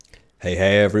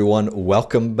Hey everyone,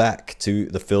 welcome back to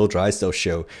the Phil Drysdale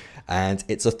Show. And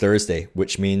it's a Thursday,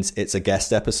 which means it's a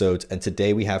guest episode. And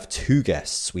today we have two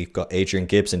guests. We've got Adrian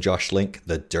Gibbs and Josh Link,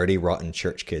 the Dirty Rotten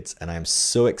Church Kids. And I'm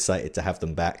so excited to have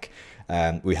them back.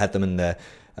 We had them in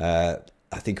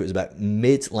I think it was about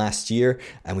mid last year,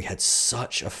 and we had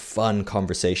such a fun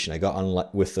conversation. I got on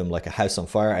with them like a house on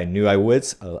fire. I knew I would.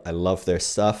 I love their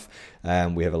stuff.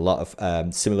 We have a lot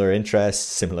of similar interests,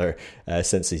 similar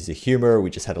senses of humor. We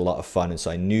just had a lot of fun, and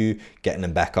so I knew getting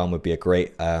them back on would be a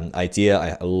great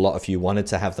idea. A lot of you wanted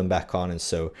to have them back on, and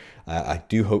so I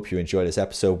do hope you enjoy this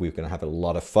episode. We're going to have a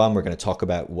lot of fun. We're going to talk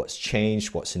about what's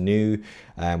changed, what's new,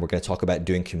 and we're going to talk about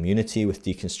doing community with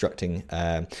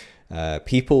deconstructing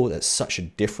people. That's such a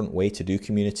different way to do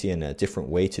community and a different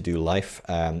way to do life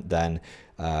than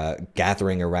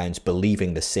gathering around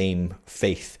believing the same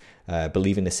faith,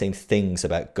 believing the same things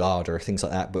about God or things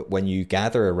like that. But when you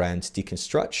gather around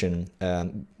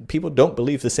deconstruction, people don't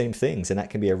believe the same things, and that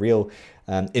can be a real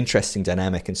interesting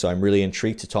dynamic. And so I'm really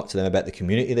intrigued to talk to them about the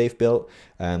community they've built.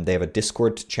 They have a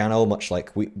Discord channel, much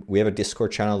like we have a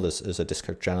Discord channel. There's a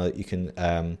Discord channel that you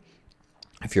can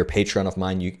if you're a patron of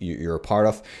mine, you're a part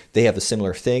of. They have a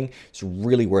similar thing. It's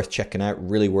really worth checking out,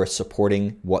 really worth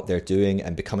supporting what they're doing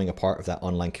and becoming a part of that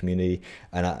online community.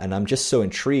 And I'm just so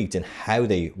intrigued in how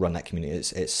they run that community.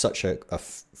 It's such a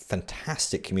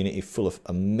fantastic community full of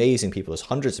amazing people. There's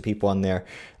hundreds of people on there,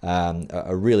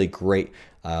 a really great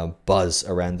buzz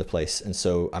around the place. And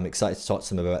so I'm excited to talk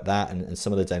to them about that and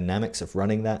some of the dynamics of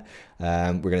running that.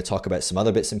 We're going to talk about some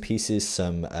other bits and pieces,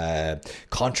 some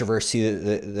controversy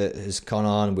that has gone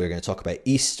on. We're going to talk about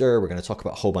Easter. We're going to talk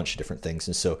about a whole bunch of different things.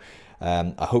 And so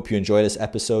I hope you enjoy this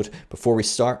episode. Before we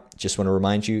start, just want to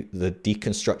remind you, the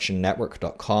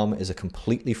deconstructionnetwork.com is a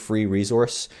completely free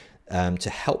resource to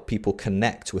help people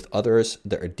connect with others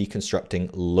that are deconstructing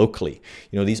locally.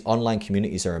 You know, these online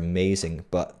communities are amazing,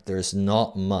 but there's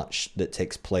not much that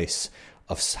takes place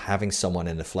of having someone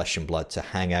in the flesh and blood to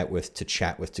hang out with, to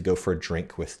chat with, to go for a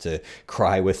drink with, to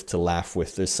cry with, to laugh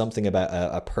with. There's something about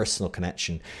a personal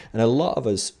connection. And a lot of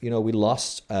us, you know, we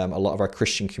lost a lot of our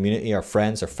Christian community, our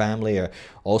friends, our family, or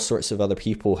all sorts of other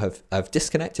people have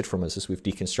disconnected from us as we've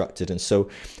deconstructed. And so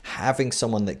having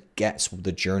someone that gets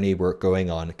the journey we're going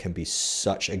on can be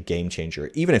such a game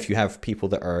changer. Even if you have people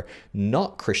that are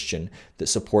not Christian that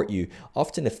support you,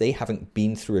 often if they haven't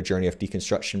been through a journey of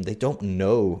deconstruction, they don't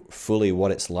know fully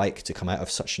what it's like to come out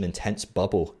of such an intense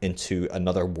bubble into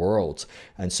another world.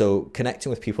 And so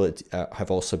connecting with people that have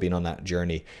also been on that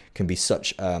journey can be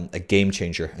such a game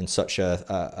changer and such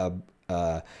a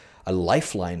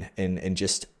lifeline in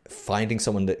just finding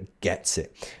someone that gets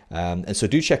it. And so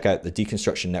do check out the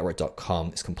deconstructionnetwork.com.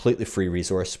 It's a completely free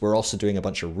resource. We're also doing a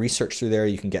bunch of research through there.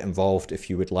 You can get involved if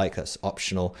you would like. That's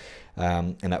optional.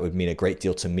 And that would mean a great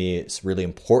deal to me. It's really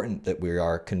important that we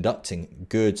are conducting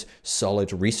good,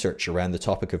 solid research around the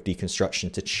topic of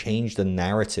deconstruction to change the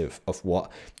narrative of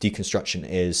what deconstruction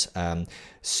is.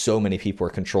 So many people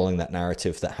are controlling that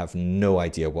narrative that have no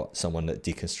idea what someone that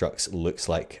deconstructs looks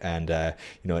like. And,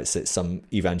 it's some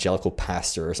evangelical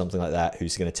pastor or something like that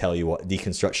who's going to tell you what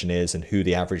deconstruction is and who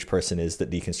the average person is that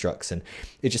deconstructs. And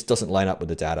it just doesn't line up with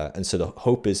the data. And so the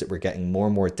hope is that we're getting more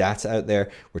and more data out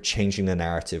there. We're changing the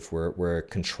narrative. We're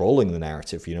controlling the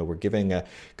narrative. You know, we're giving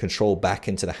control back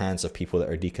into the hands of people that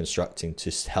are deconstructing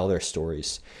to tell their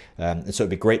stories. And so it'd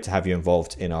be great to have you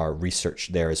involved in our research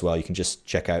there as well. You can just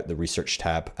check out the research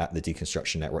tab at the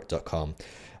deconstructionnetwork.com.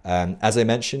 As I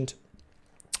mentioned,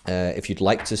 if you'd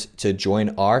like to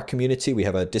join our community, we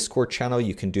have a Discord channel.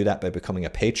 You can do that by becoming a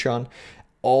patron.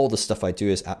 All the stuff I do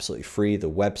is absolutely free. The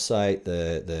website,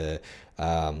 the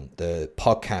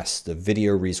podcasts, the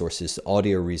video resources, the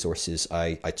audio resources.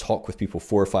 I talk with people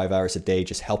 4 or 5 hours a day,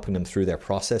 just helping them through their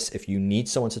process. If you need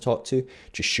someone to talk to,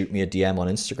 just shoot me a DM on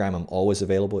Instagram. I'm always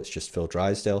available. It's just Phil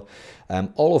Drysdale.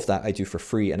 All of that I do for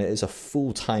free, and it is a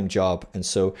full-time job. And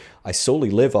so I solely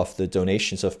live off the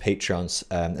donations of patrons.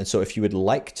 And so if you would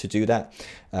like to do that,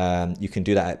 you can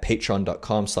do that at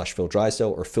patreon.com/Phil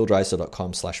Drysdale or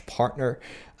phildrysdale.com/partner.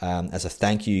 As a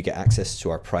thank you, you get access to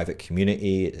our private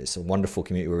community. It's a wonderful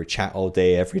community where we chat all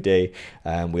day, every day.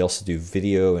 We also do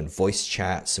video and voice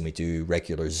chats, and we do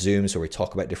regular Zooms where we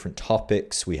talk about different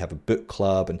topics. We have a book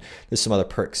club, and there's some other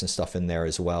perks and stuff in there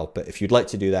as well. But if you'd like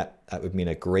to do that, that would mean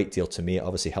a great deal to me. It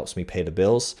obviously helps me pay the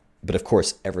bills. But of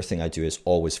course, everything I do is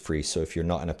always free. So if you're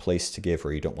not in a place to give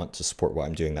or you don't want to support what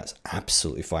I'm doing, that's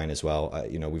absolutely fine as well.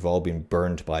 We've all been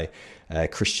burned by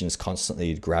Christians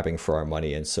constantly grabbing for our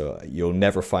money. And so you'll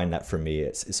never find that from me.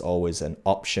 It's always an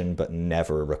option, but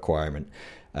never a requirement.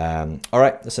 All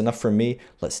right, that's enough from me.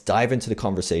 Let's dive into the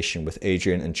conversation with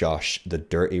Adrian and Josh, the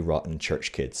Dirty Rotten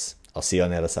Church Kids. I'll see you on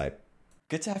the other side.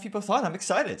 Good to have you both on. I'm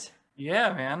excited.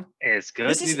 Yeah, man. It's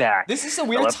good to be back. This is a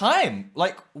weird time.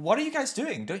 Like, what are you guys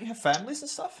doing? Don't you have families and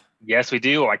stuff? Yes, we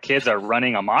do. Our kids are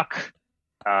running amok.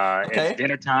 Okay. It's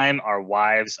dinner time. Our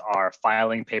wives are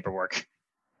filing paperwork.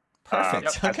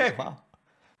 Perfect. Okay, wow.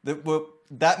 Well,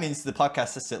 that means the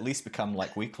podcast has to at least become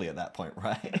like weekly at that point,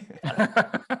 right?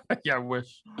 Yeah, I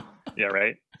wish. Yeah,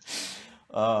 right.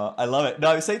 I love it. No,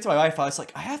 I was saying to my wife, I was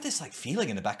like, I have this like feeling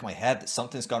in the back of my head that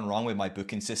something's gone wrong with my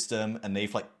booking system, and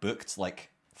they've like booked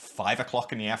like 5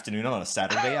 o'clock in the afternoon on a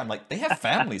Saturday. I'm like, they have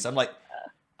families. I'm like,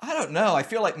 I don't know. I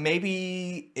feel like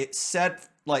maybe it said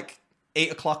like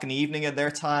 8 o'clock in the evening at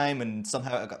their time, and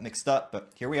somehow it got mixed up.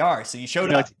 But here we are. So you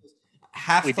showed up.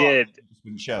 Half we did.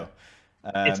 Wouldn't show.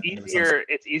 It's easier.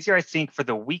 It's easier, I think, for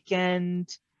the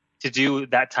weekend to do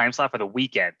that time slot for the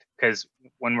weekend, because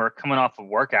when we're coming off of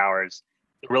work hours,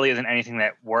 there really isn't anything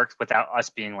that works without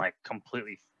us being like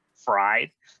completely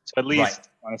fried. So at least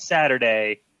on a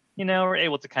Saturday, you know, we're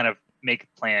able to kind of make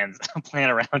plans, plan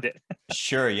around it.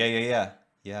 Sure.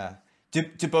 Yeah.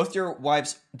 Do both your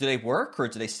wives, do they work or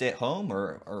do they stay at home,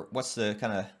 or what's the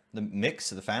kind of the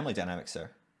mix of the family dynamics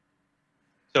there?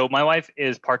 So my wife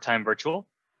is part-time virtual.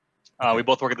 Okay. We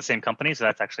both work at the same company, so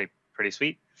that's actually pretty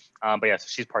sweet. But yeah, so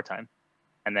she's part-time.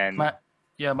 And then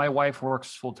my wife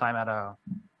works full-time at a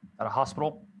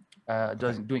hospital,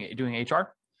 doing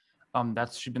HR.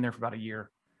 She's been there for about a year.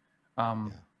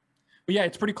 But yeah,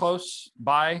 it's pretty close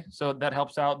by, so that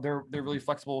helps out. They're really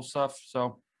flexible with stuff.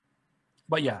 So,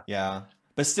 but yeah. Yeah.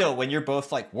 But still, when you're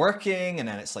both like working and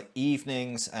then it's like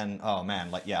evenings and oh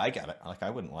man, like, yeah, I get it. Like I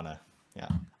wouldn't want to,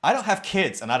 I don't have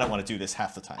kids and I don't want to do this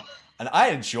half the time. And I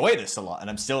enjoy this a lot. And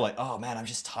I'm still like, oh man, I'm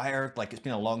just tired. Like it's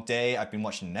been a long day. I've been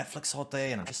watching Netflix all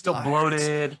day and I'm just still tired.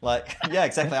 Bloated. Like, yeah,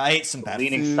 exactly. I ate some bad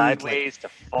leaning food. sideways to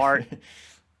fart.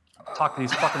 Talk to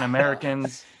these fucking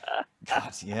Americans.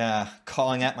 God, yeah.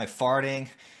 Calling out my farting.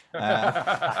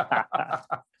 Yeah.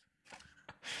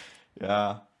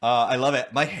 I love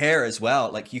it. My hair as well.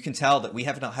 Like you can tell that we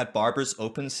have not had barbers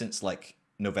open since like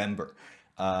November.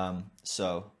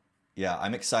 So yeah,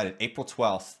 I'm excited. April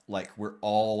 12th, like we're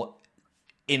all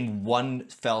in one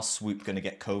fell swoop going to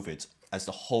get COVID as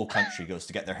the whole country goes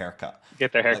to get their haircut.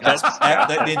 Get their haircut.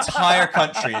 The entire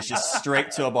country is just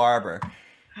straight to a barber.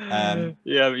 You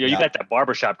got that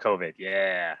barbershop COVID.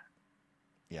 Yeah.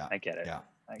 I get it. Yeah,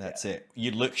 that's it.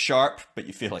 You look sharp, but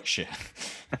you feel like shit.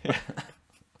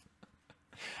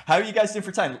 How are you guys doing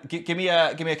for time? Give me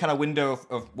a kind of window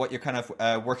of what you're kind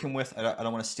of working with. I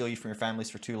don't want to steal you from your families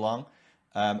for too long,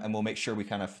 and we'll make sure we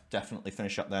kind of definitely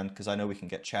finish up then, because I know we can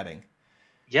get chatting.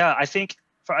 Yeah, I think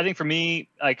for me,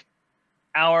 like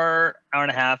hour and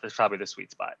a half is probably the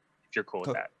sweet spot. If you're cool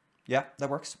with that. Yeah, that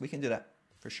works. We can do that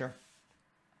for sure.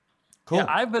 Cool. Yeah,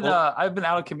 I've been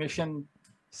out of commission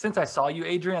since I saw you,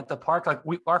 Adrian, at the park. Like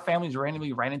our families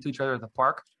randomly ran into each other at the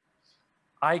park.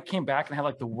 I came back and had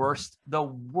like the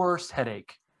worst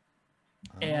headache.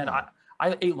 And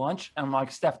I ate lunch and I'm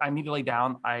like, Steph, I need to lay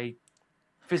down. I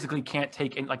physically can't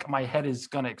take it. Like my head is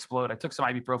going to explode. I took some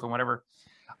ibuprofen, whatever.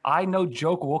 I, no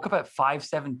joke, woke up at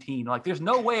 5:17. Like there's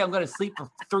no way I'm going to sleep for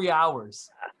 3 hours.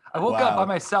 I woke up by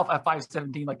myself at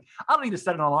 5:17. Like I don't need to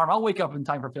set an alarm. I'll wake up in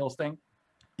time for Phil's thing.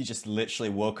 You just literally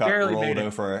woke up, rolled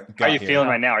over. How are you feeling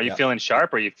right now? Are you feeling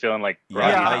sharp or are you feeling like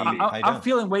groggy? I'm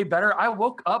feeling way better. I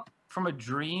woke up from a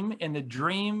dream, and the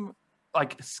dream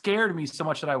like scared me so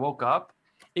much that I woke up.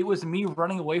 It was me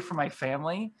running away from my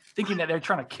family, thinking that they're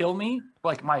trying to kill me,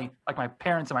 like my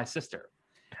parents and my sister.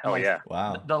 Oh yeah.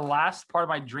 Wow. The last part of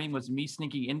my dream was me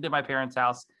sneaking into my parents'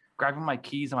 house, grabbing my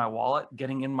keys and my wallet,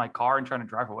 getting in my car and trying to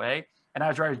drive away. And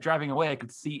as I was driving away, I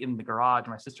could see in the garage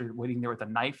my sister waiting there with a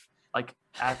knife. If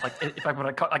I would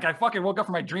have, I fucking woke up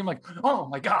from my dream, like, oh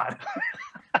my God.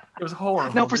 It was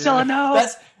horrible. No, Priscilla, no.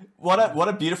 That's what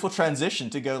a beautiful transition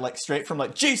to go like straight from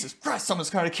like, Jesus Christ, someme's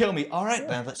trying to kill me. All right,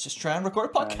 man, let's just try and record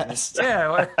a podcast.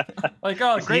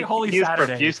 Great holy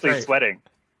Saturday. Profusely sweating.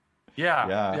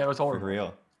 Yeah, it was horrible. For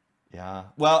real. Yeah.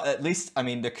 Well, at least, I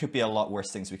mean, there could be a lot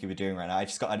worse things we could be doing right now. I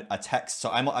just got a text. So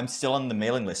I'm still on the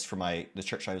mailing list for the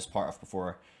church I was part of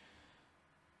before.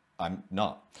 I'm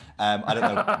not. I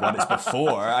don't know what it's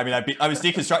before. I mean, I was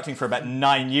deconstructing for about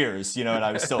 9 years, and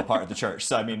I was still a part of the church.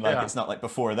 So, I mean, it's not like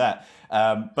before that.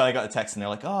 But I got a text and they're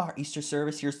like, oh, our Easter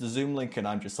service, here's the Zoom link. And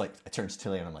I'm just like, I turned to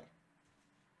Tilly and I'm like,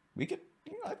 we could,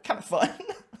 kind of fun.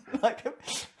 Like,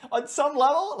 on some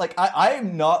level, like,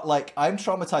 I'm not like, I'm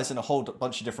traumatized in a whole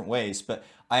bunch of different ways, but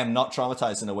I am not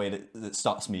traumatized in a way that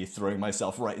stops me throwing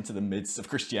myself right into the midst of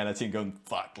Christianity and going,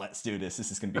 fuck, let's do this.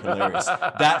 This is going to be hilarious.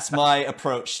 That's my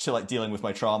approach to like dealing with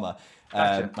my trauma.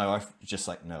 Gotcha. My wife was just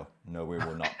like, no, we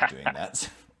will not be doing that.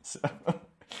 So,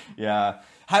 Yeah.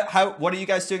 How what are you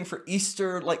guys doing for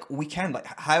Easter like weekend? Like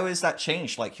how has that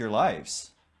changed like your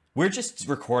lives? We're just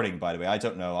recording, by the way. I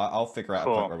don't know. I'll figure out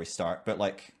a point where we start, but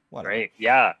like whatever. Great.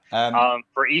 Yeah.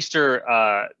 For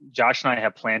Easter, Josh and I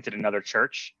have planted another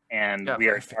church, and we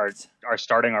are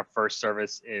starting our first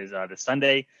service is this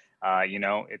Sunday.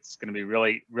 It's going to be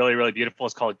really, really, really beautiful.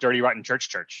 It's called Dirty Rotten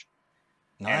Church.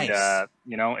 Nice.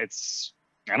 And it's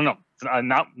I don't know.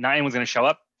 Not anyone's going to show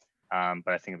up, but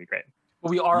I think it'll be great.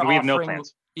 Well, we have no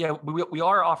plans. Yeah, we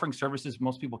are offering services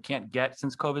most people can't get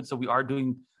since COVID. So we are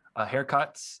doing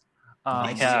haircuts.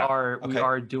 We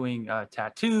are doing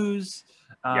tattoos.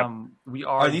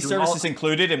 Are these services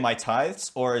included in my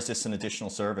tithes, or is this an additional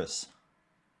service?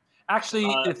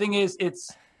 Actually, the thing is,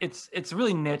 it's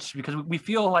really niche because we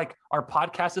feel like our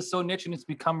podcast is so niche and it's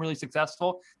become really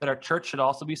successful that our church should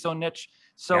also be so niche.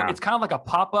 So it's kind of like a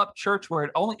pop-up church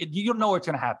where you don't know what's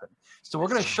going to happen. So we're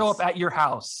going to show up at your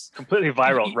house. Completely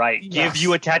viral, right? Yes. Give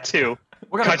you a tattoo.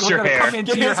 We're gonna come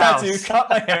into your house. Tattoo, cut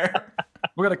my hair.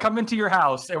 We're going to come into your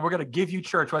house and we're going to give you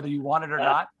church whether you want it or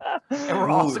not. And we're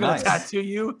also going to tattoo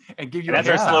you and give you that's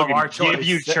our slogan. Give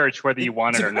you church whether you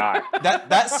want it or not.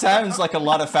 That sounds like a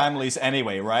lot of families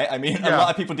anyway, right? I mean, a lot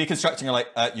of people deconstructing are like,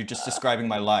 you're just describing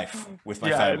my life with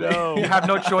my family. You have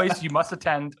no choice. You must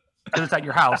attend because it's at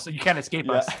your house. So you can't escape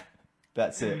us.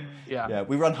 That's it. Yeah.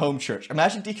 We run home church.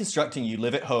 Imagine deconstructing. You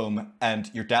live at home and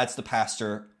your dad's the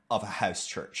pastor of a house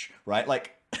church, right?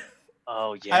 Like,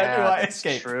 oh yeah, how do I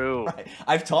escape? True. Right.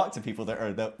 I've talked to people that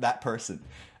are that person.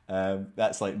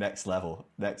 That's like next level.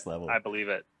 I believe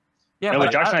it. Yeah, no, but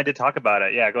Josh and I did talk about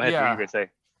it. Yeah, go ahead. What were you going to say?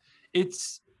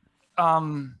 It's I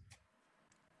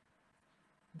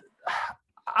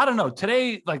don't know.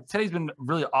 Today's been a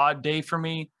really odd day for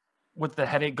me with the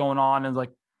headache going on, and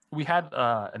like we had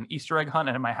an Easter egg hunt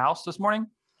at my house this morning,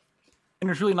 and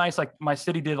it was really nice. Like my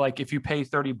city did, like if you pay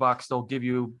 $30, they'll give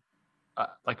you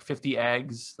like 50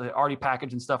 eggs, they already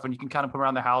packaged and stuff, and you can kind of put them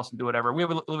around the house and do whatever. We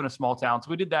live in a small town,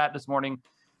 so we did that this morning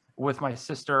with my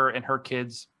sister and her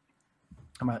kids.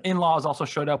 And my in-laws also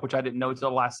showed up, which I didn't know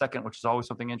until the last second, which is always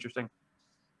something interesting.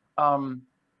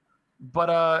 But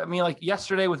I mean, like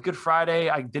yesterday with Good Friday,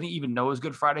 I didn't even know it was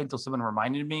Good Friday until someone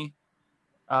reminded me,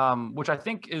 which I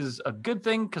think is a good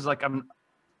thing because like I'm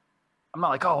not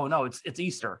like, oh no, it's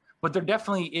Easter, but there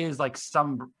definitely is like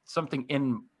something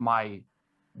in my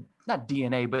not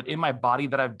DNA, but in my body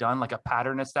that I've done like a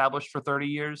pattern established for 30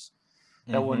 years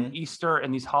that when Easter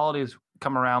and these holidays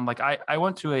come around, like I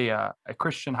went to a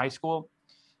Christian high school,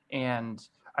 and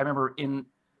I remember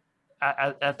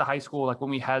at the high school, like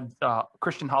when we had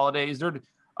Christian holidays, there'd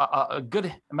a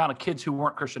good amount of kids who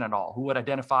weren't Christian at all, who would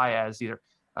identify as either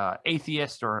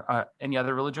atheist or any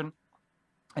other religion.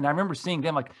 And I remember seeing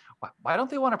them like, why don't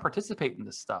they want to participate in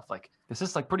this stuff? Like, this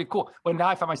is like pretty cool. But now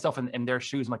I find myself in their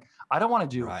shoes. I'm like, I don't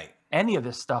want to do any of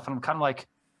this stuff. And I'm kind of like,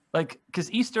 because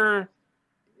Easter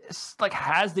like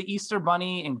has the Easter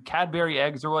bunny and Cadbury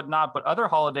eggs or whatnot, but other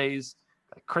holidays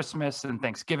like Christmas and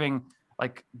Thanksgiving,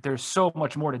 like there's so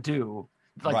much more to do.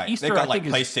 Like Easter, they've got like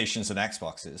PlayStations and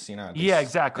Xboxes, you know. Yeah,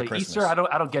 exactly. Easter, I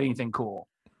don't get anything cool.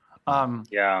 But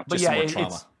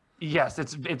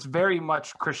it's very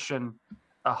much Christian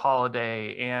a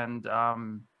holiday, and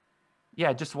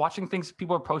just watching things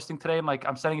people are posting today.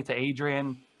 I'm sending it to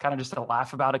Adrian, kind of just to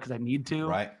laugh about it because I need to.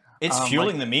 Right. It's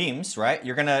fueling the memes, right?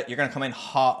 You're gonna come in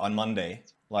hot on Monday,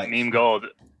 like meme gold.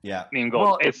 Yeah, meme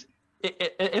gold. Well,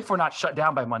 if we're not shut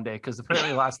down by Monday, because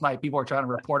apparently last night people were trying to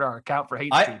report our account for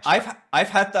hate speech. I've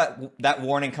had that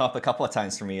warning come up a couple of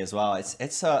times for me as well.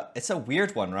 It's a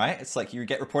weird one, right? It's like you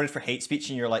get reported for hate speech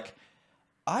and you're like,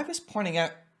 I was pointing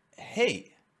out hate.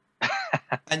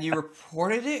 And you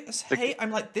reported it as hate.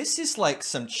 I'm like, this is like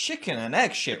some chicken and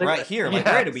egg shit right here. Like,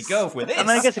 where do we go with this? I mean,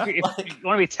 I guess if you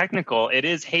want to be technical, it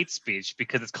is hate speech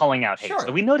because it's calling out hate. Sure.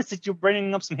 So we noticed that you're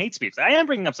bringing up some hate speech. I am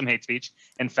bringing up some hate speech.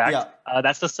 In fact,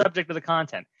 that's the subject of the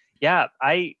content. Yeah,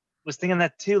 I was thinking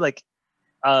that too. Like,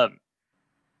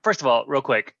 first of all, real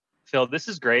quick, Phil, this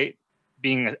is great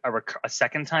being a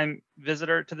second time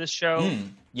visitor to this show.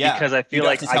 Because I feel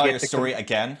like I get your story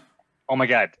again. Oh my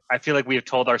God. I feel like we have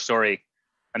told our story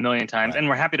a million times and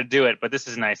we're happy to do it, but this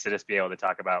is nice to just be able to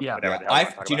talk about whatever the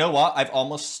hell do you know what? I've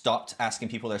almost stopped asking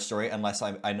people their story unless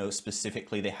I know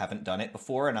specifically they haven't done it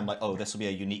before. And I'm like, oh, this will be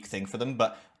a unique thing for them.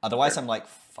 But otherwise I'm like,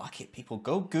 fuck it, people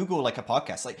go Google like a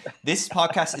podcast. Like this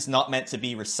podcast is not meant to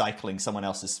be recycling someone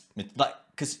else's, like,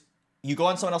 because you go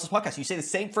on someone else's podcast, you say the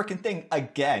same freaking thing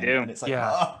again. And it's like,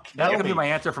 that's going to be my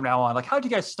answer from now on. Like, how'd you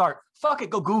guys start? Fuck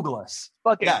it, go Google us.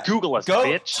 Fuck it, Google us,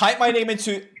 bitch. Type my name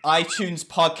into iTunes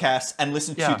podcasts and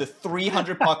listen to the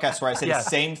 300 podcasts where I say the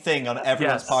same thing on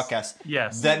everyone's podcast.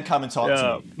 Yes. Then come and talk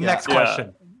to me. Next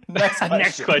question.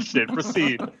 Next question.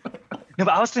 Proceed. No, but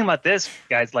I was thinking about this,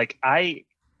 guys. Like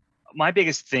my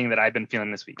biggest thing that I've been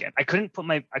feeling this weekend, I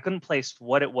couldn't place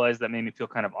what it was that made me feel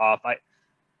kind of off.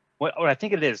 What I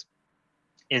think it is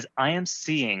I am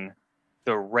seeing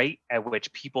the rate at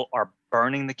which people are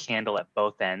burning the candle at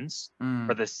both ends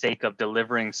for the sake of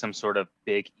delivering some sort of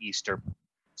big Easter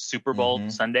Super Bowl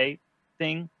Sunday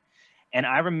thing. And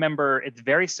I remember it's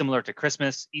very similar to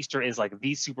Christmas. Easter is like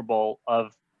the Super Bowl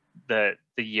of the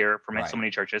year for so many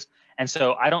churches. And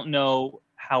so I don't know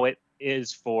how it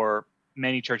is for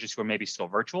many churches who are maybe still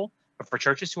virtual, but for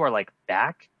churches who are like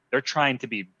back, they're trying to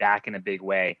be back in a big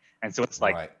way. And so it's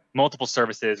like multiple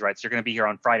services, right? So you're going to be here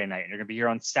on Friday night, and you're going to be here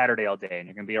on Saturday all day, and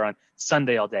you're going to be here on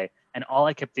Sunday all day. And all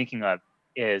I kept thinking of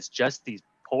is just these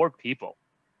poor people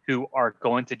who are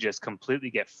going to just completely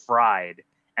get fried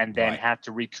and then have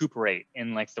to recuperate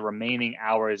in like the remaining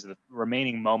hours, the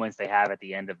remaining moments they have at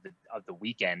the end of the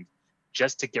weekend,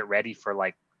 just to get ready for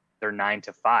like their 9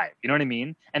 to 5. You know what I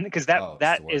mean? And because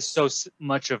that is so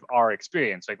much of our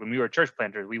experience. Like when we were church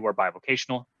planters, we were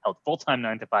bivocational, held full-time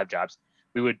 9 to 5 jobs.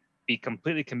 We would be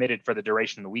completely committed for the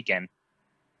duration of the weekend.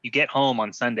 You get home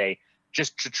on Sunday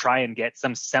just to try and get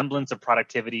some semblance of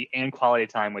productivity and quality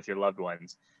time with your loved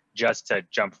ones, just to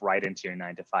jump right into your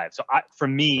 9 to 5. So for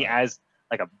me, as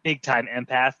like a big time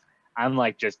empath, I'm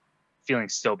like just feeling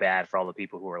so bad for all the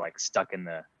people who are like stuck in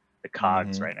the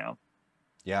cogs right now.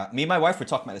 Yeah, me and my wife were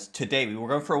talking about this today. We were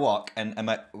going for a walk, and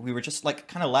we were just like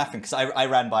kind of laughing because I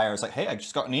ran by her. I was like, "Hey, I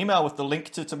just got an email with the link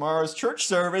to tomorrow's church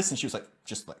service," and she was like,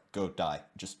 "Just like go die,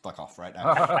 just fuck off right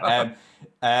now."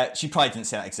 She probably didn't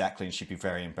say that exactly, and she'd be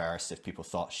very embarrassed if people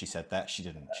thought she said that. She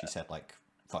didn't. She said like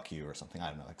 "fuck you" or something. I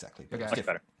don't know exactly. But much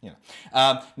better. You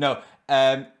know,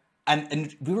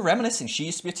 and we were reminiscing. She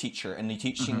used to be a teacher, and the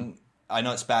teaching. I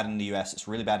know it's bad in the US. It's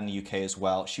really bad in the UK as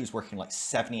well. She was working like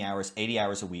 70 hours, 80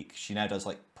 hours a week. She now does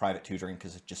like private tutoring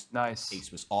because it just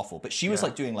pace was awful. But she was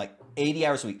like doing like 80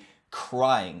 hours a week,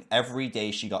 crying every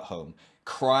day she got home,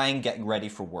 crying getting ready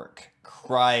for work,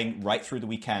 crying right through the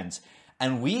weekends.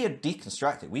 And we had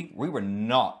deconstructed. We were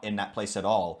not in that place at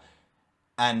all.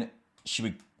 And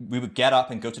we would get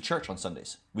up and go to church on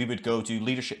Sundays. We would go do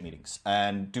leadership meetings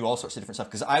and do all sorts of different stuff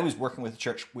because I was working with a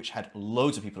church which had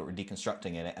loads of people that were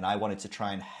deconstructing in it, and I wanted to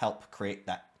try and help create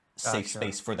that safe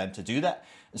space for them to do that.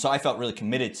 And so I felt really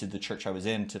committed to the church I was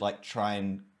in to like try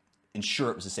and ensure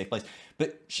it was a safe place.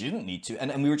 But she didn't need to.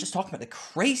 And we were just talking about the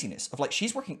craziness of like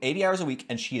she's working 80 hours a week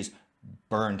and she is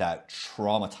burned out,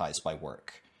 traumatized by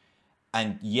work.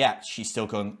 And yet she's still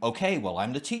going, okay, well,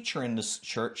 I'm the teacher in this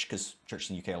church because churches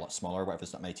in the UK are a lot smaller, whatever,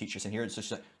 there's not many teachers in here. So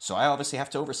she's like, so I obviously have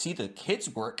to oversee the kids'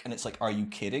 work. And it's like, are you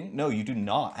kidding? No, you do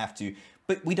not have to.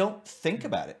 But we don't think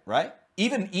about it, right?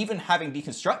 Even having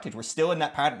deconstructed, we're still in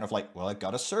that pattern of like, well, I've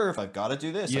got to serve. I've got to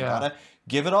do this. I've got to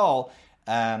give it all.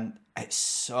 It's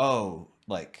so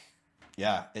like,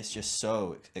 it's just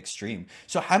so extreme.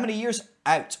 So how many years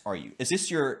out are you? Is this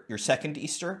your second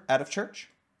Easter out of church?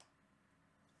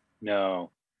 No.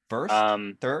 First?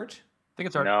 Third? I think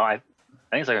it's our. No, I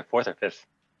think it's like a fourth or fifth.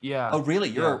 Yeah. Oh, really?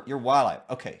 You're while out.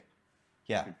 Okay.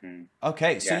 Yeah. Mm-hmm.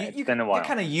 Okay. So you're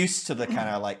kind of used to the kind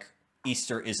of like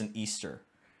Easter isn't Easter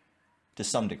to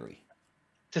some degree.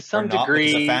 To some degree.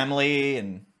 Because of family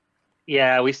and.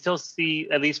 Yeah, we still see,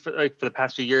 at least for the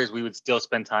past few years, we would still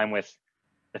spend time with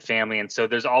the family, and so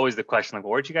there's always the question like,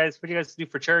 well, what did you guys do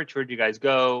for church? Where'd you guys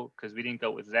go? Because we didn't go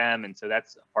with them, and so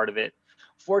that's a part of it.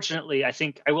 Fortunately, I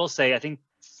think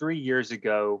 3 years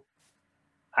ago,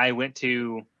 I went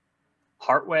to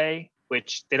Heartway,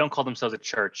 which they don't call themselves a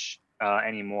church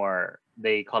anymore.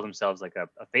 They call themselves like a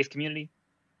faith community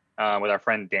with our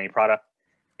friend Danny Prada.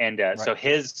 And so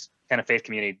his kind of faith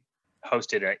community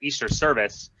hosted an Easter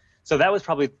service. So that was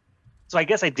so I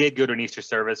guess I did go to an Easter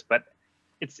service, but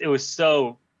it was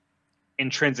so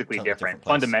intrinsically different,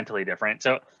 fundamentally different.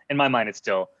 So in my mind, it's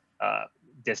still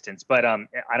distance, but I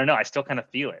don't know. I still kind of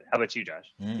feel it. How about you,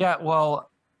 Josh? Yeah,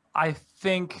 well, I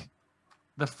think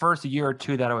the first year or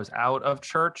two that I was out of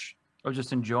church, I was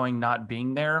just enjoying not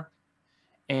being there,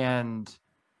 and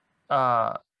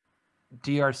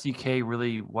DRCK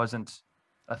really wasn't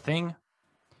a thing,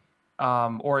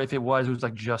 or if it was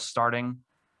like just starting.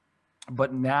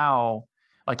 But now,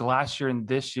 like last year and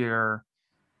this year,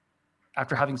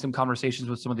 after having some conversations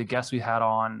with some of the guests we had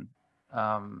on,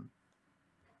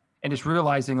 and just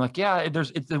realizing like,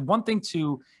 it's the one thing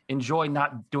to enjoy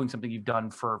not doing something you've done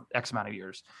for X amount of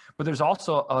years, but there's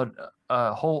also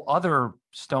a whole other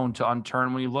stone to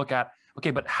unturn when you look at, okay,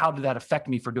 but how did that affect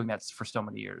me for doing that for so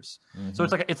many years? Mm-hmm. So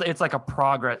it's like a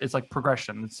progress. It's like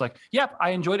progression. It's like, I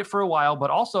enjoyed it for a while,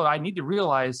 but also I need to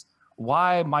realize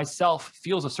why myself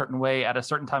feels a certain way at a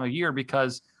certain time of year,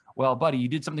 because well, buddy, you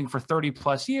did something for 30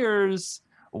 plus years.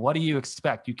 What do you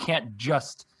expect? You can't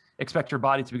just expect your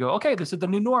body to go, okay, this is the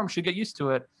new norm, should get used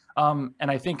to it. And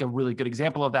I think a really good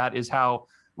example of that is how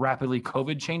rapidly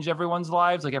COVID changed everyone's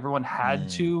lives. Like everyone had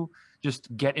to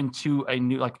just get into a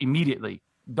new, like immediately,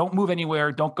 don't move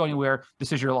anywhere, don't go anywhere.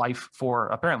 This is your life for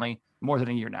apparently more than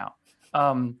a year now.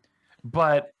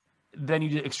 But then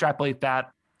you extrapolate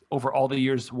that over all the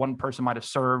years one person might have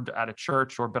served at a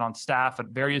church or been on staff at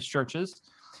various churches.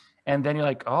 And then you're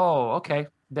like, oh, okay,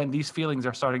 then these feelings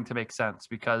are starting to make sense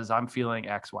because I'm feeling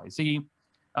X, Y, Z.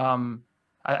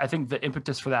 I think the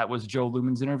impetus for that was Joe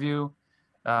Lumen's interview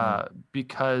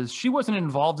because she wasn't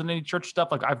involved in any church stuff.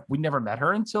 Like we never met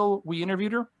her until we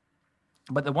interviewed her.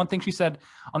 But the one thing she said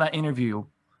on that interview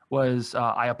was,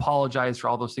 I apologize for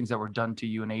all those things that were done to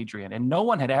you and Adrian. And no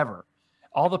one had ever.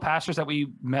 All the pastors that we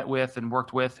met with and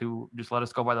worked with who just let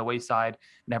us go by the wayside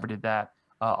never did that.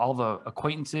 All the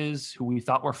acquaintances who we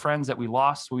thought were friends that we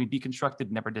lost when we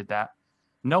deconstructed never did that.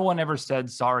 No one ever said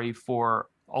sorry for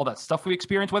all that stuff we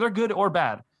experienced, whether good or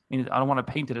bad. I mean, I don't want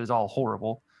to paint it as all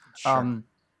horrible. Sure.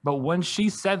 But when she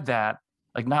said that,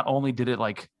 like, not only did it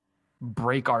like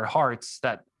break our hearts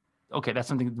that, okay, that's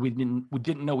something we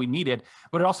didn't know we needed,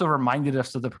 but it also reminded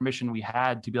us of the permission we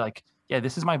had to be like, yeah,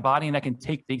 this is my body and I can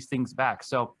take these things back.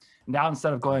 So now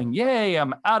instead of going, yay,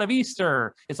 I'm out of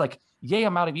Easter, it's like, yay,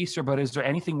 I'm out of Easter, but is there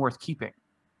anything worth keeping?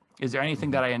 Is there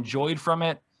anything that I enjoyed from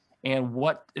it? And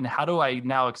how do I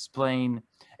now explain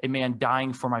a man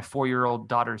dying for my 5-year-old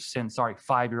daughter's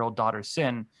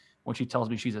sin when she tells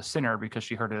me she's a sinner because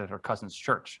she heard it at her cousin's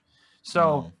church?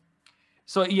 So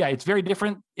yeah, it's very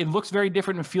different. It looks very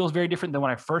different and feels very different than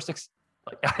when I first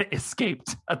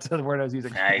escaped. That's the word I was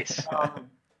using. Nice.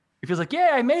 It feels like,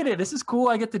 yeah, I made it. This is cool.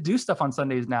 I get to do stuff on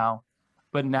Sundays now.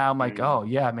 But now I'm like, oh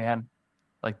yeah, man.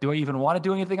 Like, do I even want to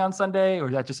do anything on Sunday? Or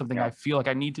is that just something I feel like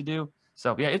I need to do?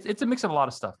 So yeah, it's a mix of a lot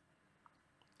of stuff.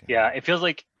 Yeah, it feels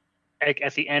like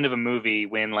at the end of a movie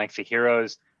when like the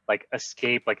heroes like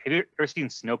escape. Like, have you ever seen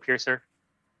Snowpiercer?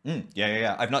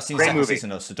 Yeah. I've not seen Great the second movie. season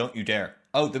though, so don't you dare.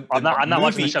 Oh, I'm not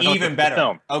watching the show. Even better. The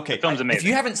film. Okay, the film's amazing. If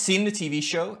you haven't seen the TV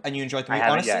show and you enjoyed the movie,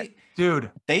 honestly, yet.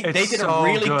 Dude, they did a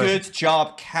really good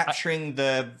job capturing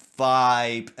the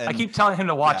vibe. And, I keep telling him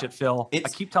to watch it, Phil. I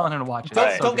keep telling him to watch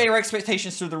it. Don't get your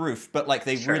expectations through the roof, but like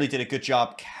they really did a good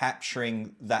job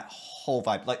capturing that whole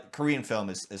vibe. Like Korean film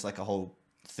is like a whole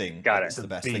thing. It's the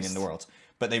best thing in the world.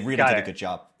 But they really did a good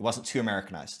job. It wasn't too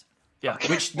Americanized. Yeah.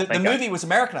 Which the movie was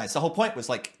Americanized. The whole point was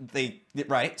like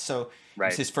So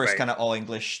it's his first kind of all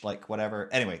English, like whatever.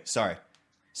 Anyway, sorry.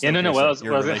 What I was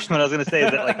going to say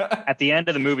is that like at the end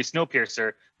of the movie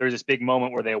Snowpiercer, there's this big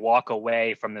moment where they walk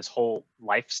away from this whole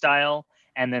lifestyle,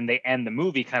 and then they end the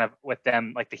movie kind of with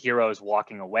them, like the heroes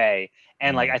walking away.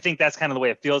 And like I think that's kind of the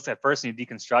way it feels at first when you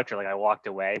deconstruct. You're like, I walked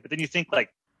away, but then you think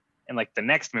like in like the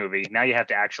next movie, now you have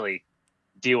to actually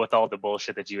deal with all the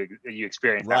bullshit that you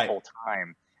experienced that whole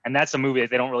time. And that's a movie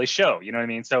that they don't really show, you know what I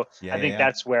mean? So I think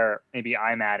that's where maybe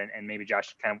I'm at, and maybe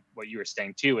Josh, kind of what you were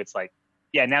saying too. It's like,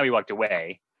 yeah, now we walked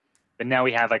away, but now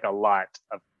we have like a lot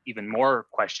of even more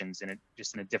questions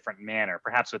just in a different manner,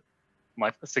 perhaps with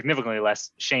significantly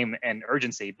less shame and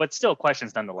urgency, but still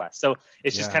questions nonetheless. So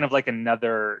it's just kind of like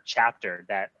another chapter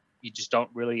that you just don't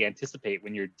really anticipate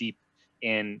when you're deep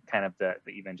in kind of the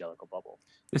evangelical bubble.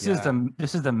 This is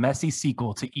the messy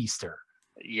sequel to Easter.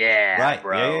 Yeah, right,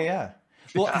 bro. Yeah.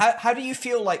 Well, how do you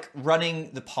feel like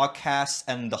running the podcast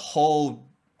and the whole,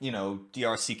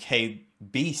 DRCK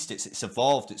beast? It's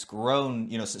evolved, it's grown,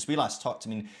 since we last talked. I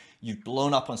mean, you've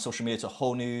blown up on social media to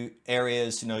whole new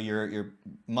areas. You're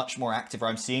much more active, or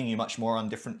I'm seeing you much more on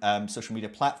different social media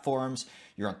platforms.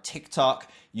 You're on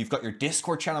TikTok. You've got your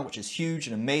Discord channel, which is huge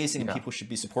and amazing. And people should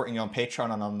be supporting you on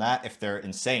Patreon and on that if they're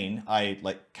insane. I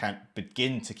can't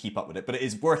begin to keep up with it, but it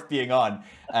is worth being on.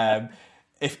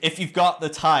 If you've got the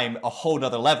time, a whole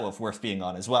nother level of worth being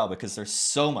on as well, because there's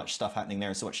so much stuff happening there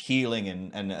and so much healing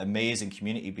and amazing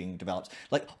community being developed.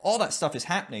 Like all that stuff is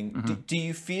happening. Mm-hmm.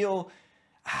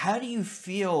 How do you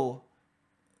feel?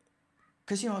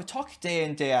 Because, I talk day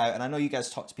in, day out, and I know you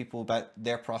guys talk to people about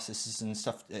their processes and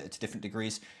stuff to different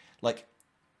degrees. Like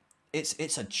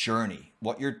it's a journey.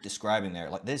 What you're describing there,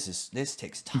 like this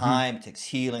takes time, it takes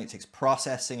healing, it takes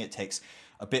processing, it takes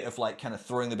a bit of like kind of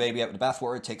throwing the baby out with the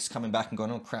bathwater. It takes coming back and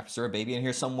going, oh crap, is there a baby in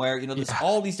here somewhere? There's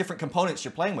all these different components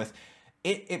you're playing with.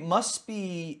 It must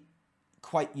be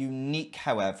quite unique,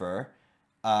 however,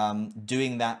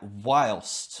 doing that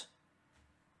whilst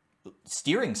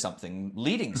steering something,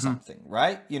 leading something,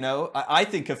 right? You know, I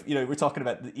think of, you know, we're talking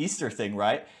about the Easter thing,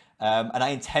 right? And I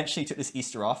intentionally took this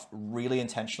Easter off, really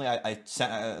intentionally. I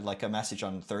sent like a message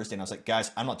on Thursday and I was like,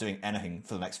 guys, I'm not doing anything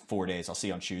for the next 4 days. I'll see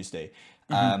you on Tuesday.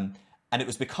 And it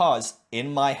was because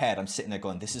in my head, I'm sitting there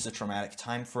going, this is a traumatic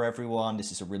time for everyone.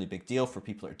 This is a really big deal for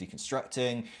people that are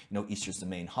deconstructing. You know, Easter's the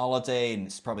main holiday and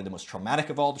it's probably the most traumatic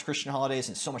of all the Christian holidays.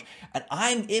 And so much. And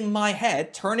I'm in my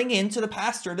head turning into the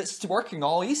pastor that's working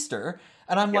all Easter.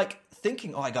 And I'm like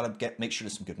thinking, oh, I got to make sure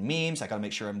there's some good memes. I got to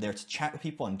make sure I'm there to chat with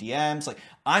people on DMs. Like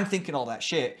I'm thinking all that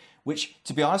shit, which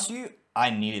to be honest with you, I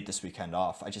needed this weekend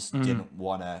off. I just didn't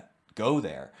want to go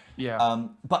there.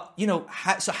 But you know,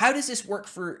 how does this work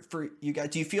for you guys?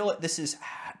 Do you feel like this is,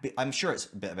 I'm sure it's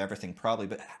a bit of everything probably,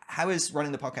 but how has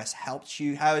running the podcast helped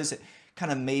you? How is it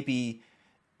kind of maybe,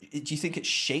 do you think it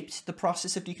shaped the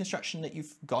process of deconstruction that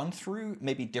you've gone through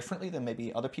maybe differently than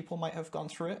maybe other people might have gone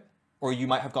through it? Or you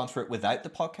might have gone through it without the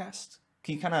podcast?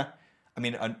 Can you kind of, I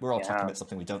mean, we're all talking about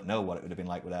something we don't know what it would have been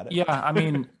like without it. Yeah, I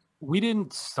mean, we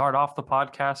didn't start off the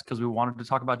podcast because we wanted to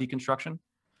talk about deconstruction.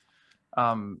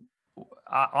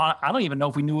 I don't even know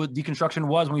if we knew what deconstruction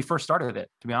was when we first started it,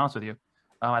 to be honest with you.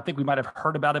 I think we might have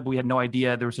heard about it, but we had no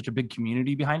idea there was such a big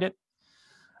community behind it.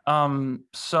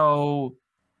 So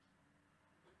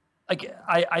like,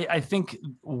 I think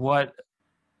what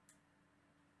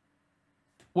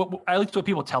at least what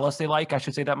people tell us they like, I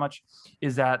should say that much,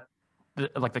 is that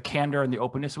the candor and the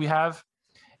openness we have.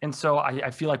 And so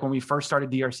I feel like when we first started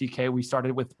DRCK, we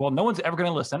started with, well, no one's ever going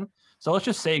to listen. So let's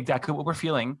just say exactly what we're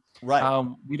feeling. Right.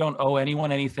 We don't owe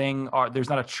anyone anything. Or there's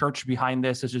not a church behind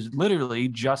this. It's just literally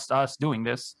just us doing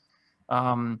this.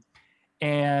 And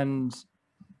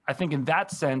I think in that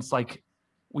sense, like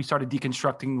we started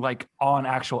deconstructing like on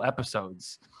actual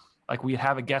episodes. Like we'd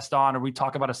have a guest on or we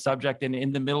talk about a subject and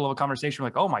in the middle of a conversation, we're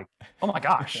like, oh my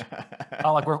gosh.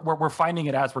 Like we're finding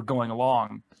it as we're going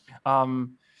along.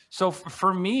 So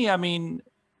for me, I mean,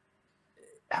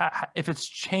 if it's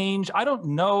changed, I don't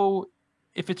know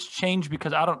if it's changed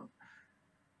because I don't,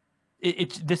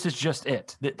 this is just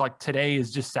it. Like today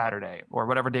is just Saturday or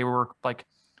whatever day we work. Like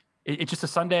it's just a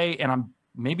Sunday and I'm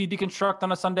maybe deconstruct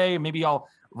on a Sunday. Maybe I'll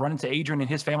run into Adrian and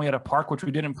his family at a park, which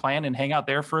we didn't plan, and hang out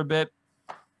there for a bit.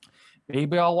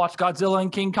 Maybe I'll watch Godzilla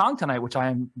and King Kong tonight, which I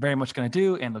am very much going to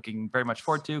do and looking very much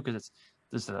forward to because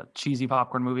this is a cheesy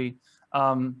popcorn movie.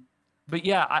 But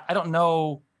yeah, I don't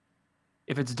know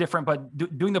if it's different,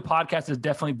 but doing the podcast has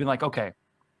definitely been like, okay,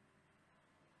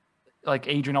 like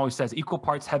Adrian always says, equal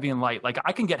parts heavy and light. Like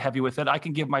I can get heavy with it. I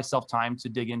can give myself time to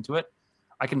dig into it.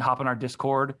 I can hop on our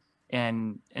Discord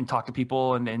and talk to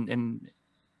people and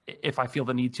if I feel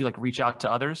the need to like reach out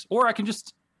to others, or I can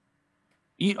just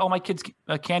eat all my kids'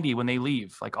 candy when they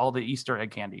leave, like all the Easter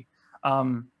egg candy.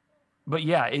 But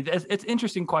yeah, it's an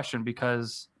interesting question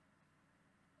because,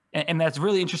 and that's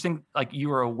really interesting. Like you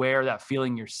were aware of that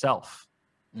feeling yourself,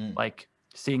 like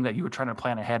seeing that you were trying to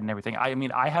plan ahead and everything. I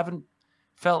mean, I haven't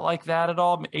felt like that at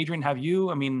all. Adrian, have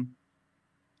you? I mean,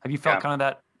 have you felt kind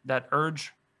of that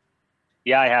urge?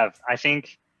 Yeah, I have. I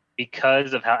think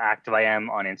because of how active I am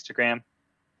on Instagram,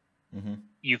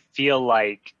 you feel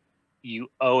like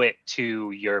you owe it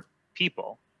to your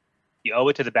people. You owe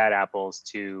it to the bad apples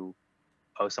to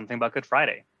post something about Good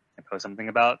Friday and post something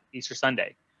about Easter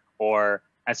Sunday. Or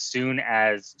as soon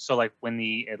as, so like when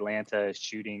the Atlanta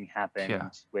shooting happened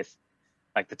with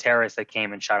like the terrorists that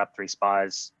came and shot up 3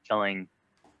 spas, killing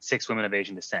 6 women of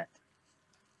Asian descent,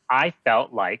 I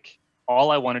felt like all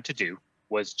I wanted to do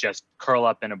was just curl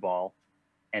up in a ball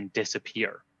and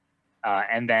disappear.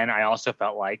 And then I also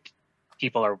felt like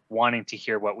people are wanting to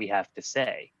hear what we have to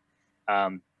say.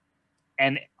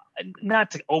 And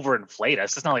not to overinflate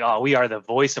us. It's not like, oh, we are the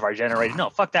voice of our generation. No,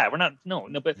 fuck that. We're not, no,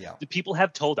 but the people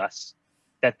have told us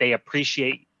that they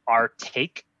appreciate our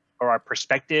take or our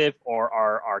perspective or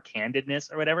our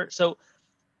candidness or whatever. So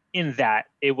in that,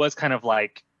 it was kind of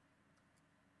like,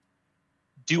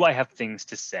 do I have things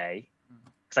to say?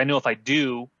 Because I know if I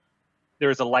do,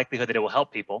 there is a likelihood that it will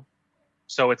help people.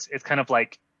 So it's kind of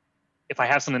like, if I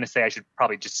have something to say, I should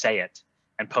probably just say it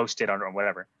and post it or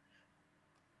whatever.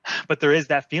 But there is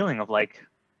that feeling of like,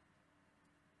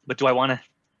 but do I want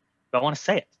to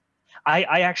say it?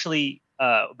 I actually,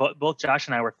 both Josh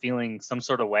and I were feeling some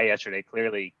sort of way yesterday.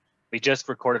 Clearly, we just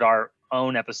recorded our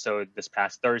own episode this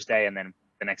past Thursday, and then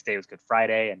the next day was Good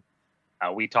Friday,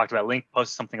 and we talked about, Link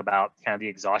posted something about kind of the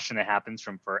exhaustion that happens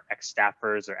for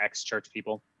ex-staffers or ex-church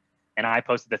people, and I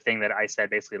posted the thing that I said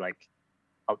basically like,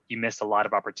 you miss a lot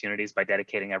of opportunities by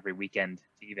dedicating every weekend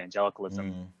to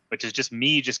evangelicalism, which is just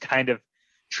me just kind of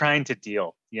trying to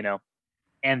deal, you know.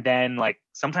 And then like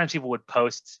sometimes people would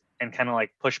post and kind of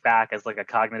like push back as like a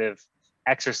cognitive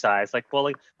exercise. Like,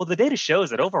 well, the data shows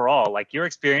that overall, like, your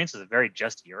experience is very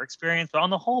just your experience, but on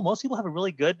the whole, most people have a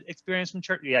really good experience from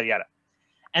church, yada yada.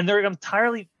 And they're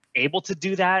entirely able to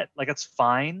do that. Like, it's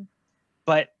fine.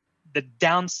 But the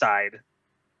downside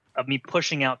of me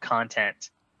pushing out content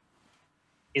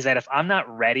is that if I'm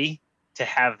not ready to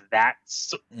have that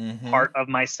part of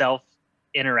myself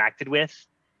interacted with,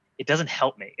 it doesn't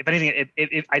help me. If anything,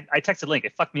 I texted Link,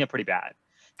 it fucked me up pretty bad.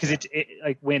 Because it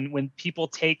like when people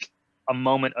take a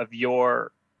moment of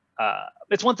your,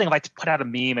 it's one thing if I put out a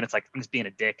meme and it's like, I'm just being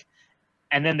a dick,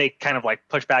 and then they kind of like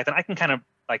push back, then I can kind of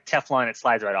like Teflon, it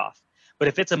slides right off. But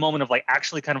if it's a moment of like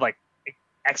actually kind of like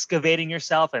excavating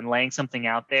yourself and laying something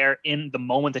out there in the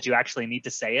moment that you actually need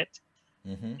to say it,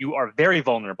 you are very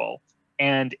vulnerable.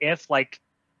 And if like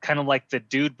kind of like the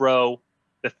dude bro,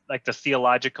 the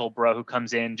theological bro who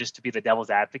comes in just to be the devil's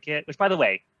advocate, which by the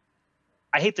way,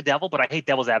 I hate the devil, but I hate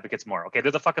devil's advocates more. Okay,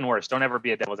 they're the fucking worst. Don't ever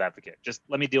be a devil's advocate. Just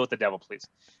let me deal with the devil, please.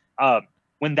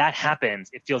 When that happens,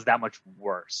 it feels that much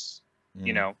worse.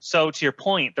 You know. So to your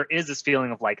point, there is this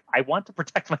feeling of like, I want to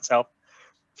protect myself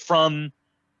from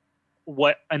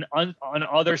what on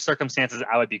other circumstances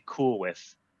I would be cool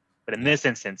with, but in this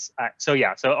instance, so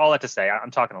all that to say,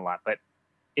 I'm talking a lot, but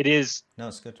it is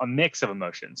it's good. A mix of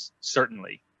emotions,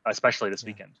 certainly, especially this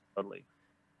weekend. Totally.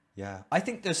 Yeah, I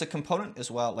think there's a component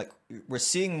as well. Like, we're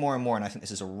seeing more and more, and I think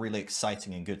this is a really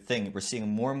exciting and good thing. We're seeing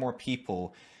more and more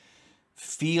people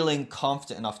feeling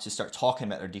confident enough to start talking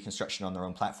about their deconstruction on their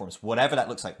own platforms, whatever that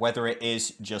looks like, whether it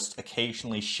is just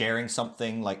occasionally sharing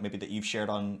something like maybe that you've shared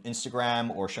on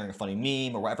Instagram or sharing a funny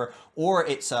meme or whatever, or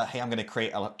it's hey, I'm going to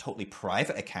create a totally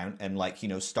private account and like, you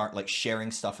know, start like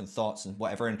sharing stuff and thoughts and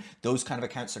whatever, and those kind of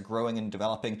accounts are growing and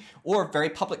developing, or very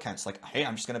public accounts like, hey,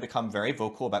 I'm just going to become very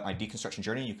vocal about my deconstruction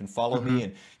journey, you can follow me.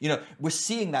 And you know, we're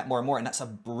seeing that more and more, and that's a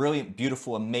brilliant,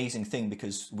 beautiful, amazing thing,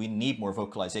 because we need more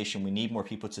vocalization, we need more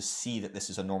people to see that this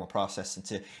is a normal process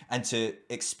and to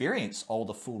experience all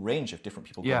the full range of different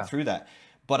people going through that.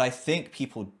 But I think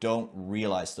people don't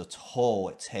realize the toll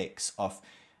it takes of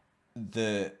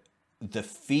the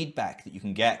feedback that you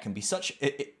can get can be such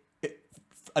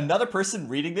another person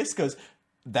reading this goes,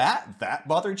 that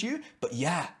bothered you, but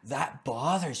yeah, that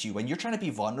bothers you when you're trying to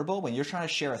be vulnerable, when you're trying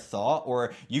to share a thought,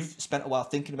 or you've spent a while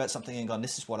thinking about something and gone,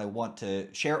 this is what I want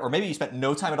to share, or maybe you spent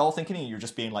no time at all thinking and you're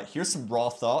just being like, here's some raw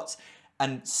thoughts,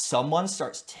 and someone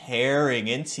starts tearing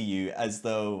into you as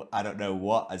though, I don't know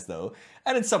what, as though,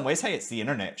 and in some ways, hey, it's the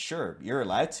internet, sure, you're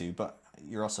allowed to, but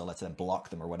you're also allowed to then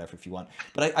block them or whatever if you want.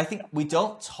 But I think we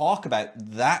don't talk about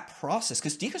that process,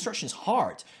 because deconstruction is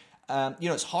hard. You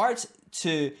know, it's hard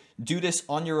to do this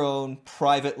on your own,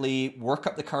 privately, work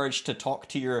up the courage to talk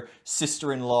to your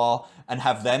sister-in-law and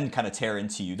have them kind of tear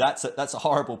into you. That's a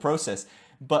horrible process,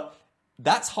 but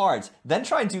that's hard. Then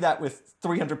try and do that with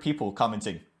 300 people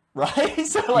commenting, right?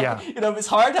 So like, you know, it's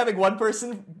hard having one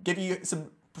person give you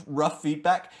some rough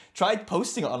feedback. Try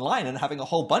posting it online and having a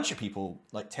whole bunch of people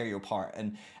like tear you apart.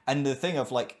 And the thing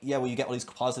of like, yeah, well, you get all these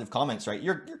positive comments, right?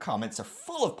 Your comments are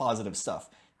full of positive stuff.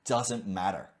 Doesn't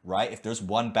matter, right? If there's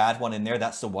one bad one in there,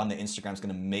 that's the one that Instagram's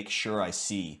going to make sure I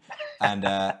see, and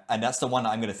that's the one that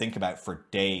I'm going to think about for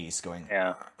days. Going,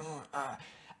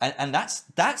 and that's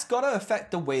got to affect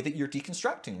the way that you're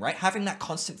deconstructing, right? Having that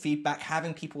constant feedback,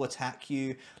 having people attack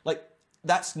you, like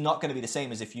that's not going to be the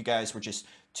same as if you guys were just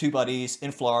two buddies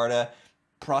in Florida,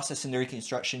 processing their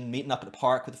deconstruction, meeting up at the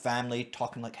park with the family,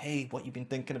 talking like, hey, what you been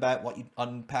thinking about, what you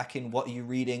unpacking, what are you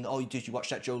reading, oh, did you watch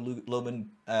that Joe Lohman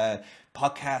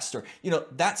podcast, or, you know,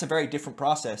 that's a very different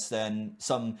process than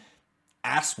some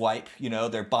asswipe, you know,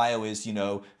 their bio is, you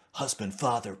know, husband,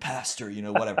 father, pastor, you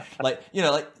know, whatever. Like, you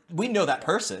know, like we know that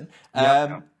person.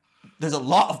 There's a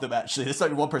lot of them actually. It's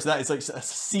not one person, it's like a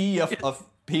sea of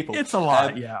people. It's a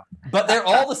lot, but they're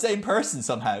all the same person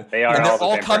somehow. They are, and they're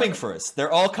all the coming for us.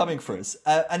 They're all coming for us,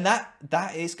 and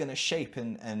that is going to shape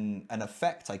and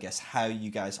affect, I guess, how you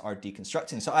guys are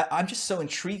deconstructing. So I'm just so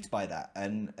intrigued by that,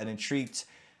 and intrigued.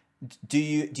 Do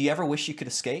you ever wish you could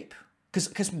escape?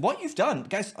 Because what you've done,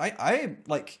 guys, I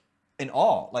like in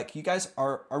awe. Like, you guys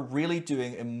are really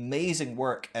doing amazing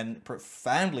work and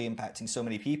profoundly impacting so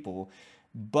many people.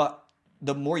 But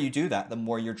the more you do that, the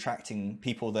more you're attracting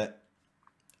people that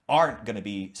aren't going to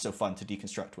be so fun to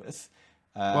deconstruct with.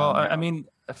 Well, I mean,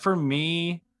 for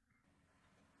me,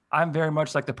 I'm very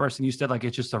much like the person you said, like,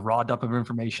 it's just a raw dump of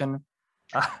information.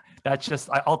 That's just,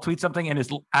 I'll tweet something and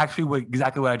it's actually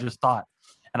exactly what I just thought.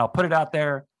 And I'll put it out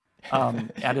there.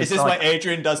 And is this like, why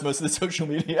Adrian does most of the social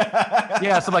media?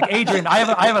 Yeah. So like, Adrian, I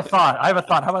have a thought.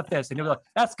 How about this? And he'll be like,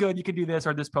 that's good. You can do this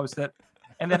or this, post it.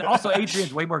 And then also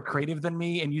Adrian's way more creative than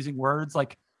me in using words.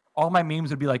 Like, all my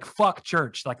memes would be like, fuck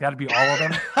church. Like, that'd be all of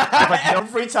them. Like,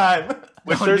 every time.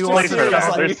 Which there's nuance place for is that.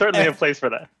 like- There's certainly a place for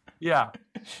that. Yeah.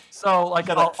 So like,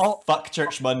 You got like fuck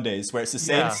Church Mondays, where it's the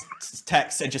same Yeah.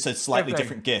 text and just a slightly Same thing.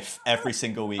 different GIF every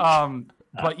single week.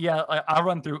 but yeah, I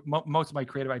run through most of my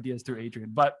creative ideas through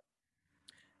Adrian, but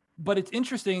it's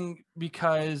interesting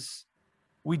because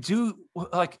we do,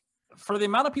 like, for the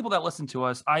amount of people that listen to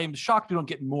us, I am shocked we don't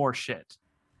get more shit.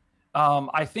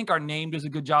 I think our name does a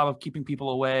good job of keeping people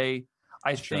away.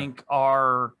 I think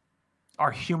our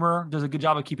humor does a good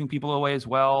job of keeping people away as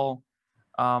well,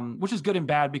 which is good and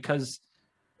bad because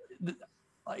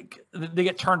they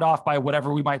get turned off by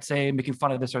whatever we might say, making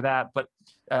fun of this or that, but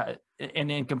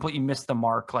and completely miss the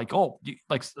mark. Like,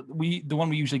 the one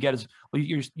we usually get is, well,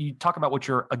 you talk about what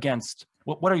you're against.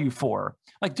 What are you for?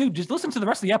 Like, dude, just listen to the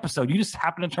rest of the episode. You just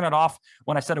happen to turn it off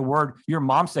when I said a word your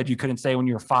mom said you couldn't say when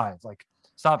you were 5. Like,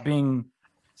 stop being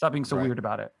so weird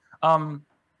about it.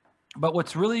 But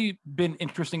what's really been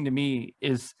interesting to me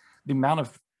is the amount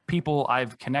of people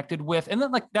I've connected with, and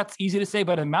then, like, that's easy to say,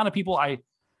 but the amount of people I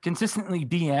consistently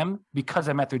DM because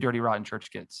I met through Dirty Rotten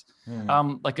Church Kids.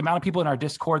 Like, the amount of people in our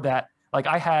Discord that, like,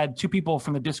 I had 2 people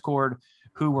from the Discord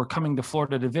who were coming to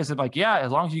Florida to visit. Like, yeah,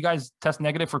 as long as you guys test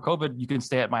negative for COVID, you can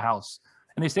stay at my house.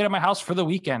 And they stayed at my house for the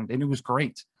weekend, and it was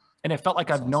great. And it felt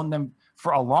like I've known them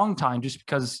for a long time just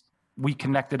because we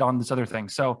connected on this other thing.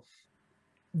 So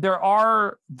there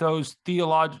are those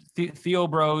Theo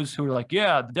bros who are like,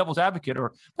 yeah, the devil's advocate,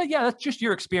 but yeah, that's just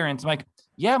your experience. I'm like,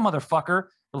 yeah, motherfucker.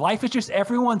 Life is just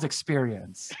everyone's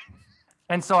experience.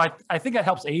 And so I think that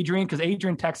helps Adrian, because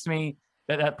Adrian texted me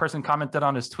that person commented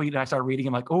on his tweet, and I started reading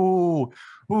him like, ooh,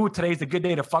 today's a good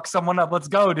day to fuck someone up. Let's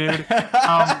go, dude.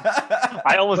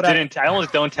 I almost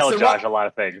don't tell Josh a lot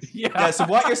of things. Yeah. So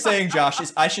what you're saying, Josh,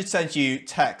 is I should send you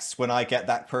texts when I get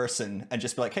that person and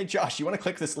just be like, hey, Josh, you want to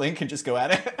click this link and just go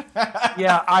at it?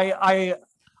 Yeah, I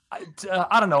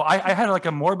don't know. I had like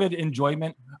a morbid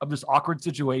enjoyment of just awkward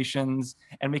situations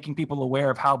and making people aware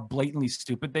of how blatantly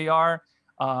stupid they are.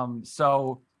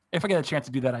 So if I get a chance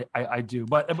to do that, I do.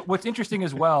 But what's interesting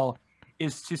as well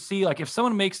is to see, like, if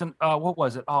someone makes what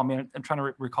was it? Oh man, I'm trying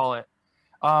to recall it.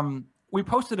 We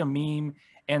posted a meme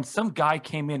and some guy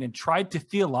came in and tried to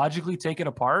theologically take it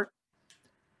apart.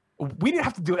 We didn't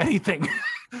have to do anything.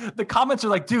 The comments are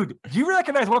like, dude, do you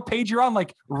recognize what page you're on?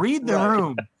 Like, read the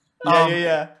room.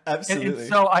 Yeah, absolutely. And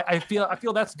so I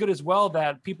feel that's good as well,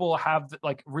 that people have,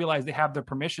 like, realize they have the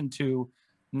permission to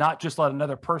not just let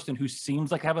another person who seems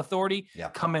like have authority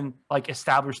come and, like,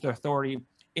 establish their authority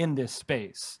in this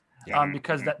space.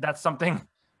 Because that's something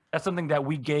that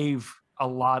we gave a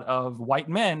lot of white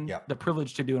men the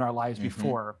privilege to do in our lives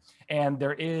before. And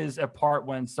there is a part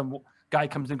when some guy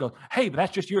comes in and goes, hey, but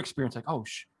that's just your experience. Like,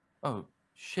 oh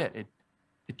shit,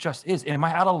 it just is. Am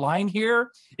I out of line here?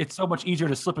 It's so much easier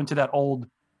to slip into that old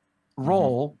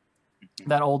role,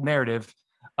 that old narrative.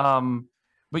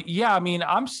 But yeah, I mean,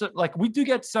 we do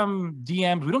get some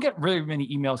DMs. We don't get really many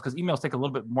emails because emails take a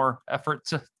little bit more effort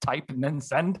to type and then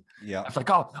send. Yeah, it's like,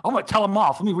 oh, I'm gonna tell them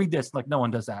off. Let me read this. Like, no one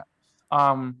does that.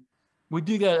 We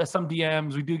do get some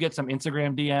DMs. We do get some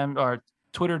Instagram DMs or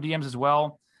Twitter DMs as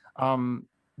well.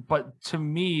 But to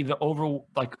me,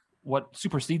 what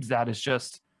supersedes that is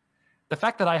just the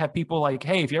fact that I have people like,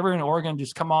 hey, if you're ever in Oregon,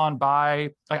 just come on by.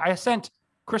 Like, I sent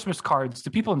Christmas cards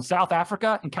to people in South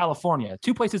Africa and California,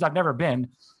 2 places I've never been,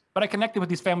 but I connected with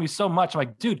these families so much. I'm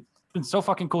like, dude, it's been so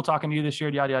fucking cool talking to you this year,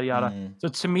 yada, yada, yada. So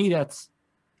to me, that's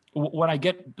when I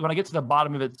get to the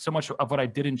bottom of it, so much of what I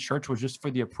did in church was just for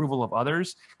the approval of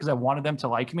others because I wanted them to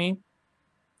like me.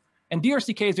 And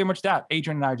DRCK is very much that.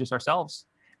 Adrian and I are just ourselves.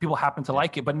 People happen to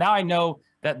like it. But now I know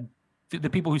that the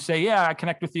people who say, yeah, I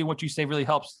connect with you, what you say really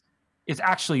helps, is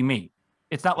actually me.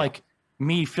 It's not like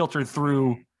me filtered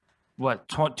through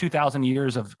 2,000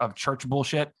 years of church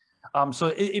bullshit. So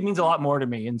it means a lot more to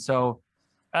me. And so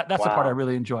that's the part I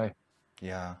really enjoy.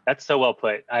 Yeah. That's so well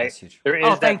put. There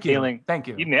is that feeling. Thank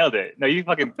you. You nailed it. No,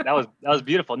 that was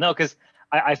beautiful. No, because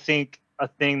I think a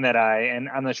thing that and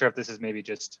I'm not sure if this is maybe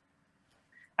just,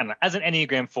 I don't know, as an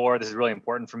Enneagram 4, this is really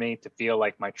important for me to feel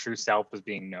like my true self was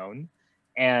being known.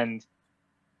 And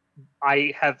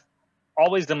I have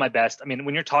always done my best. I mean,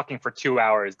 when you're talking for 2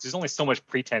 hours, there's only so much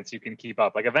pretense you can keep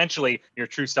up. Like, eventually your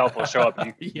true self will show up.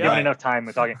 You give it enough time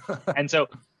with talking. And so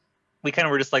we kind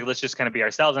of were just like, let's just kind of be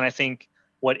ourselves. And I think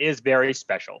what is very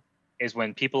special is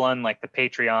when people on, like, the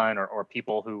Patreon or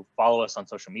people who follow us on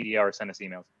social media or send us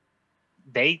emails,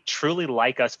 they truly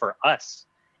like us for us.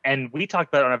 And we talked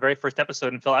about it on our very first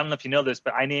episode. And Phil, I don't know if you know this,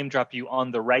 but I name drop you on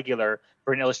the regular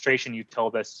for an illustration you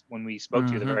told us when we spoke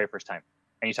to you the very first time.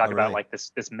 And you talk about like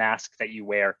this mask that you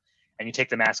wear, and you take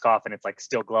the mask off and it's like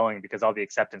still glowing because all the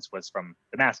acceptance was from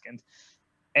the mask.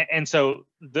 And so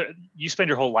you spend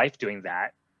your whole life doing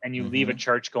that. and you leave a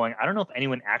church going, I don't know if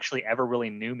anyone actually ever really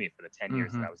knew me for the 10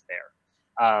 years that I was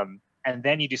there. And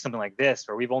then you do something like this,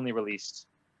 where we've only released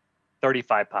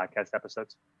 35 podcast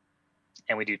episodes,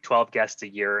 and we do 12 guests a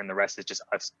year, and the rest is just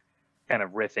us kind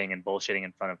of riffing and bullshitting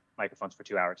in front of microphones for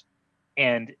 2 hours.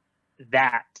 And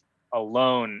that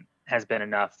alone has been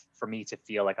enough for me to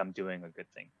feel like I'm doing a good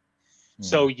thing.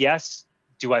 So yes,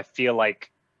 do I feel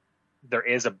like there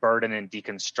is a burden in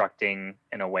deconstructing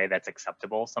in a way that's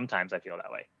acceptable? Sometimes I feel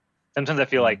that way. Sometimes I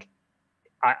feel like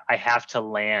I have to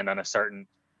land on a certain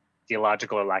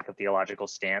theological or lack of theological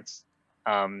stance.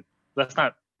 That's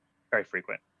not very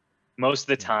frequent. Most of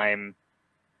the time,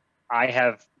 I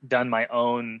have done my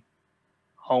own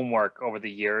homework over the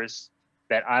years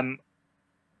that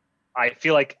I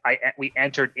feel like we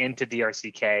entered into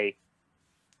DRCK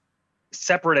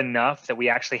separate enough that we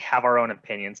actually have our own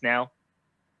opinions now.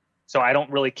 So I don't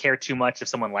really care too much if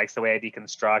someone likes the way I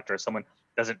deconstruct or someone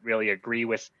doesn't really agree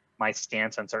with my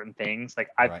stance on certain things. Like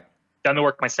I've done the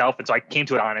work myself, and so I came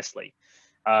to it honestly.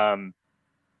 One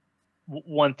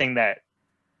thing that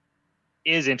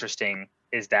is interesting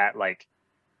is that, like,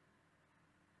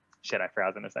 shit, I forgot what I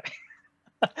was gonna say.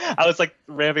 I was like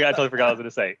ramping. I totally forgot what I was going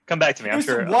to say. Come back to me. I'm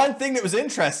sure. One thing that was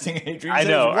interesting, Adrian. I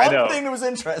know. One thing that was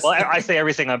interesting. Well, I say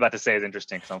everything I'm about to say is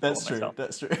interesting. That's true. Myself.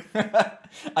 That's true.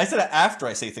 I said it after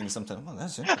I say things sometimes. Oh,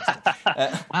 that's interesting.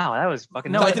 Wow, that was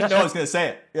fucking. No, I didn't know I was going to say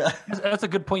it. Yeah, that's a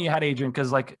good point you had, Adrian.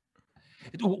 Because like,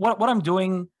 what I'm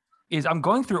doing is I'm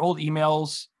going through old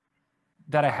emails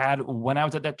that I had when I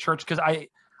was at that church, because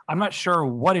I'm not sure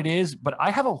what it is, but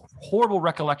I have a horrible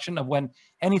recollection of when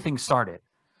anything started.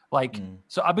 Like,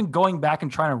 so I've been going back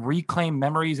and trying to reclaim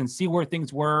memories and see where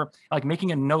things were, like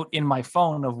making a note in my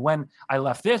phone of when I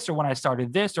left this or when I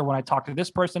started this or when I talked to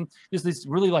this person. There's these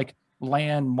really like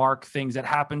landmark things that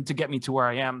happened to get me to where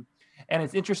I am. And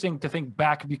it's interesting to think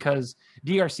back because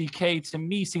DRCK to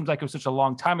me seems like it was such a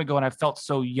long time ago and I felt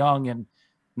so young and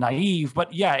naive.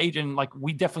 But yeah, Adrian, like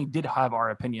we definitely did have our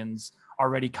opinions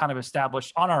already kind of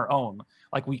established on our own.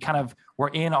 Like we kind of were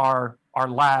in our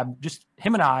lab, just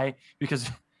him and I,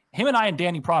 because him and I and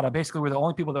Danny Prada basically were the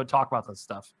only people that would talk about this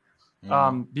stuff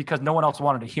because no one else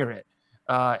wanted to hear it.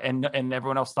 And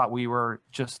everyone else thought we were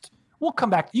just, we'll come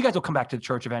back. You guys will come back to the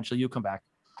church eventually. You'll come back.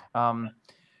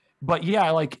 But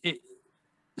yeah, like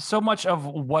so much of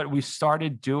what we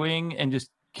started doing and just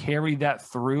carried that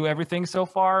through everything so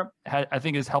far, I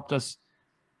think has helped us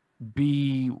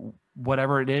be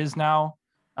whatever it is now.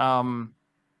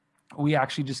 We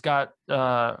actually just got,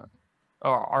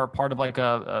 are part of like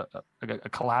a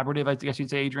collaborative, I guess you'd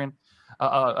say, Adrian,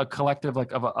 a collective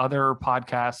like of other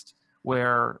podcast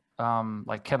where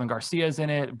like Kevin Garcia is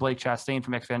in it, Blake Chastain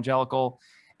from Evangelical,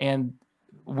 and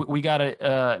we got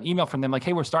an email from them like,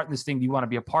 hey, we're starting this thing. Do you want to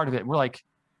be a part of it? And we're like,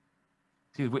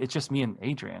 dude, it's just me and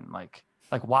Adrian. Like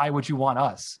why would you want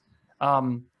us?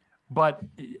 But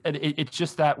it's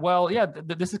just that, well, yeah,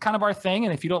 this is kind of our thing.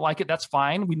 And if you don't like it, that's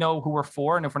fine. We know who we're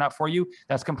for. And if we're not for you,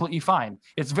 that's completely fine.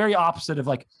 It's very opposite of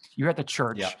like, you're at the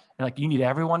church and like, you need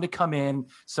everyone to come in.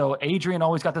 So Adrian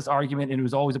always got this argument and it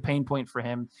was always a pain point for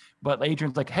him. But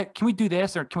Adrian's like, hey, can we do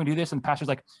this? Or can we do this? And the pastor's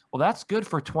like, well, that's good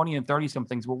for 20 and 30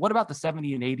 somethings. Well, what about the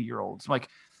 70 and 80 year olds? I'm like,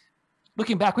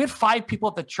 looking back, we had 5 people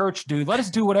at the church, dude. Let us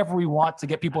do whatever we want to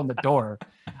get people in the door.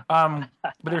 But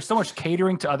there's so much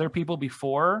catering to other people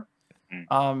before.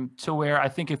 To where I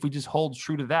think if we just hold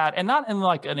true to that, and not in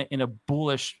like in a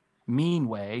bullish, mean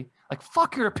way, like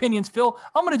fuck your opinions, Phil.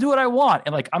 I'm gonna do what I want,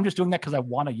 and like I'm just doing that because I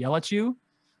want to yell at you.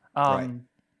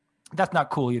 That's not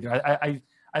cool either.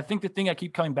 I think the thing I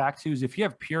keep coming back to is if you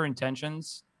have pure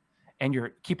intentions and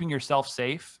you're keeping yourself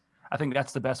safe, I think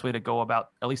that's the best way to go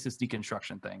about at least this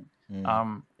deconstruction thing.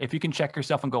 If you can check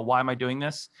yourself and go, why am I doing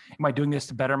this? Am I doing this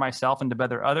to better myself and to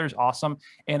better others? Awesome.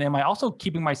 And am I also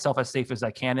keeping myself as safe as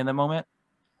I can in the moment?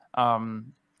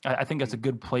 I think that's a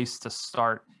good place to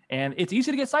start. And it's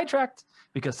easy to get sidetracked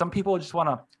because some people just want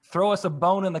to throw us a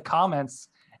bone in the comments.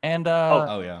 And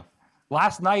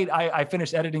last night I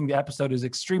finished editing the episode. It was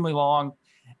extremely long.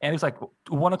 And it's like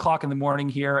 1 o'clock in the morning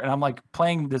here. And I'm like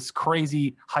playing this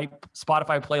crazy hype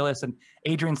Spotify playlist. And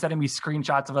Adrian sending me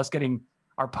screenshots of us getting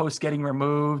our posts getting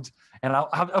removed. And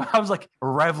I was like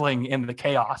reveling in the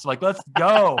chaos. Like, let's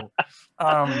go.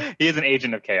 He is an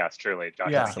agent of chaos, truly.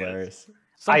 Josh. Yeah. That's hilarious.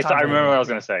 I remember what I was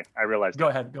going to say. I realized. Go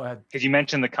ahead. Because you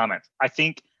mentioned the comments. I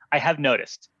think I have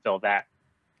noticed, Phil, that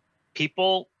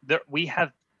we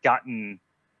have gotten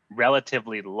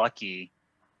relatively lucky.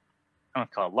 I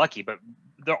don't call it lucky, but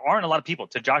there aren't a lot of people,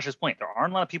 to Josh's point, there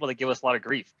aren't a lot of people that give us a lot of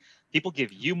grief. People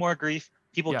give you more grief.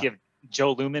 People give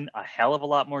Joe Lumen a hell of a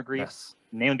lot more grief,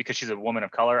 mainly because she's a woman of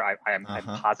color. I'm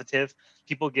positive.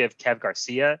 People give Kev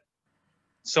Garcia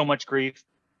so much grief.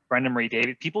 Brenda Marie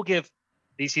David. People give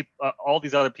these people, all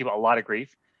these other people, a lot of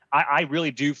grief. I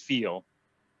really do feel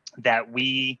that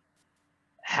we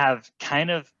have kind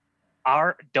of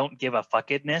our don't give a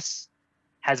fuckedness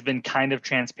has been kind of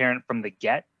transparent from the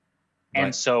get. And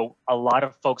Right. so a lot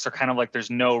of folks are kind of like, there's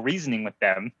no reasoning with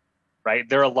them, right?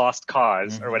 They're a lost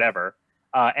cause or whatever.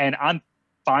 And I'm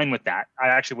fine with that. I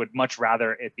actually would much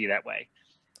rather it be that way.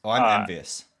 Oh, I'm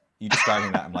envious. You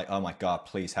describing that, I'm like, oh my God,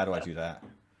 please, how do I do that?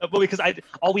 Well, because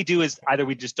all we do is either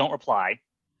we just don't reply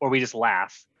or we just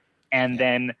laugh. And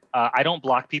then I don't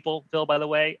block people, Phil, by the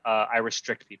way. I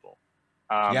restrict people.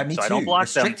 Yeah, me so too. I don't block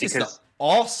Restrict them because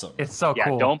awesome. It's so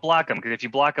cool. Don't block them, because if you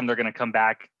block them, they're going to come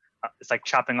back. It's like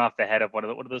chopping off the head of what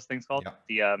are those things called?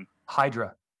 Yeah. The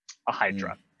Hydra. a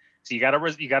hydra. So you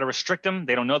gotta restrict them.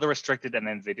 They don't know they're restricted, and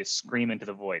then they just scream into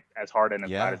the void as hard and as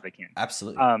loud as they can.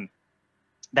 Absolutely.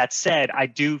 That said, I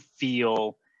do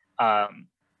feel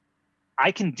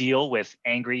I can deal with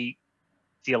angry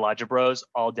theologia bros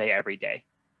all day, every day.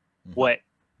 What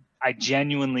I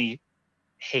genuinely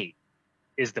hate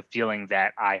is the feeling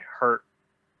that I hurt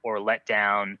or let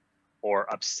down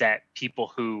or upset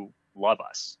people who love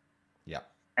us. Yeah.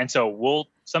 And so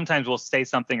sometimes we'll say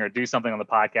something or do something on the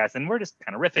podcast and we're just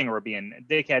kind of riffing or we're being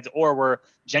dickheads or we're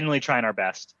genuinely trying our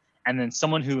best. And then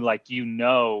someone who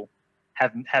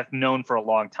have known for a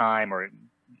long time, or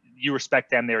you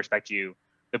respect them, they respect you,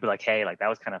 they'll be like, hey, like that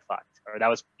was kind of fucked, or that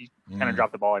was, you kind of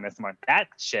dropped the ball, I missed the mark. That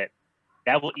shit,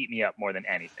 that will eat me up more than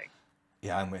anything.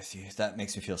 Yeah, I'm with you. That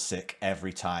makes me feel sick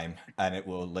every time, and it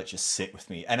will just sit with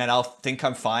me. And then I'll think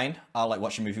I'm fine. I'll like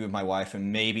watch a movie with my wife,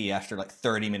 and maybe after like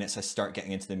 30 minutes, I start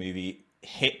getting into the movie,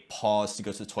 hit pause to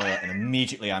go to the toilet, and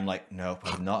immediately I'm like, no,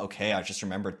 I'm not okay. I just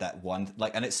remembered that one,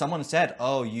 and it's someone said,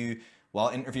 oh, while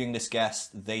interviewing this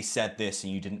guest, they said this,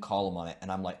 and you didn't call them on it,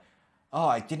 and I'm like, oh,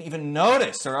 I didn't even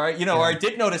notice, or or I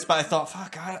did notice, but I thought,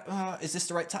 fuck, is this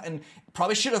the right time? And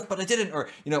probably should have, but I didn't, or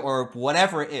or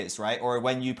whatever it is, right? Or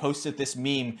when you posted this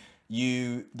meme,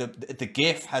 the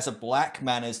GIF has a black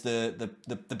man as the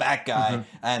bad guy,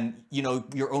 and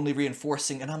you're only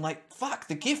reinforcing, and I'm like, fuck,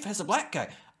 the GIF has a black guy.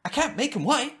 I can't make him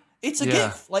white. It's a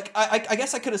GIF. Like, I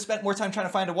guess I could have spent more time trying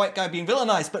to find a white guy being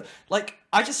villainized, but like,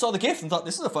 I just saw the GIF and thought,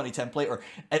 this is a funny template,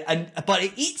 but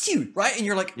it eats you, right? And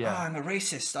you're like, I'm a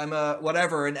racist, I'm a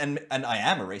whatever, and I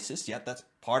am a racist. Yeah, that's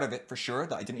part of it for sure,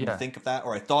 that I didn't even think of that,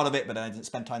 or I thought of it, but then I didn't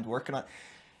spend time to work on it.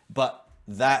 But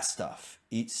that stuff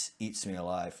eats me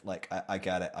alive. Like, I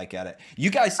get it.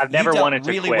 You guys, I've never wanted to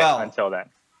really quit well until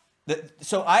then.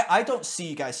 So I don't see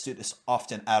you guys do this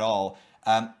often at all.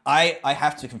 I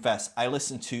have to confess, I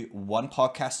listen to one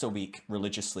podcast a week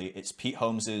religiously. It's Pete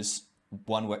Holmes's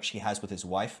one, which he has with his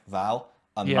wife, Val.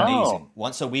 Amazing.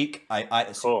 Once a week.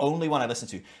 It's the only one I listen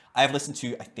to. I have listened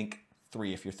to, I think,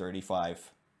 3 if you're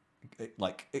 35.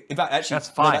 Like, in fact, actually, that's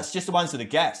fine. No, that's just the ones with the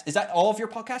guests. Is that all of your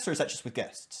podcasts, or is that just with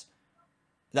guests?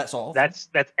 That's all? That's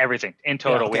everything. In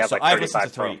total, we have so like I've 35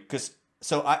 listened to 3, because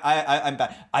I'm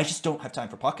bad. I just don't have time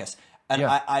for podcasts. And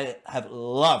I have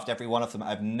loved every one of them.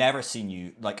 I've never seen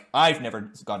you, I've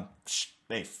never gone,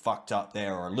 they fucked up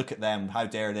there, or look at them, how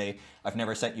dare they. I've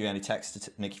never sent you any text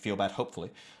to make you feel bad,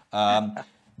 hopefully.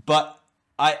 But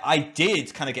I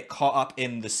did kind of get caught up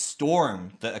in the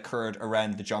storm that occurred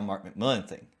around the John Mark McMillan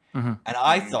thing. And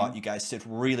I thought you guys did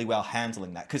really well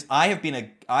handling that, because I've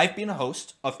been a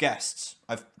host of guests.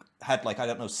 I've had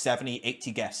 70,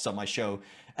 80 guests on my show.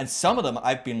 And some of them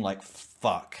I've been like,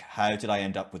 fuck, how did I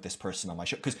end up with this person on my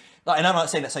show? And I'm not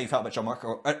saying that's how you felt about John Mark,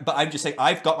 but I'm just saying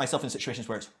I've got myself in situations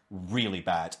where it's really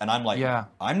bad. And I'm like,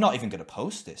 I'm not even going to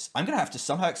post this. I'm going to have to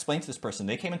somehow explain to this person,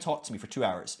 they came and talked to me for 2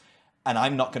 hours, and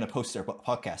I'm not going to post their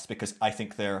podcast because I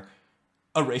think they're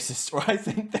a racist, or I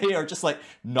think they are just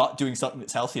not doing something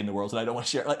that's healthy in the world, and I don't want to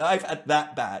share it. I've had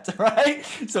that bad, right?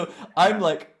 So I'm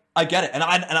like, I get it. And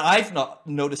I've not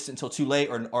noticed it until too late,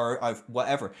 or I've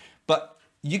whatever. But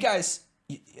you guys,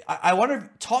 I want to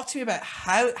talk to me about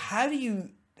how do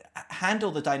you handle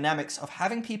the dynamics of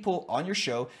having people on your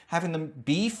show, having them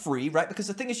be free, right? Because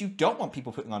the thing is, you don't want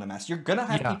people putting on a mask. You're going to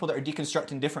have people that are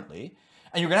deconstructing differently,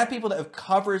 and you're going to have people that have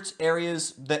covered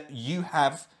areas that you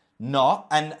have not,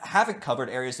 and haven't covered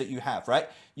areas that you have, right?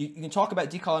 You can talk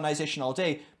about decolonization all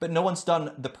day, but no one's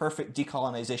done the perfect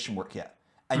decolonization work yet.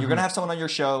 And you're going to have someone on your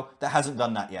show that hasn't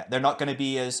done that yet. They're not going to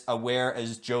be as aware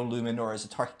as Joe Lumen, or as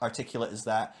articulate as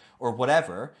that, or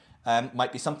whatever.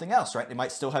 Might be something else, right? They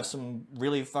might still have some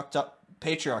really fucked up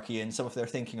patriarchy in some of their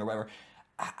thinking, or whatever.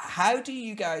 How do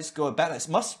you guys go about it? It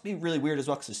must be really weird as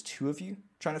well, because there's 2 of you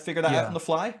trying to figure that out on the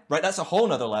fly, right? That's a whole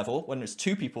nother level, when there's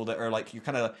 2 people that are you're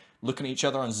kind of looking at each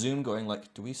other on Zoom going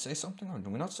do we say something, or do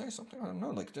we not say something? I don't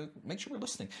know, make sure we're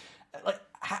listening.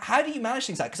 How do you manage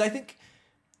things like that? Because I think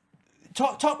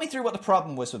talk me through what the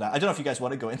problem was with that. I don't know if you guys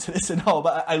want to go into this at all,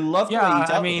 but I love the way you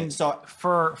dealt with it. So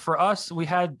for us, we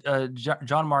had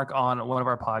John Mark on one of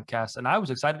our podcasts, and I was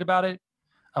excited about it.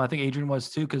 I think Adrian was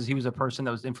too, because he was a person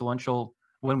that was influential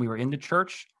when we were in the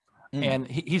church. And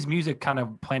his music kind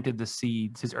of planted the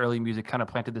seeds. His early music kind of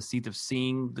planted the seeds of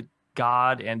seeing the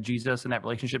God and Jesus and that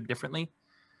relationship differently,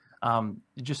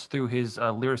 just through his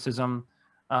lyricism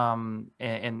and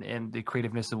the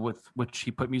creativeness with which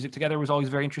he put music together was always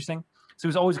very interesting. So he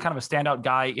was always kind of a standout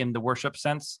guy in the worship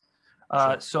sense.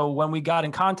 Sure. So when we got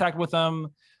in contact with him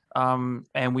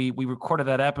and we recorded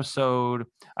that episode,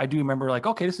 I do remember like,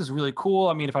 okay, this is really cool.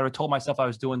 I mean, if I would have told myself I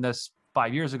was doing this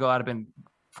 5 years ago, I'd have been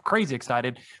crazy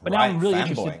excited. But now I'm really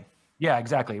interested. Yeah,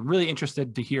 exactly. Really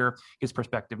interested to hear his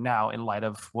perspective now in light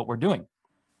of what we're doing.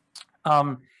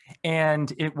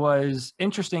 And it was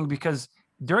interesting because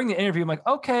during the interview, I'm like,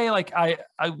 okay, like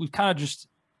we kind of just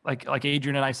like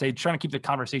Adrian and I say, trying to keep the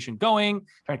conversation going,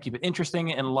 trying to keep it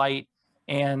interesting and light.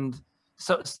 And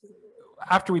so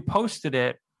after we posted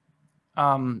it,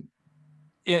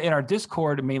 in our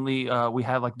Discord, mainly, we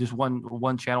had like just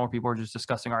one channel where people were just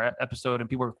discussing our episode, and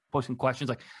people were posting questions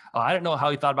like, oh, I don't know how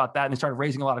he thought about that. And they started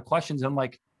raising a lot of questions. And I'm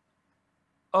like,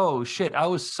 oh shit, I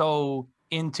was so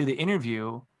into the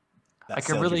interview. I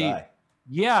could really,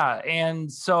 yeah. And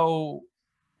so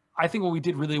I think what we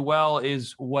did really well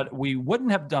is what we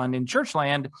wouldn't have done in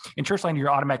Churchland. In Churchland,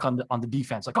 you're automatically on the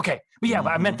defense. Like, okay, but yeah,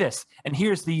 but I meant this. And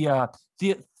here's the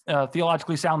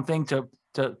theologically sound thing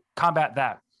to combat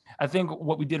that. I think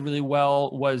what we did really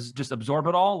well was just absorb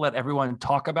it all, let everyone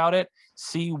talk about it,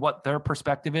 see what their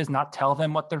perspective is, not tell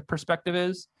them what their perspective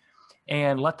is,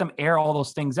 and let them air all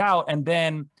those things out. And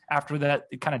then after that,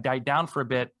 it kind of died down for a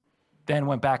bit, then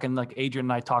went back and like Adrian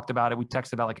and I talked about it. We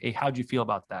texted about like, hey, how'd you feel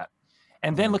about that?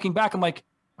 And then looking back, I'm like,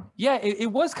 yeah,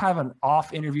 it was kind of an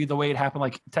off interview the way it happened.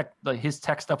 Like his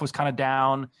tech stuff was kind of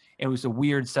down. It was a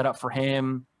weird setup for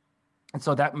him. And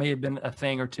so that may have been a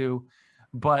thing or two.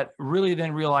 But really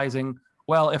then realizing,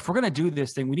 well, if we're going to do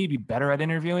this thing, we need to be better at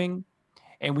interviewing,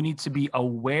 and we need to be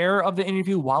aware of the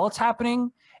interview while it's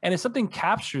happening. And if something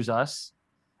captures us,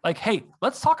 like, hey,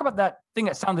 let's talk about that thing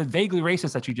that sounded vaguely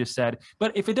racist that you just said.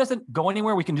 But if it doesn't go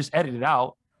anywhere, we can just edit it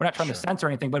out. We're not trying to censor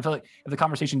anything, but if the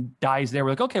conversation dies there,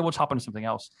 we're like, okay, we'll just hop into something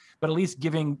else. But at least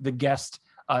giving the guest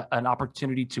an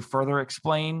opportunity to further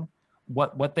explain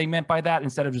what they meant by that,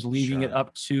 instead of just leaving it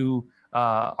up to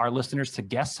our listeners to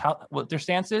guess what their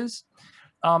stance is.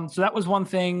 So that was one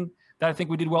thing that I think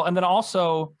we did well. And then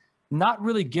also not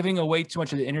really giving away too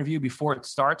much of the interview before it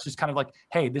starts, just kind of like,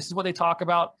 hey, this is what they talk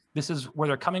about. This is where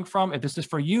they're coming from. If this is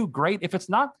for you, great. If it's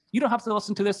not, you don't have to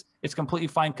listen to this. It's completely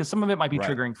fine, because some of it might be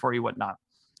triggering for you, whatnot.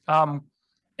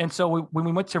 And so when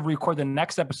we went to record the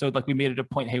next episode, like we made it a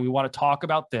point, hey, we want to talk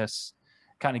about this,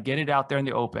 kind of get it out there in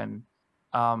the open.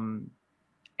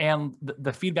 And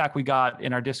the feedback we got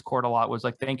in our Discord a lot was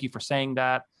like, thank you for saying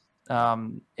that.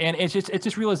 And it's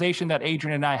just realization that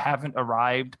Adrian and I haven't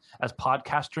arrived as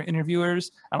podcaster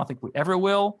interviewers. I don't think we ever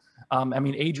will. I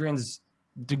mean, Adrian's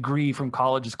degree from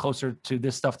college is closer to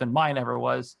this stuff than mine ever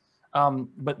was.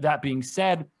 But that being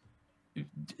said,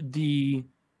 the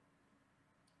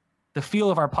feel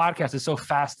of our podcast is so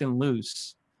fast and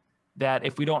loose that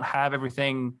if we don't have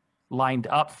everything lined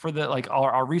up for the like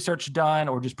our research done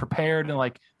or just prepared and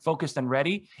like focused and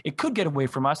ready, it could get away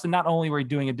from us. And not only are we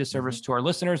doing a disservice to our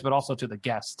listeners, but also to the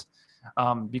guest.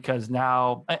 Because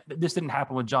now this didn't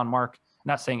happen with John Mark,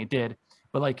 not saying it did,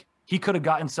 but like he could have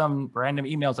gotten some random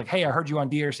emails like, hey, I heard you on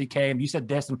DRCK and you said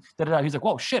this and da-da-da. He's like,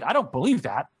 whoa, shit, I don't believe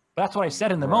that. But that's what I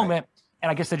said in the moment. And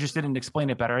I guess I just didn't explain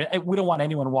it better. We don't want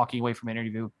anyone walking away from an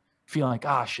interview feeling like,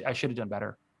 I should have done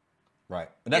better. Right.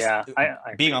 And that's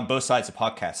I being on both sides of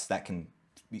podcasts, that can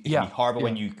be horrible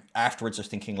when you afterwards are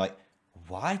thinking like,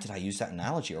 why did I use that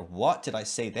analogy? Or what did I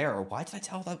say there? Or why did I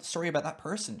tell that story about that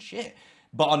person? Shit.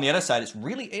 But on the other side,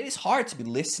 it is hard to be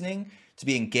listening, to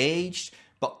be engaged,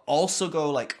 but also go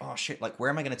like, oh shit, like where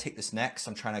am I going to take this next?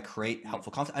 I'm trying to create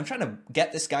helpful content. I'm trying to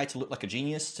get this guy to look like a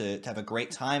genius, to have a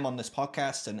great time on this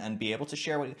podcast and be able to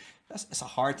share what it's a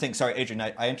hard thing. Sorry, Adrian,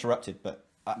 I interrupted, but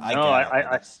I get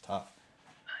it. It's tough.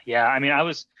 Yeah, I mean,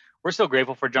 we're so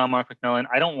grateful for John Mark McMillan.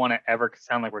 I don't want to ever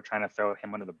sound like we're trying to throw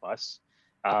him under the bus.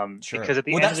 Because at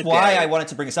the end that's of the why day, I wanted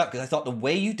to bring this up, because I thought the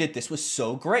way you did this was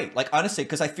so great. Like, honestly,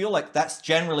 because I feel like that's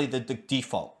generally the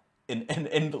default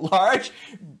in large.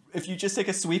 If you just take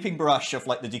a sweeping brush of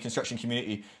like the deconstruction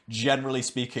community, generally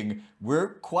speaking,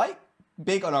 we're quite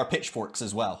big on our pitchforks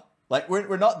as well. Like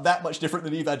we're not that much different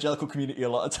than the evangelical community a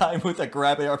lot of time with like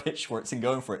grabbing our pitchforks and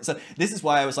going for it. So this is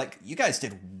why I was like, you guys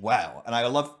did well, and I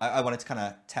wanted to kind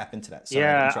of tap into that. So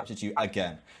I interrupted you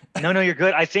again. No, you're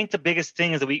good. I think the biggest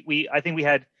thing is that I think we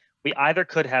had we either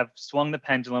could have swung the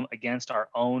pendulum against our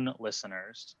own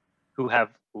listeners who have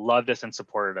loved us and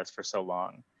supported us for so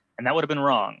long. And that would have been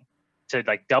wrong, to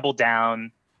like double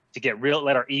down, to get real,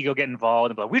 let our ego get involved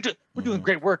and be like, we're doing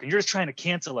great work and you're just trying to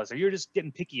cancel us, or you're just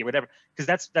getting picky or whatever.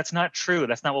 Because that's not true.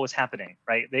 That's not what was happening,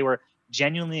 right? They were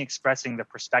genuinely expressing the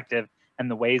perspective and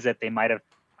the ways that they might have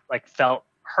like felt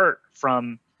hurt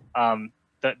from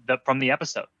the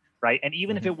episode, right? And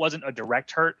even if it wasn't a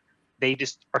direct hurt, they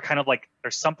just are kind of like,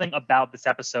 there's something about this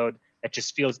episode that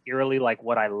just feels eerily like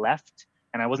what I left,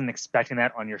 and I wasn't expecting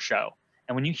that on your show.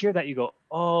 And when you hear that, you go,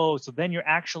 oh, so then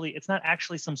it's not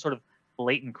actually some sort of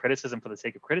blatant criticism for the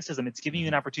sake of criticism. It's giving you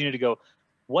an opportunity to go,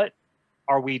 what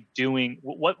are we doing?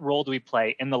 What role do we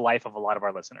play in the life of a lot of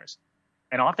our listeners?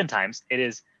 And oftentimes it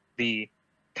is the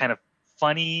kind of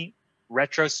funny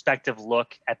retrospective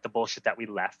look at the bullshit that we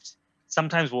left.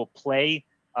 Sometimes we'll play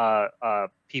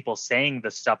people saying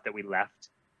the stuff that we left,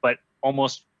 but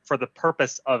almost for the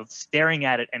purpose of staring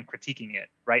at it and critiquing it,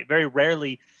 right? Very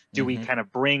rarely do we kind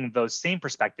of bring those same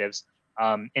perspectives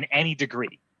in any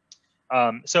degree.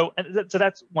 So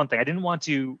that's one thing. We didn't want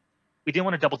to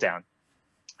double down.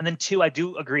 And then two, I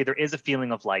do agree, there is a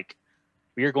feeling of like,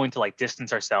 we are going to like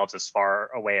distance ourselves as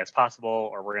far away as possible,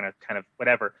 or we're going to kind of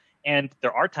whatever. And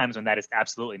there are times when that is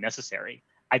absolutely necessary.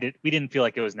 We didn't feel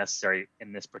like it was necessary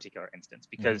in this particular instance,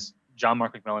 because John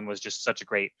Mark McMillan was just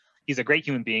he's a great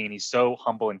human being, and he's so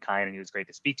humble and kind, and he was great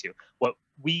to speak to. What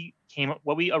we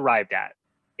arrived at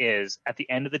is, at the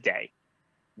end of the day,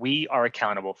 we are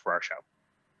accountable for our show.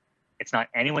 It's not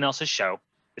anyone else's show.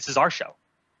 This is our show.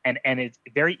 And it's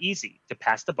very easy to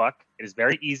pass the buck. It is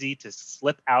very easy to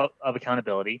slip out of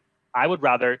accountability. I would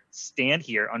rather stand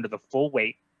here under the full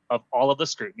weight of all of the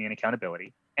scrutiny and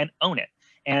accountability and own it.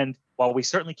 And while we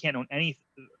certainly can't own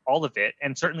all of it,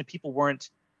 and certainly people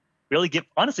weren't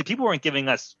giving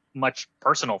us much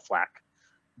personal flack.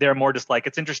 They're more just like,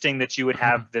 it's interesting that you would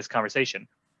have this conversation.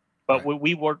 But what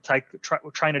we were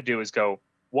trying to do is go,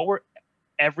 what were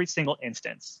every single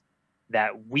instance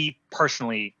that we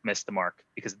personally missed the mark,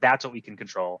 because that's what we can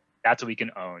control. That's what we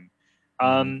can own.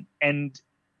 And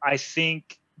I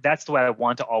think that's the way I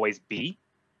want to always be.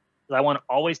 I want to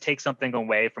always take something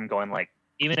away from going like,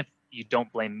 even if you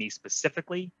don't blame me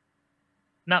specifically,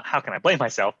 not how can I blame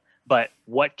myself, but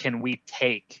what can we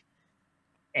take,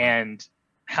 and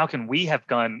how can we have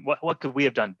gone, what could we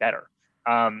have done better?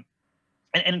 And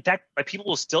in fact, like, people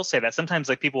will still say that. Sometimes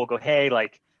like people will go, hey,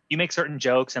 like, you make certain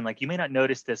jokes and like, you may not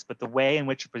notice this, but the way in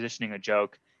which you're positioning a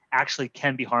joke actually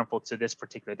can be harmful to this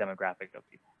particular demographic of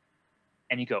people.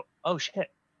 And you go, oh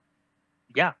shit,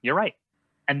 yeah, you're right.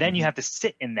 And then you have to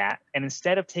sit in that. And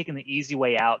instead of taking the easy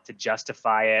way out to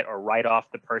justify it or write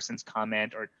off the person's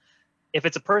comment, or if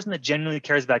it's a person that genuinely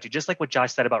cares about you, just like what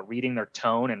Josh said about reading their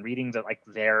tone and reading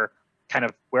their kind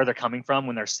of where they're coming from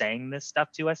when they're saying this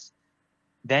stuff to us,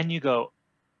 then you go,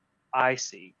 I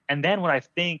see. And then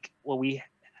what we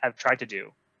have tried to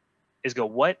do is go,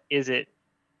 what is it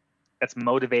that's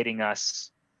motivating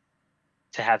us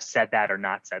to have said that or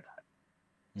not said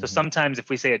that? So sometimes if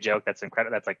we say a joke that's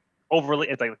incredible, that's like overly,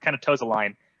 it's like kind of toes a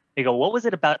line, you go, what was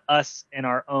it about us in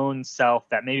our own self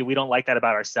that maybe we don't like that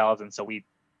about ourselves, and so we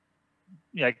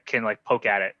can like poke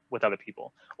at it with other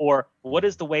people? Or what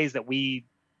is the ways that we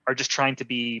are just trying to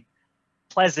be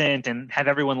pleasant and have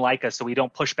everyone like us so we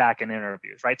don't push back in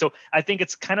interviews, right? So I think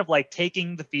it's kind of like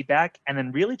taking the feedback and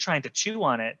then really trying to chew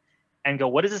on it and go,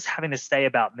 what is this having to say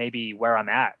about maybe where I'm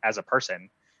at as a person,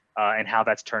 and how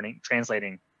that's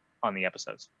translating on the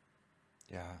episodes.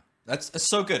 Yeah, that's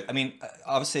so good. I mean,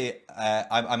 obviously,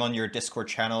 I'm on your Discord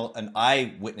channel, and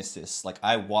I witnessed this. Like,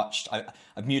 I've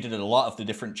muted a lot of the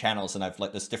different channels, and I've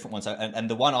like there's different ones, and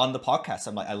the one on the podcast,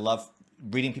 I'm like, I love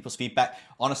reading people's feedback.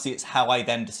 Honestly, it's how I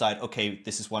then decide, okay,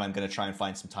 this is what I'm going to try and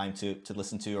find some time to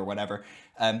listen to or whatever.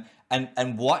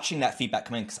 And watching that feedback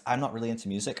come in, because I'm not really into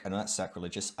music. I know that's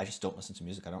sacrilegious. I just don't listen to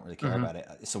music. I don't really care about it.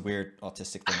 It's a weird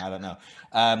autistic thing. I don't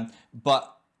know.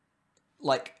 But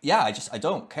like, yeah, I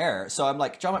don't care. So I'm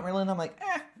like, John McMillan, I'm like,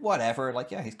 whatever. Like,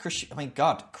 yeah, he's Christian. I mean,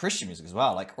 God, Christian music as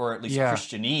well. Like, or at least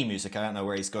Christian-y music. I don't know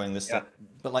where he's going this stuff.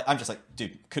 But like, I'm just like,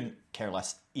 dude, couldn't care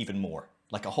less even more.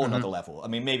 Like a whole nother level. I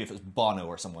mean, maybe if it was Bono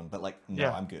or someone, but like, no,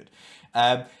 I'm good.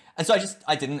 And so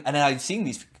I didn't, and then I'd seen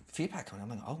these feedback coming. I'm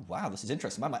like, oh wow, this is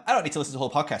interesting. I'm like, I don't need to listen to the whole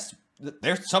podcast.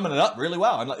 They're summing it up really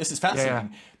well. I'm like, this is fascinating.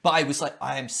 Yeah. But I was like,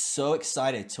 I am so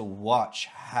excited to watch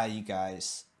how you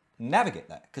guys navigate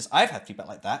that, because I've had feedback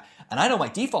like that, and I know my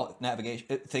default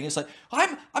navigation thing is like,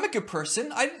 I'm a good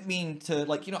person. I didn't mean to,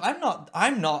 like, you know,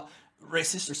 I'm not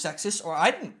racist or sexist, or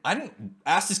I didn't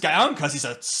ask this guy on because he's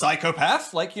a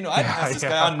psychopath. Like, you know, I didn't ask this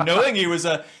guy on knowing he was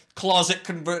a closet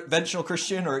conventional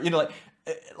Christian, or, you know, like,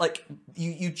 like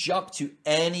you jump to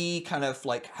any kind of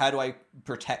like, how do I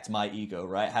protect my ego,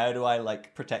 right? How do I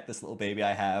like protect this little baby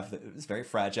I have that is very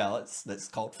fragile? That's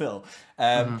called Phil.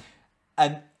 And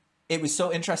it was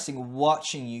so interesting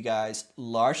watching you guys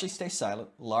largely stay silent,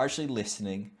 largely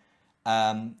listening,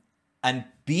 and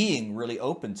being really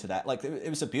open to that. Like it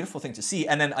was a beautiful thing to see.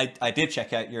 And then I did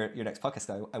check out your next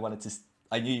podcast.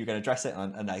 I knew you were going to address it,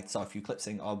 and I saw a few clips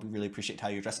saying, "Oh, we really appreciate how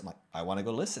you address it." I'm like, I want to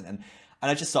go listen, and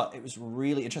I just thought it was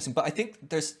really interesting. But I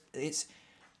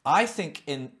think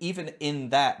even in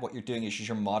that, what you're doing is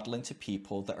you're modeling to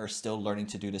people that are still learning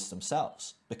to do this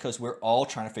themselves, because we're all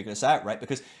trying to figure this out, right?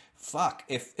 Because fuck,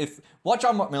 if what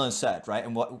John McMillan said, right,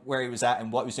 and where he was at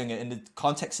and what he was doing in the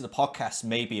context of the podcast,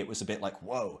 maybe it was a bit like,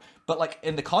 whoa. But like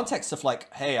in the context of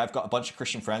like, hey, I've got a bunch of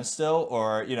Christian friends still,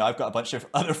 or, you know, I've got a bunch of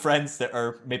other friends that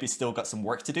are maybe still got some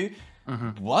work to do,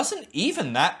 wasn't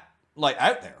even that like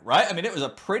out there, right? I mean, it was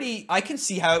I can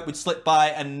see how it would slip by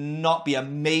and not be a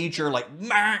major like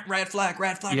red flag,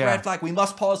 red flag. We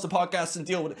must pause the podcast and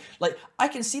deal with it. Like I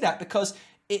can see that, because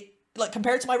it, like,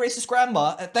 compared to my racist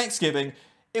grandma at Thanksgiving,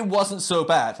 it wasn't so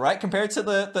bad, right? Compared to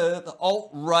the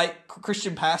alt-right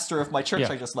Christian pastor of my church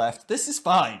I just left, this is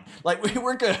fine. Like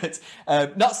we're good.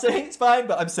 Not saying it's fine,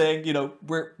 but I'm saying, you know,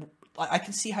 I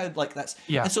can see how like that's.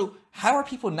 Yeah. And so how are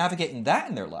people navigating that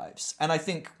in their lives? And I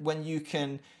think when you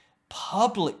can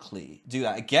publicly do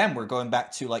that, again, we're going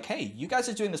back to like, hey, you guys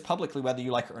are doing this publicly, whether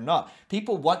you like it or not.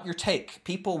 People want your take.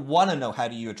 People want to know, how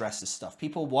do you address this stuff?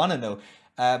 People want to know.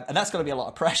 And that's going to be a lot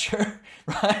of pressure,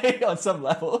 right, on some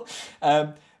level.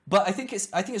 But I think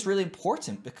it's really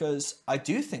important, because I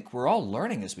do think we're all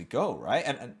learning as we go, right?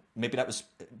 And maybe that was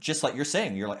just like you're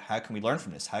saying. You're like, how can we learn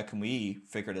from this? How can we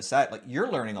figure this out? Like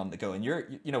you're learning on the go, and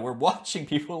we're watching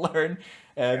people learn.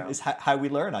 Is how we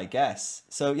learn, I guess.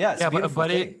 So yeah, it's a beautiful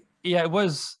thing. It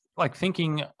was like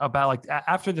thinking about like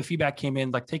after the feedback came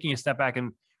in, like taking a step back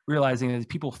and realizing that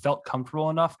people felt comfortable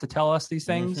enough to tell us these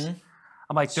things.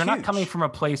 I'm like, they're not coming from a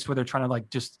place where they're trying to like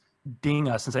just ding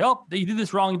us and say, oh, you did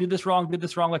this wrong, you did this wrong, did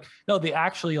this wrong. Like, no, they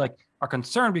actually like are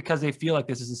concerned because they feel like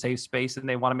this is a safe space and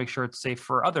they want to make sure it's safe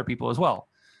for other people as well.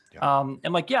 Yeah.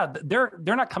 And like, yeah, they're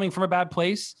not coming from a bad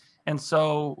place. And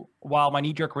so while my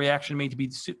knee-jerk reaction may be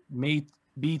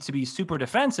to be super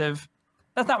defensive,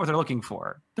 that's not what they're looking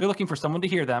for. They're looking for someone to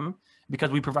hear them,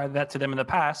 because we provided that to them in the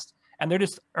past. And they're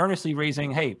just earnestly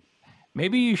raising, hey,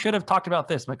 maybe you should have talked about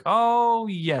this. I'm like, oh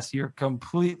yes, you're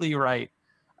completely right.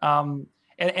 And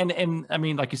I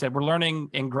mean, like you said, we're learning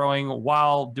and growing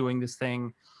while doing this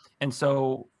thing. And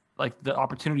so like the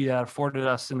opportunity that afforded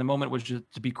us in the moment was just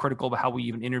to be critical about how we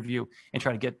even interview and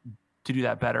try to get to do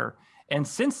that better. And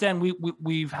since then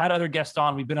we've had other guests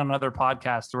on, we've been on other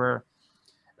podcasts where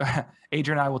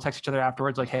Adrian and I will text each other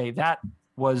afterwards, like, hey, that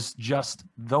was just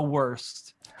the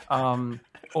worst.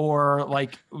 Or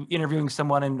like interviewing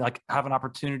someone and like have an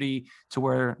opportunity to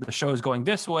where the show is going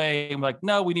this way. And we're like,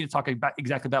 no, we need to talk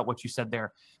exactly about what you said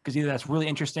there. Because either that's really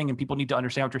interesting and people need to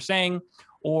understand what you're saying,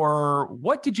 or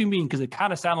what did you mean? Because it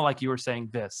kind of sounded like you were saying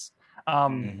this.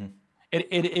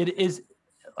 It is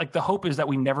like, the hope is that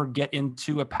we never get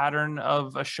into a pattern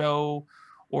of a show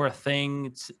or a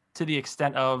thing to the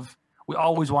extent of, we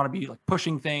always want to be like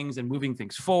pushing things and moving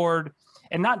things forward,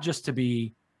 and not just to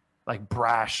be like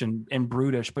brash and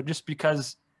brutish, but just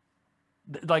because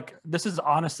like this is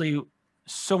honestly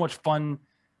so much fun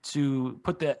to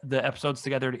put the episodes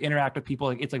together, to interact with people.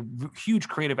 Like it's a huge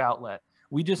creative outlet.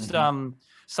 We just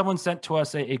someone sent to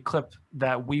us a clip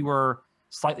that we were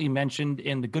slightly mentioned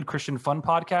in the Good Christian Fun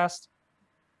podcast,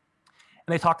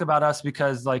 and they talked about us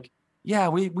because like, yeah,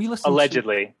 we listened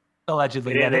allegedly. They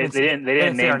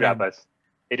didn't name drop us.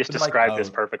 They just described this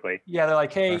perfectly. Yeah, they're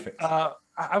like, hey,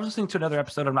 I was listening to another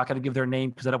episode. I'm not going to give their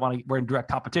name because I don't want to. We're in direct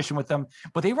competition with them.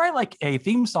 But they write like a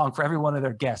theme song for every one of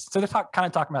their guests. So they're kind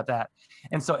of talking about that.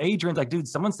 And so Adrian's like, dude,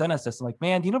 someone sent us this. I'm like,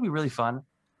 man, you know what'd be really fun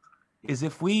is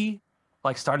if we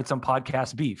like started some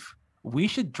podcast beef. We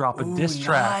should drop a diss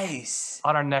track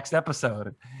on our next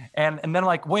episode. And then I'm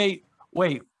like, wait.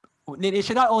 It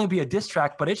should not only be a diss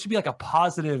track, but it should be like a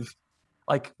positive.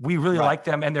 Like we really like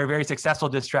them and they're very successful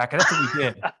diss track. And that's what we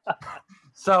did.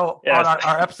 So on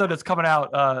our episode that's coming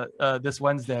out this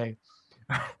Wednesday,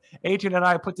 Adrian and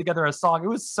I put together a song. It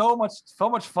was so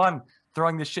much fun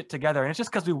throwing this shit together. And it's just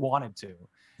because we wanted to.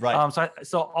 Right.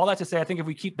 So all that to say, I think if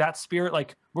we keep that spirit,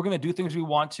 like we're going to do things we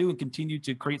want to and continue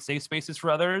to create safe spaces for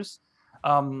others,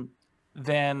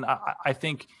 then I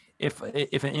think if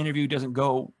an interview doesn't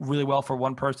go really well for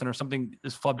one person or something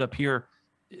is flubbed up here,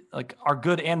 like our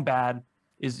good and bad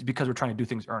is because we're trying to do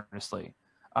things earnestly.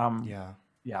 I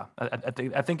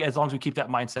think as long as we keep that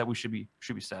mindset, we should be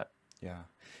set. Yeah.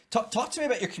 Talk to me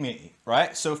about your community,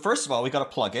 right? So first of all, we got to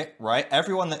plug it, right?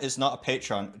 Everyone that is not a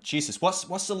patron, Jesus,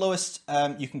 what's the lowest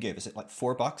you can give? Is it like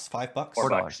 $4, $5?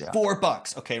 $4, yeah.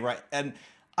 $4. Okay, right. And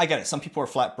I get it. Some people are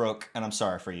flat broke, and I'm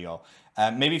sorry for you all.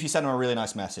 Maybe if you send them a really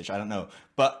nice message, I don't know.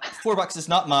 But $4 is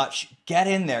not much. Get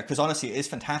in there, because honestly, it is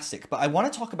fantastic. But I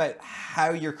want to talk about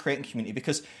how you're creating community,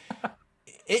 because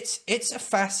it's a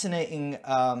fascinating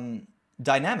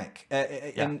dynamic.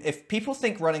 And if people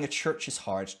think running a church is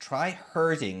hard, try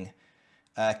herding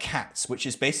cats, which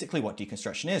is basically what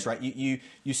deconstruction is, right?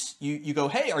 You go,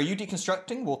 hey, are you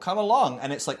deconstructing? Well, come along.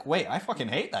 And it's like, wait, I fucking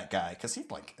hate that guy because he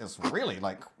like is really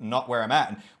like not where I'm at.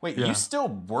 And wait, you still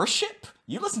worship?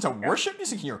 You listen to worship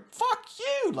music here? Fuck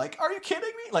you! Like, are you kidding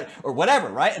me? Like, or whatever,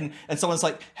 right? And someone's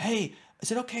like, hey,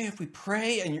 is it okay if we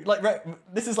pray? And you're like, right,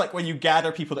 this is like when you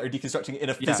gather people that are deconstructing in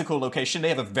a physical location, they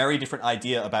have a very different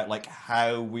idea about like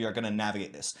how we are going to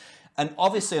navigate this. And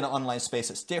obviously in an online space,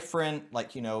 it's different.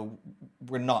 Like, you know,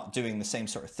 we're not doing the same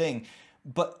sort of thing,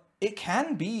 but it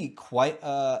can be quite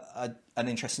an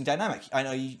interesting dynamic. I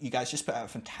know you guys just put out a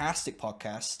fantastic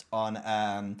podcast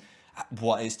on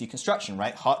what is deconstruction,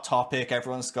 right? Hot topic.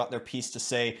 Everyone's got their piece to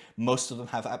say. Most of them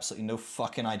have absolutely no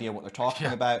fucking idea what they're talking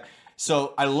about.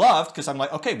 So I loved, because I'm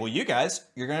like, okay, well, you guys,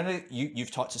 you've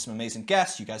talked to some amazing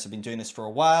guests. You guys have been doing this for a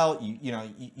while.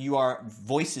 You are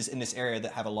voices in this area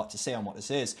that have a lot to say on what this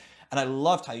is. And I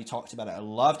loved how you talked about it. I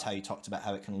loved how you talked about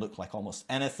how it can look like almost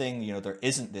anything. You know, there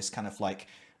isn't this kind of like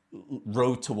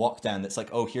road to walk down that's like,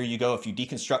 oh, here you go. If you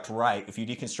deconstruct right, if you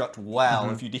deconstruct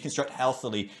well, if you deconstruct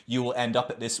healthily, you will end up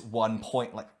at this one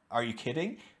point. Like, are you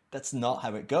kidding? That's not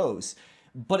how it goes.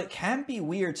 But it can be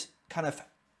weird kind of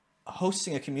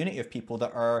hosting a community of people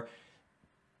that are,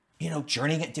 you know,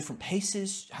 journeying at different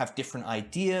paces, have different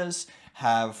ideas,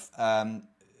 have had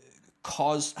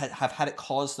it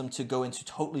cause them to go into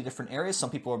totally different areas.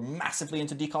 Some people are massively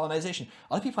into decolonization.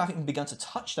 Other people haven't even begun to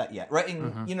touch that yet, right?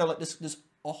 And you know, like there's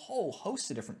a whole host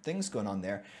of different things going on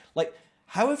there. Like,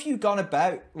 how have you gone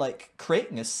about like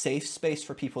creating a safe space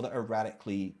for people that are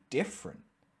radically different?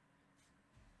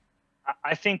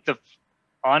 I think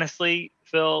honestly,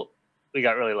 Phil, we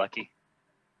got really lucky.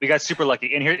 We got super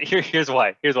lucky. And here's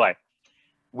why.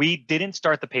 We didn't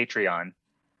start the Patreon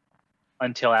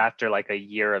until after like a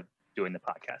year of doing the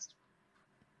podcast.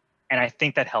 And I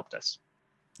think that helped us.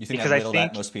 You think that whittled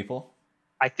out most people?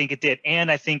 I think it did.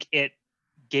 And I think it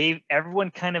gave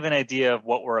everyone kind of an idea of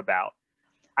what we're about.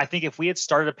 I think if we had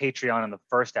started a Patreon on the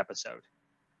first episode,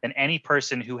 then any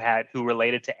person who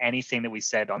related to anything that we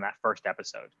said on that first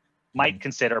episode might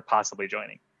consider possibly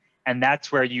joining. And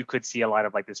that's where you could see a lot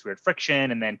of like this weird friction,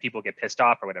 and then people get pissed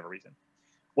off for whatever reason.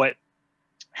 What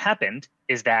happened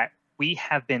is that we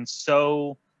have been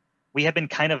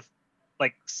kind of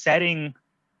like setting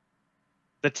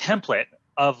the template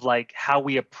of like how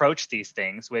we approach these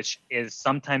things, which is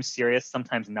sometimes serious,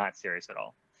 sometimes not serious at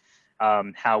all.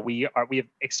 How we have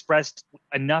expressed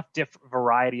enough different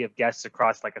variety of guests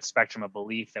across like a spectrum of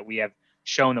belief that we have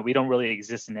shown that we don't really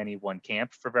exist in any one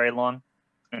camp for very long,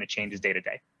 and it changes day to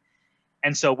day.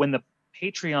 And so when the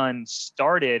Patreon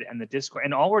started and the Discord,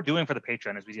 and all we're doing for the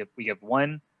Patreon is we have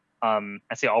one, I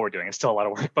say all we're doing, it's still a lot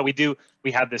of work, but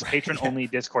we have this patron only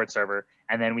Discord server,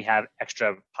 and then we have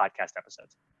extra podcast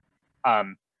episodes.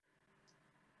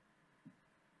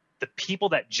 The people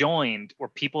that joined were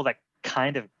people that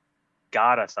kind of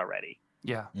got us already.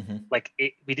 Yeah. Like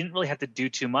we didn't really have to do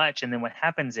too much. And then what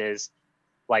happens is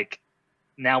like,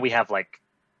 now we have like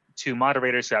 2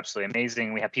 moderators who are absolutely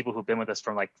amazing. We have people who've been with us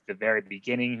from like the very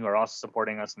beginning who are also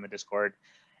supporting us in the Discord.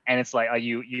 And it's like,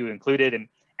 you included.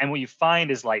 And what you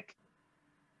find is like,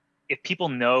 if people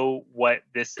know what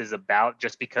this is about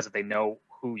just because they know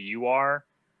who you are,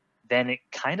 then it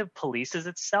kind of polices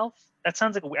itself. That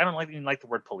sounds like, I don't even like the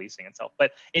word policing itself,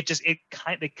 but they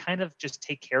kind of just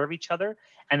take care of each other,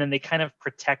 and then they kind of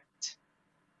protect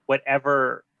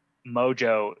whatever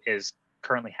mojo is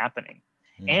currently happening.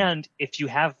 And if you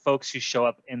have folks who show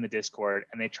up in the Discord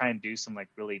and they try and do some like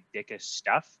really dickish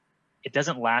stuff, it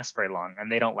doesn't last very long,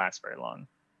 and they don't last very long,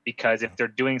 because if they're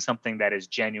doing something that is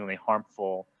genuinely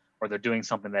harmful, or they're doing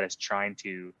something that is trying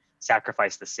to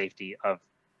sacrifice the safety of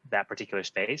that particular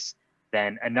space,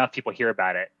 then enough people hear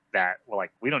about it that we're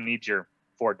like, we don't need your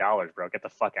 $4, bro. Get the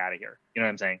fuck out of here. You know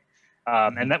what I'm saying?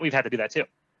 And that we've had to do that too,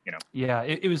 you know? Yeah,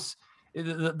 it was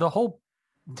the whole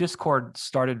Discord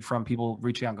started from people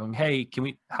reaching out going, hey,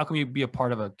 how can we be a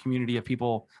part of a community of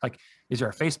people? Like, is there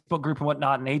a Facebook group and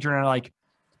whatnot? And Adrian and I, like,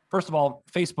 first of all,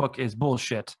 Facebook is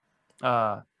bullshit.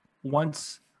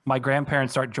 Once my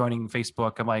grandparents start joining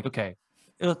Facebook, I'm like, okay,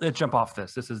 let's jump off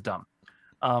this. This is dumb.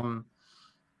 And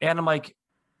I'm like,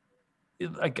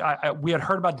 we had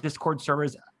heard about Discord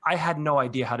servers. I had no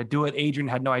idea how to do it. Adrian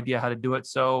had no idea how to do it.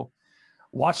 So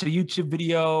watched a YouTube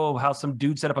video of how some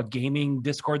dude set up a gaming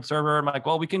Discord server. I'm like,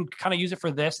 well, we can kind of use it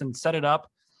for this and set it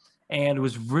up. And it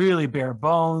was really bare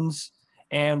bones,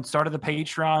 and started the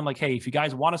Patreon. Like, hey, if you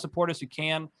guys want to support us, you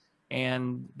can.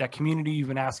 And that community you've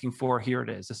been asking for, here it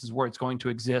is. This is where it's going to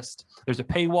exist. There's a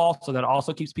paywall, so that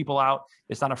also keeps people out.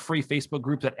 It's not a free Facebook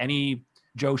group that any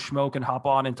Joe Schmo can hop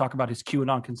on and talk about his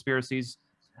QAnon conspiracies.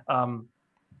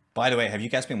 By the way, have you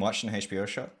guys been watching the HBO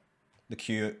show? The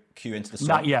Q into the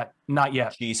Sun? Not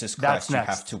yet. Jesus Christ, you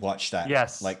have to watch that.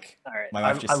 Yes. Like, all right. my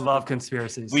wife I love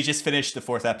conspiracies. We just finished the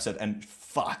 4th episode, and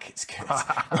fuck, it's good.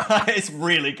 It's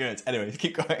really good. Anyway,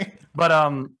 keep going.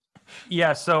 But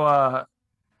yeah, so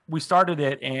we started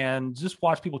it and just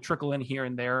watched people trickle in here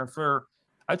and there. And for,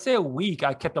 I'd say, a week,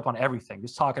 I kept up on everything,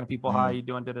 just talking to people, how you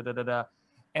doing, da-da-da-da-da.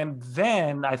 And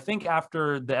then I think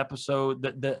after the episode,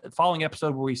 the following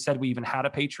episode where we said we even had a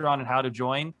Patreon and how to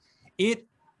join, it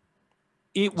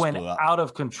went out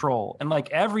of control. And like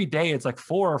every day it's like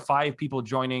 4 or 5 people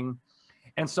joining.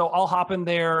 And so I'll hop in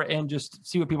there and just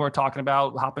see what people are talking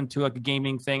about, hop into like a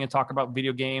gaming thing and talk about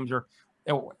video games, or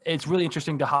it's really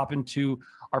interesting to hop into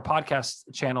our podcast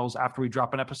channels after we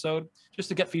drop an episode, just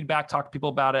to get feedback, talk to people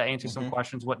about it, answer some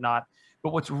questions, whatnot.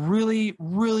 But what's really,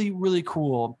 really, really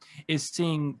cool is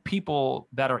seeing people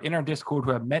that are in our Discord,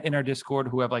 who have met in our Discord,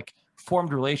 who have like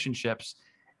formed relationships,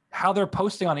 how they're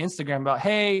posting on Instagram about,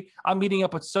 hey, I'm meeting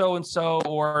up with so-and-so,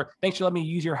 or thanks for letting me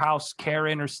use your house,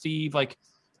 Karen or Steve.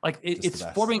 It's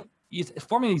forming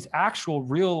these actual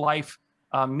real life,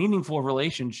 meaningful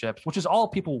relationships, which is all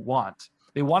people want.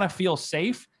 They want to feel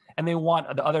safe, and they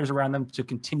want the others around them to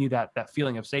continue that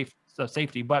feeling of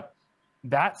safety. But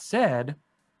that said,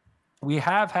 we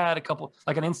have had a couple,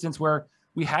 like an instance where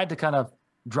we had to kind of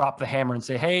drop the hammer and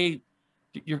say, hey,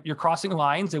 you're crossing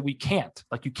lines that we can't,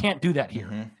 like, you can't do that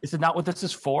here. This is not what this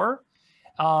is for.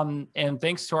 And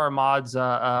thanks to our mods,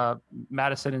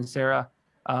 Madison and Sarah,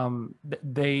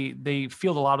 they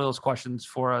field a lot of those questions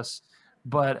for us.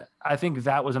 But I think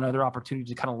that was another opportunity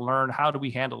to kind of learn, how do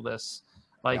we handle this?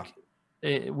 Like,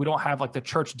 we don't have like the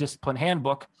church discipline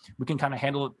handbook. We can kind of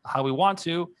handle it how we want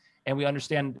to. And we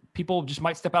understand people just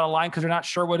might step out of line because they're not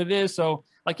sure what it is. So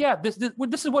like, yeah, this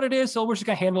is what it is. So we're just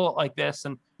gonna handle it like this,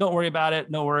 and don't worry about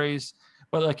it. No worries.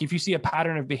 But like, if you see a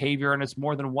pattern of behavior and it's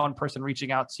more than one person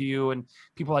reaching out to you, and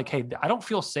people are like, hey, I don't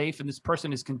feel safe, and this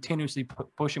person is continuously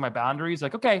pushing my boundaries,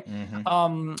 like, okay,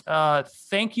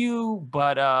 thank you,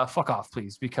 but fuck off,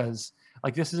 please, because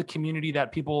like, this is a community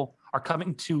that people are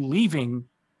coming to, leaving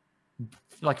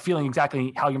like feeling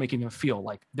exactly how you're making them feel.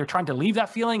 Like, they're trying to leave that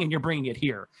feeling and you're bringing it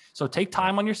here. So take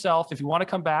time on yourself. If you want to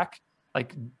come back,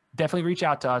 like, definitely reach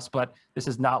out to us, but this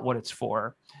is not what it's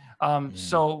for.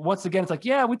 So once again, it's like,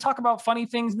 yeah, we talk about funny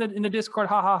things in the Discord,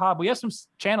 ha ha ha. But we have some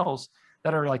channels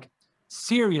that are like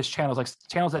serious channels, like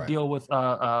channels that deal with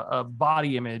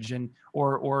body image and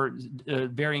or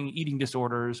varying eating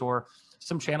disorders, or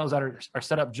some channels that are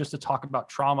set up just to talk about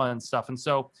trauma and stuff. And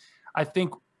so I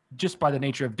think just by the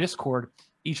nature of Discord,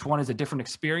 each one is a different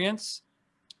experience.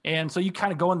 And so you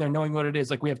kind of go in there knowing what it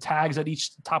is. Like, we have tags at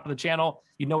each top of the channel.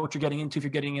 You know what you're getting into if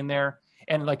you're getting in there.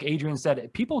 And like Adrian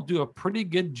said, people do a pretty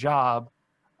good job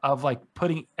of like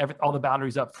putting all the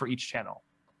boundaries up for each channel.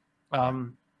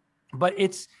 But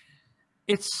it's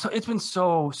been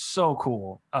so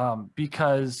cool,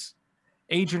 because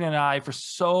Adrian and I, for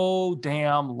so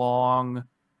damn long,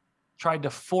 tried to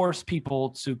force people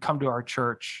to come to our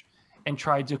church and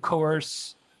tried to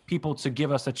coerce people to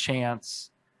give us a chance.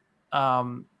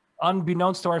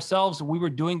 Unbeknownst to ourselves, we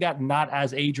were doing that not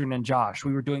as Adrian and Josh.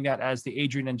 We were doing that as the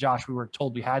Adrian and Josh we were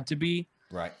told we had to be.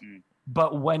 Right.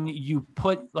 But when you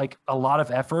put like a lot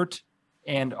of effort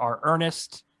and are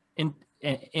earnest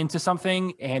into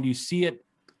something, and you see it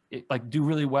like do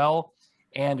really well,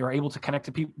 and are able to connect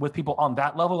with people on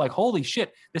that level, like, holy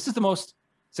shit, this is the most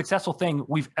successful thing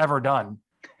we've ever done.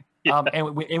 Yeah.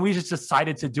 And we just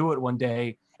decided to do it one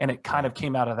day, and it kind of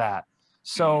came out of that.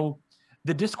 So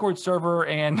the Discord server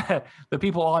and the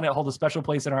people on it hold a special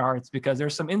place in our hearts, because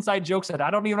there's some inside jokes that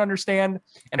I don't even understand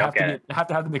and have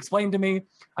to have them explained to me.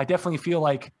 I definitely feel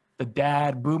like the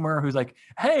dad boomer who's like,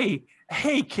 hey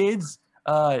kids,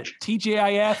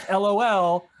 TGIF,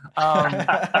 LOL. Like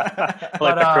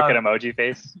the crooked emoji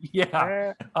face.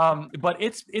 Yeah. But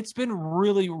it's been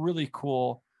really, really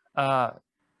cool.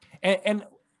 And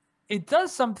it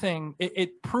does something,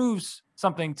 it proves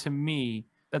something to me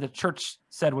that the church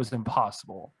said was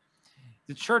impossible.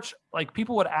 The church, like,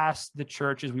 people would ask the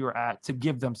churches we were at to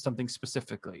give them something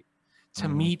specifically to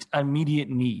meet immediate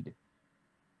need.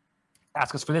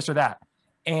 Ask us for this or that.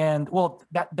 And well,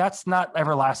 that's not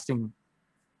everlasting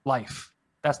life.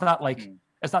 That's not like,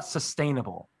 it's not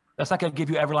sustainable. That's not going to give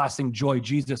you everlasting joy.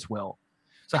 Jesus will.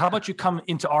 So how about you come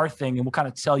into our thing and we'll kind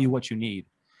of tell you what you need.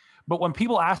 But when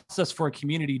people ask us for a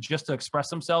community just to express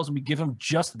themselves and we give them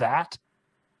just that,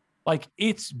 like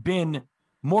it's been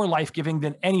more life-giving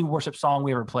than any worship song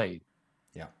we ever played.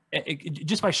 Yeah.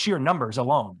 Just by sheer numbers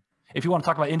alone. If you want to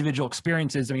talk about individual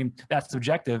experiences, I mean, that's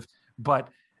subjective, but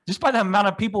just by the amount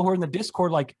of people who are in the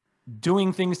Discord, like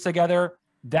doing things together,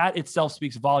 that itself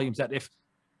speaks volumes. That if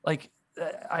like,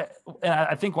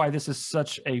 I think why this is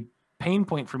such a pain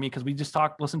point for me, because we just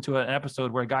listened to an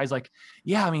episode where a guy's like,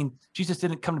 yeah, I mean, Jesus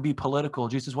didn't come to be political.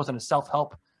 Jesus wasn't a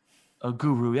self-help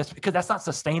guru. That's because that's not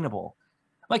sustainable.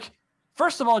 Like,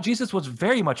 first of all, Jesus was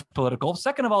very much political.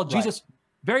 Second of all, Jesus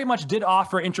very much did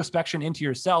offer introspection into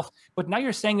yourself. But now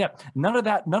you're saying that none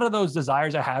of those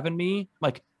desires I have in me,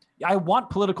 like I want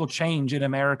political change in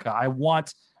America. I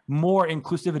want more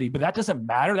inclusivity, but that doesn't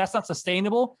matter. That's not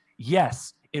sustainable.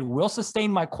 Yes, it will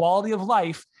sustain my quality of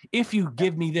life if you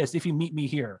give me this, if you meet me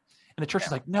here. And the church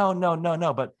is like, no.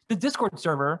 But the Discord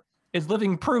server is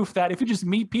living proof that if you just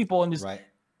meet people and just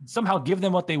somehow give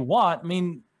them what they want, I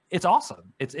mean, it's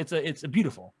awesome. It's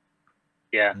beautiful.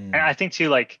 Yeah. And I think too,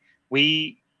 like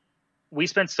we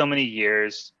spent so many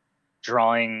years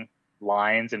drawing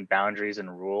lines and boundaries and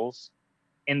rules.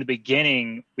 In the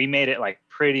beginning, we made it like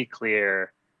pretty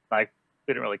clear, like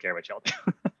we didn't really care what y'all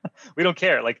do. We don't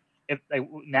care. Like,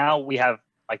 now we have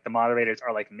like the moderators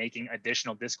are like making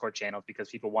additional Discord channels because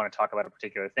people want to talk about a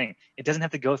particular thing. It doesn't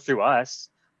have to go through us.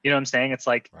 You know what I'm saying? It's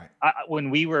like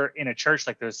when we were in a church,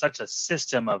 like there's such a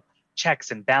system of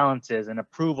checks and balances and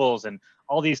approvals and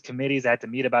all these committees that had to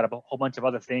meet about a whole bunch of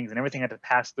other things and everything had to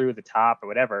pass through the top or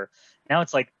whatever. Now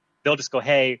it's like, they'll just go,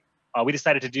 hey, we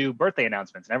decided to do birthday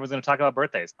announcements and everyone's going to talk about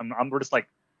birthdays. We're just like,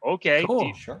 okay,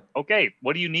 cool. Okay,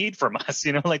 what do you need from us?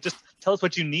 You know, like just tell us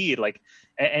what you need. Like,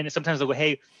 and sometimes they'll go,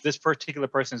 hey, this particular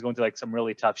person is going through like some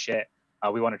really tough shit.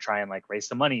 We want to try and like raise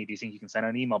some money. Do you think you can send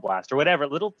an email blast or whatever?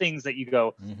 Little things that you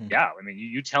go, yeah, I mean,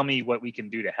 you tell me what we can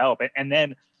do to help. And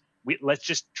then let's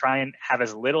just try and have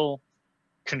as little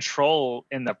control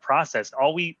in the process.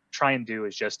 All we try and do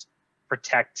is just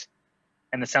protect,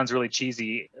 and this sounds really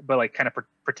cheesy, but like kind of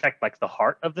protect like the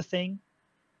heart of the thing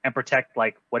and protect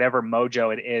like whatever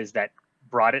mojo it is that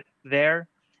brought it there.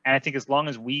 And I think as long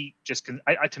as we just,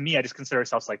 I just consider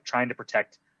ourselves like trying to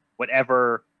protect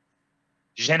whatever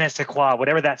je ne sais quoi,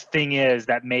 whatever that thing is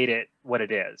that made it what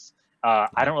it is.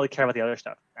 I don't really care about the other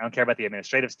stuff. I don't care about the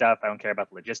administrative stuff. I don't care about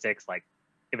the logistics. Like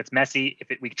if it's messy,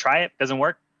 we try it, doesn't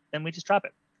work, then we just drop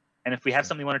it. And if we have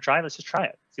something we want to try, let's just try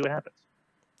it, see what happens.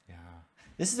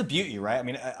 This is the beauty, right? I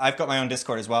mean, I've got my own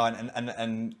Discord as well,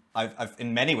 and I've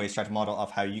in many ways tried to model off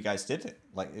how you guys did it.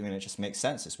 Like, I mean, it just makes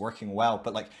sense. It's working well.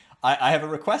 But like, I have a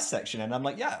request section, and I'm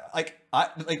like, yeah, like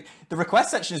the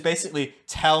request section is basically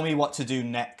tell me what to do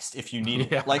next if you need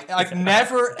it. Yeah. Like, I've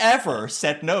never ever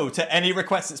said no to any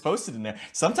request that's posted in there.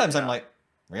 Sometimes I'm like,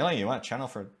 really, you want a channel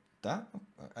for that?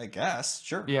 I guess,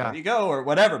 sure, there you go, or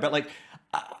whatever. But like,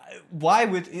 why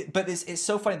would? But it's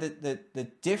so funny that the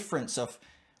difference of.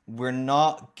 We're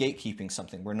not gatekeeping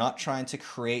something. We're not trying to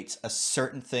create a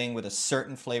certain thing with a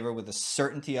certain flavor, with a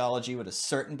certain theology, with a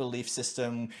certain belief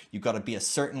system. You've got to be a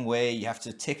certain way. You have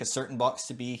to tick a certain box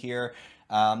to be here.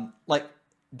 Like,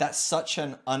 that's such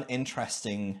an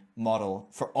uninteresting model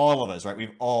for all of us, right?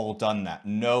 We've all done that.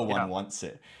 No one wants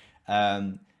it.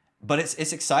 But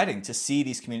it's exciting to see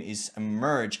these communities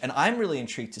emerge. And I'm really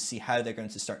intrigued to see how they're going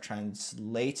to start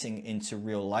translating into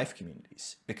real life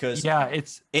communities, because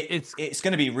it's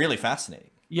going to be really fascinating.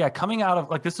 Yeah. Coming out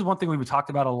of like, this is one thing we've talked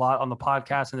about a lot on the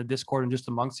podcast and the Discord and just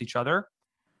amongst each other,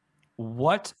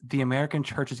 what the American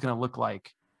church is going to look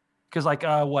like. Because like,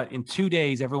 in 2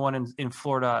 days, everyone in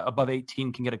Florida above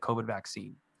 18 can get a COVID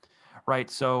vaccine. Right.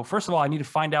 So first of all, I need to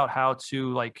find out how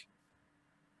to like,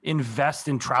 invest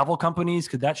in travel companies,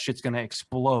 because that shit's gonna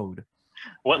explode.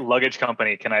 What luggage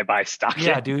company can I buy stock in?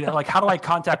 Yeah, dude. Like, how do I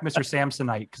contact Mr.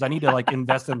 Samsonite? Because I need to like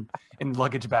invest in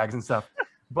luggage bags and stuff.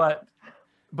 But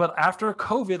after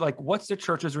COVID, like, what's the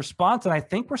church's response? And I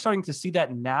think we're starting to see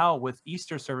that now with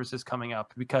Easter services coming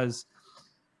up, because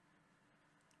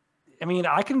I mean,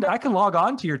 I can log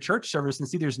on to your church service and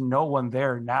see there's no one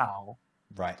there now.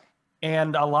 Right.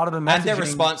 And a lot of the messaging... And their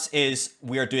response is,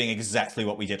 we are doing exactly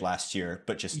what we did last year,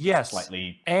 but just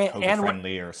slightly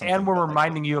COVID-friendly or something. And we're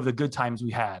reminding you of the good times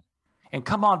we had. And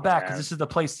come on back, because this is the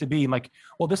place to be. I'm like,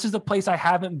 well, this is the place I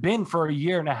haven't been for a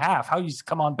year and a half. How you just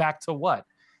come on back to what?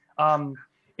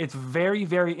 It's very,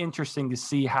 very interesting to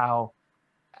see how,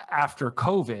 after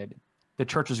COVID, the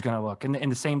church is going to look. And in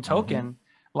the same token,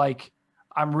 like,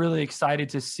 I'm really excited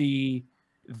to see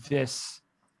this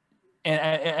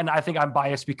and I think I'm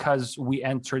biased because we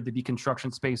entered the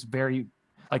deconstruction space very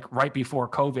like right before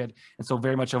COVID. And so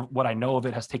very much of what I know of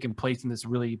it has taken place in this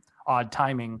really odd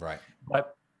timing. Right.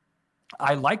 But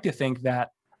I like to think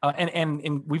that,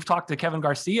 and we've talked to Kevin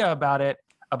Garcia about it,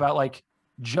 about like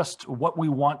just what we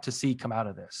want to see come out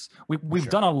of this. We've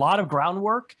done a lot of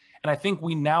groundwork, and I think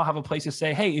we now have a place to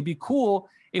say, hey, it'd be cool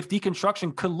if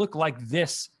deconstruction could look like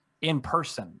this in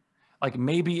person. Like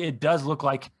maybe it does look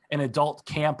like an adult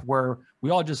camp where we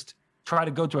all just try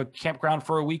to go to a campground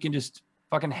for a week and just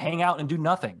fucking hang out and do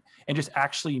nothing and just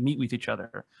actually meet with each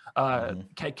other.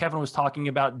 Kevin was talking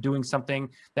about doing something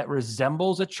that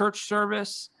resembles a church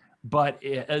service, but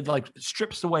it like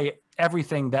strips away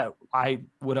everything that I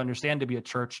would understand to be a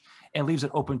church and leaves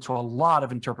it open to a lot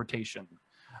of interpretation,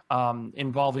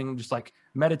 involving just like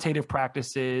meditative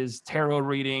practices, tarot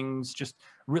readings, just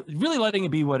really letting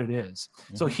it be what it is.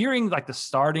 So hearing like the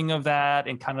starting of that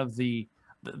and kind of the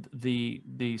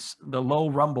low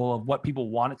rumble of what people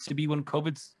want it to be when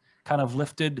COVID's kind of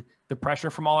lifted the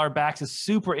pressure from all our backs is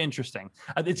super interesting.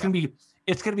 It's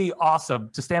gonna be awesome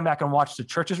to stand back and watch the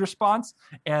church's response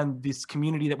and this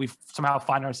community that we somehow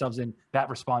find ourselves in, that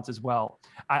response as well.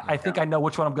 I think I know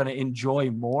which one I'm going to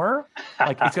enjoy more.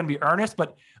 Like it's going to be earnest,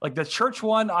 but like the church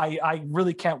one, I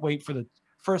really can't wait for the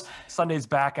first Sundays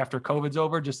back after COVID's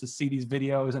over, just to see these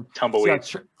videos and tumbleweed.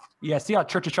 See how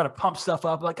churches try to pump stuff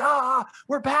up, like,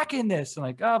 we're back in this. And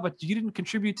like, but you didn't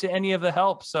contribute to any of the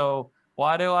help. So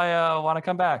why do I want to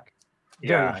come back?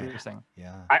 Very interesting.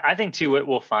 Yeah. I think too, what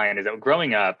we'll find is that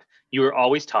growing up, you were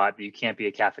always taught that you can't be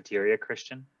a cafeteria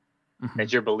Christian,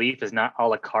 that your belief is not a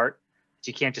la carte, that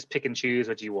you can't just pick and choose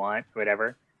what you want,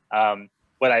 whatever.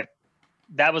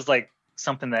 That was like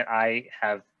something that I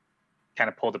have kind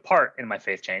of pulled apart in my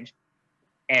faith change.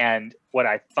 And what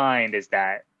I find is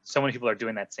that so many people are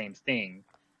doing that same thing.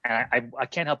 And I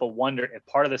can't help but wonder if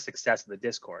part of the success of the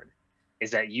Discord is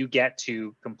that you get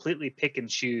to completely pick and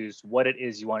choose what it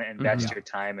is you want to invest your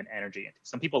time and energy into.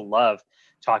 Some people love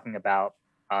talking about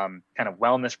kind of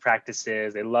wellness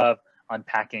practices. They love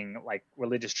unpacking like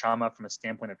religious trauma from a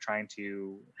standpoint of trying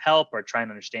to help or trying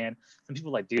to understand. Some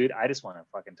people are like, dude, I just want to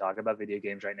fucking talk about video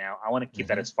games right now. I want to keep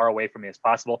that as far away from me as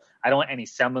possible. I don't want any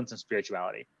semblance of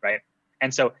spirituality, right?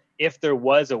 And so if there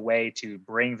was a way to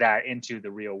bring that into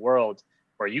the real world,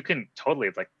 where you can totally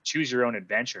like choose your own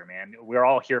adventure, man. We're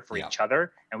all here for each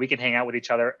other, and we can hang out with each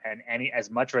other and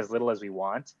as much or as little as we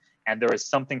want. And there is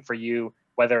something for you,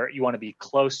 whether you want to be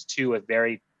close to a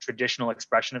very traditional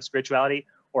expression of spirituality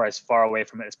or as far away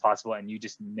from it as possible, and you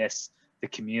just miss the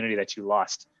community that you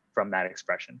lost from that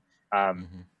expression.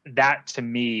 That to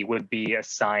me would be a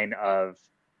sign of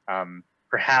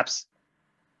perhaps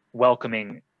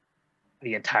welcoming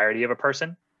the entirety of a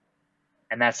person.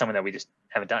 And that's something that we just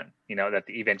haven't done, that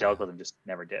the evangelicalism just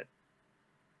never did.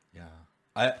 Yeah.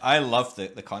 I love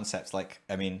the concepts. Like,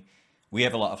 I mean, we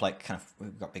have a lot of like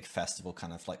we've got big festival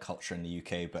kind of like culture in the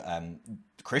UK, but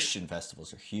Christian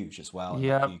festivals are huge as well.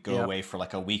 Yeah. You go away for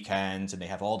like a weekend and they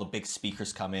have all the big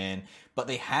speakers come in, but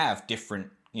they have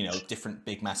different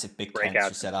big, massive, big tents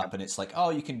you set up. And it's like,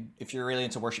 you can, if you're really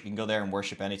into worship, you can go there and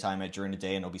worship anytime during the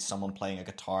day, and there'll be someone playing a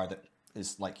guitar that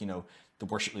is like, the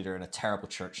worship leader in a terrible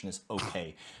church and is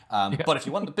okay. But if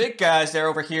you want the big guys, they're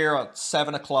over here at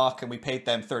 7:00 and we paid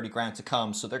them 30 grand to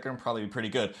come, so they're going to probably be pretty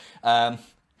good. The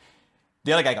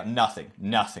other guy got nothing.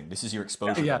 This is your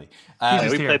exposure, buddy.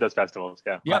 We played those festivals,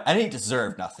 yeah. And he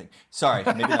deserved nothing. Sorry,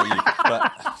 maybe not you,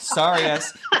 but sorry,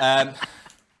 guys.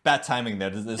 Bad timing there.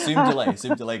 The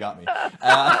Zoom delay got me.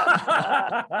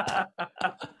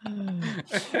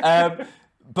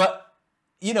 But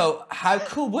how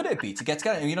cool would it be to get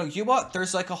together?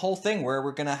 There's like a whole thing where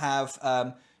we're going to have,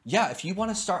 if you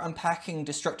want to start unpacking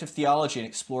destructive theology and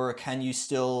explore, can you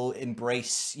still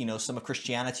embrace, some of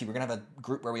Christianity? We're going to have a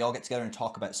group where we all get together and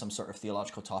talk about some sort of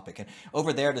theological topic. And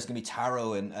over there's going to be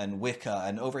tarot and Wicca.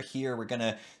 And over here, we're going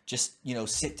to just,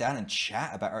 sit down and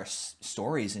chat about our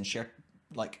stories and share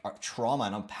like our trauma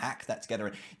and unpack that together.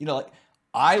 And,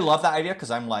 I love that idea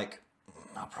because I'm like,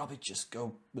 I'll probably just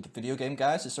go with the video game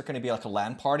guys. Is there going to be like a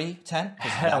LAN party tent?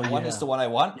 Because that one is the one I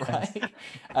want,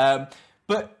 right?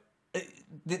 But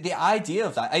the idea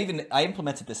of that, I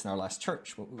implemented this in our last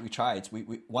church. We tried.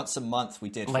 We once a month we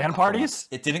did LAN parties.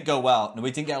 It didn't go well. No,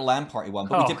 we didn't get a LAN party one,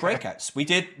 but we did breakouts. We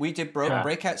did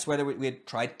breakouts where we had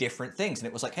tried different things, and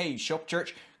it was like, hey, you show up to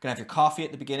church, gonna have your coffee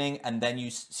at the beginning, and then you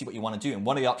see what you want to do. And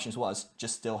one of the options was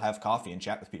just still have coffee and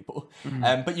chat with people.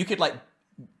 But you could like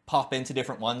pop into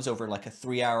different ones over like a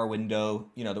 3-hour window.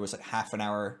 There was like half an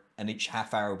hour, and each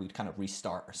half hour we'd kind of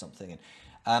restart or something.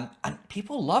 And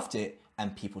people loved it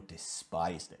and people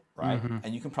despised it, right?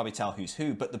 And you can probably tell who's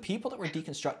who. But the people that were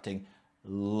deconstructing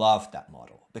loved that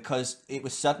model because it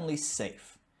was suddenly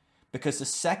safe. Because the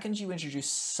second you introduce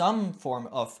some form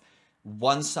of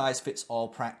one-size-fits-all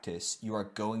practice, you are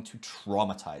going to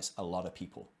traumatize a lot of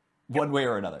people one way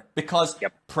or another. Because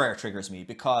prayer triggers me,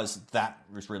 because that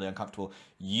was really uncomfortable.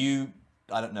 I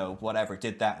don't know, whatever,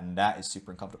 did that and that is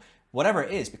super uncomfortable. Whatever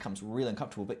it is becomes really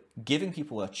uncomfortable. But giving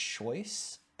people a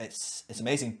choice, it's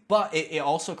amazing. But it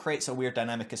also creates a weird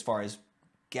dynamic as far as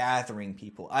gathering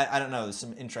people. I don't know. There's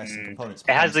some interesting components.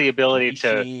 It has the ability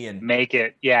to and make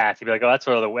it, to be like, oh, that's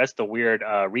where the weird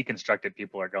reconstructed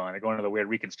people are going. They're going to the weird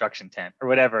reconstruction tent or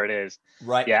whatever it is.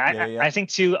 Right. I think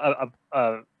too,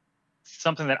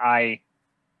 something that I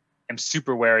am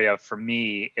super wary of for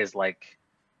me is like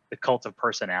the cult of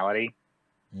personality.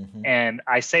 And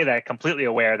I say that completely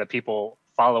aware that people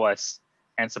follow us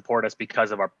and support us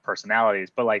because of our personalities,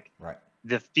 but like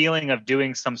the feeling of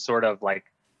doing some sort of like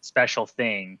special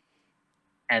thing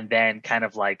and then kind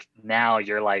of like now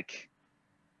you're like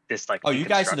this like you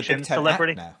guys are the Big Tent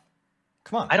celebrity act now.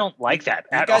 Come on, I don't like that.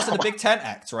 You guys are the Big Tent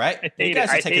act, right? You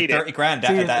guys are taking 30 grand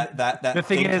out of that. The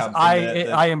thing is,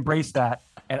 I embrace that,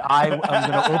 and I'm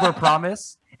going to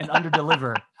overpromise and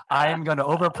underdeliver. I am going to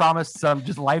overpromise some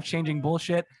just life-changing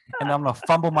bullshit, and I'm going to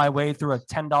fumble my way through a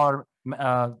 $10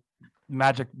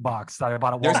 magic box that I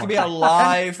bought at Walmart. There's going to be a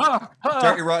live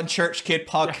Dirty Rotten Church Kid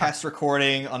podcast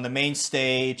recording on the main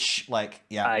stage. Like,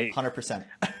 100%.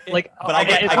 Like, but I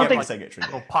get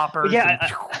little poppers. Yeah,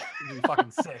 it'd be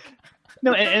fucking sick.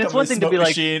 No, and it's one thing to be like,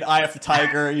 machine, Eye of the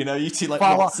Tiger, you see like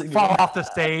fall off the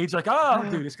stage, like, oh,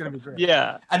 dude, it's gonna be great.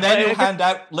 Yeah, and then you'll hand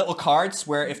out little cards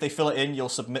where if they fill it in, you'll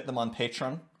submit them on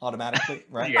Patreon automatically,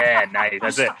 right? Yeah, nice.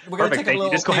 That's it. We're gonna take a little.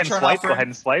 You just go ahead and swipe. Offer. Go ahead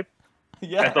and swipe.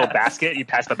 Yeah, that little basket. You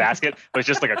pass the basket, but it's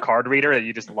just like a card reader that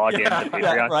you just log into Patreon.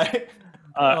 Yeah, right.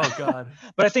 Oh god.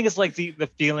 But I think it's like the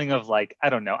feeling of like,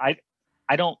 I don't know. I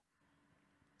don't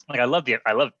like. I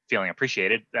love feeling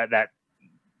appreciated. That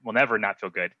will never not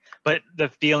feel good. But the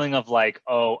feeling of like,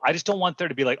 oh, I just don't want there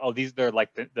to be like, oh, they're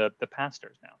like the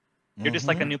pastors now. You're just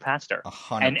like a new pastor.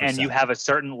 100%. And you have a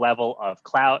certain level of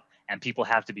clout, and people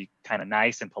have to be kind of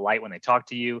nice and polite when they talk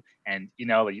to you. And,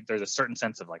 there's a certain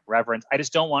sense of like reverence. I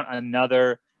just don't want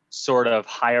another sort of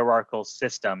hierarchical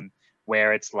system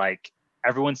where it's like,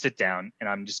 everyone sit down and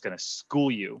I'm just going to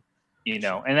school you,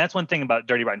 And that's one thing about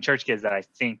Dirty Rotten Church Kids that I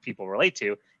think people relate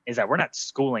to is that we're not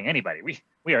schooling anybody.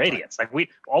 We are idiots. Like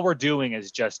all we're doing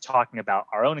is just talking about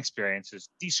our own experiences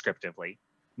descriptively.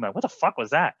 I'm like, what the fuck was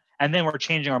that? And then we're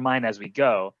changing our mind as we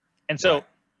go. And so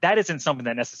that isn't something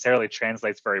that necessarily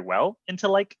translates very well into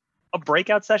like a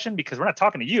breakout session because we're not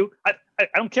talking to you. I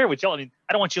don't care what y'all. I mean,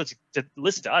 I don't want you to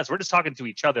listen to us. We're just talking to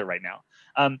each other right now.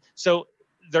 So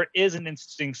there is an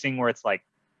interesting thing where it's like,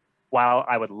 while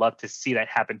I would love to see that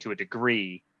happen to a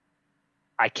degree,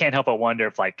 I can't help but wonder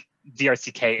if like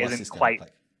DRCK isn't quite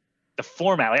the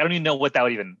format. Like, I don't even know what that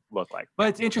would even look like. But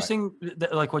it's interesting,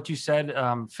 like what you said,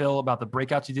 Phil, about the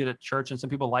breakouts you did at church, and some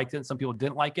people liked it and some people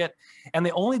didn't like it. And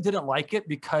they only didn't like it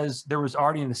because there was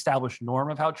already an established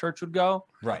norm of how church would go.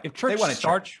 Right. If church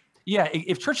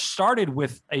if church started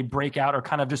with a breakout or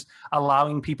kind of just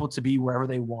allowing people to be wherever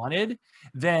they wanted,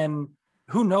 then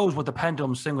who knows what the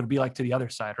pendulum swing would be like to the other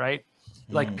side, right?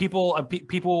 Like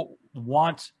people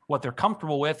want what they're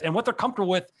comfortable with, and what they're comfortable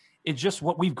with is just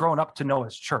what we've grown up to know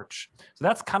as church. So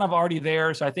that's kind of already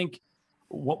there. So I think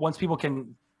once people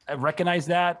can recognize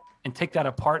that and take that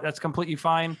apart, that's completely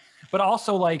fine. But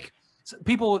also like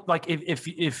people, like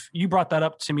if you brought that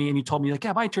up to me and you told me like,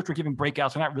 yeah, my church, we're giving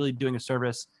breakouts, we're not really doing a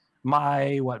service.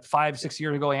 My 5-6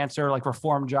 years ago answer, like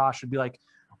Reformed Josh, would be like,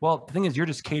 well, the thing is you're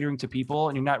just catering to people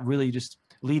and you're not really just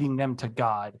leading them to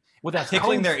God. With that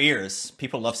tickling their ears.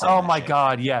 People love saying oh my shit.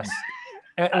 God, yes.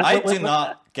 I do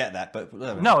not get that, but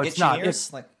whatever. No, it's not. Ears,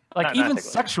 it's like even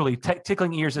sexually,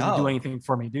 tickling ears doesn't do anything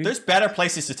for me, dude. There's better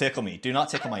places to tickle me. Do not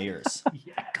tickle my ears.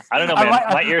 Yes. I don't know, man.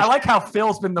 My ears. I like how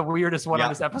Phil's been the weirdest one on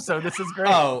this episode. This is great.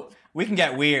 Oh, we can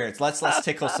get weird. Let's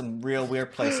tickle some real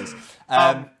weird places.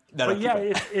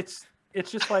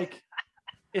 It's just like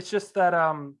it's just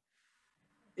that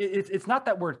it's not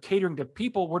that we're catering to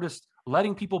people. We're just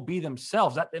letting people be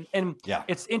themselves.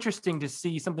 It's interesting to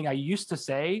see something I used to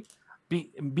say.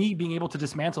 Me being able to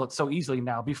dismantle it so easily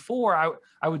now. Before,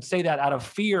 I would say that out of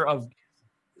fear of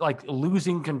like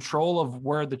losing control of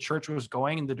where the church was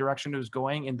going and the direction it was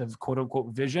going in the quote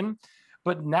unquote vision.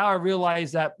 But now I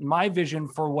realize that my vision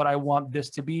for what I want this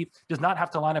to be does not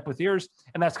have to line up with yours,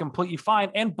 and that's completely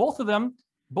fine. And both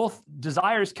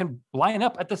desires can line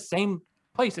up at the same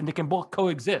place, and they can both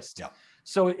coexist. Yeah.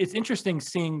 So it's interesting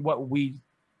seeing what we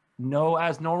know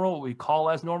as normal, what we call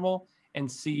as normal, and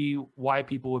see why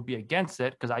people would be against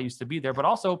it, because I used to be there. But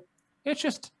also, it's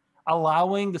just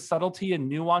allowing the subtlety and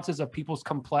nuances of people's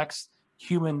complex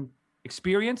human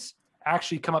experience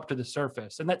actually come up to the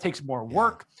surface. And that takes more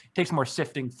work, takes more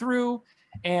sifting through.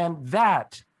 And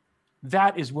that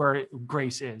is where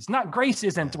grace is. Not grace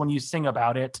isn't when you sing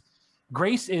about it.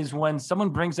 Grace is when someone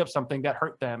brings up something that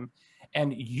hurt them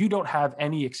and you don't have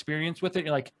any experience with it.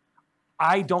 You're like,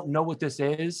 I don't know what this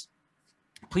is.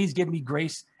 Please give me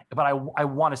grace, but I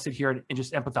want to sit here and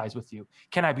just empathize with you.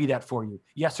 Can I be that for you?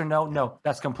 Yes or no? No,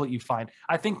 that's completely fine.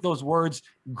 I think those words,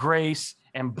 grace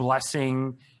and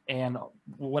blessing and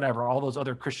whatever, all those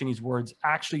other Christianese words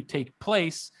actually take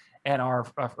place and are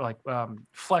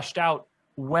fleshed out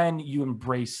when you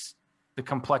embrace the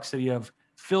complexity of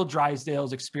Phil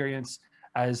Drysdale's experience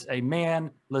as a man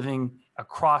living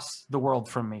across the world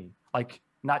from me, like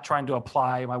not trying to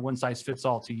apply my one size fits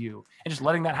all to you and just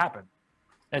letting that happen.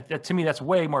 That to me, that's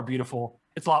way more beautiful.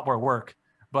 It's a lot more work,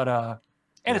 but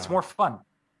and it's more fun.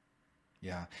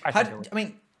 Yeah. I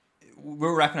mean,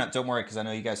 we're wrapping up. Don't worry, because I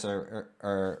know you guys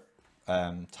are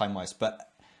time wise,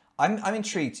 but I'm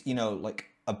intrigued. You know, like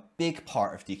a big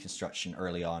part of deconstruction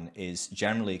early on is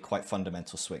generally quite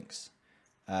fundamental swings,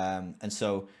 and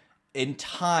so in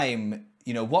time,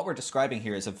 you know, what we're describing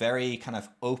here is a very kind of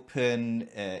open,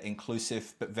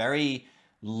 inclusive, but very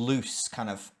loose kind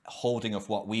of holding of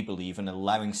what we believe and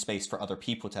allowing space for other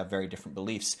people to have very different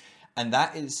beliefs. And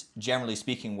that is, generally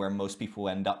speaking, where most people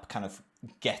end up kind of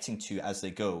getting to as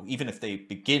they go. Even if they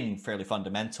begin fairly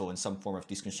fundamental in some form of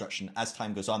deconstruction, as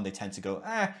time goes on, they tend to go,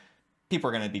 people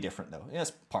are going to be different though. Yeah,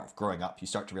 it's part of growing up. You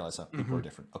start to realize that people are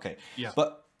different. Okay. Yeah.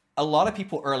 But a lot of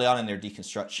people early on in their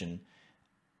deconstruction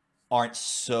aren't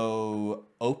so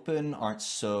open, aren't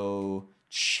so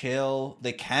chill.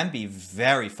 They can be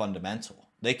very fundamental.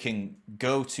 They can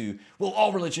go to, well,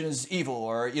 all religion is evil,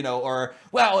 or, you know, or,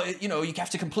 well, you know, you have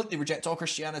to completely reject all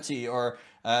Christianity, or,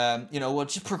 you know, well,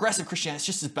 just progressive Christianity, it's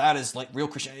just as bad as like real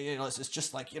Christianity, you know, it's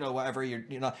just like, you know, whatever you're,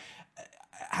 you know.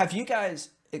 Have you guys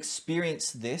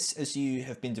experienced this as you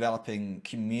have been developing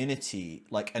community,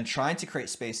 like, and trying to create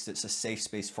space that's a safe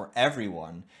space for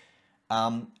everyone?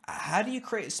 How do you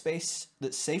create a space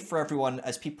that's safe for everyone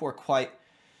as people are quite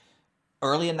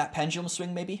early in that pendulum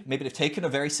swing? Maybe they've taken a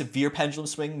very severe pendulum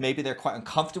swing. Maybe they're quite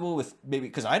uncomfortable with, maybe,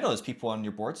 because I know there's people on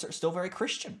your boards that are still very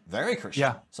Christian. Sometimes.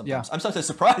 Yeah. I'm sometimes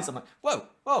surprised. I'm like,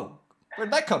 whoa,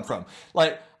 where'd that come from?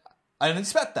 Like, I didn't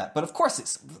expect that. But of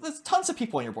course, there's tons of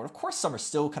people on your board. Of course, some are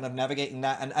still kind of navigating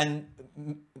that. And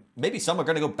maybe some are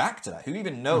going to go back to that. Who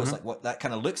even knows like what that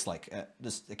kind of looks like?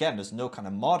 There's no kind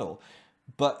of model.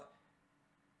 But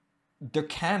there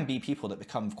can be people that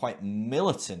become quite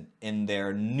militant in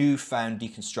their newfound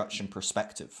deconstruction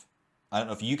perspective. I don't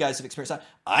know if you guys have experienced that.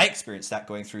 I experienced that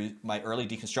going through my early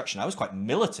deconstruction. I was quite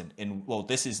militant in, well,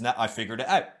 this is not, I figured it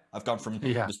out. I've gone from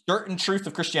the certain truth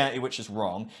of Christianity, which is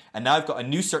wrong, and now I've got a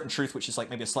new certain truth, which is like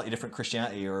maybe a slightly different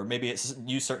Christianity, or maybe it's a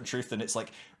new certain truth, and it's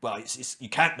like, well, you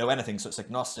can't know anything, so it's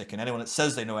agnostic, and anyone that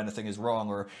says they know anything is wrong,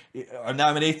 or now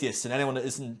I'm an atheist, and anyone that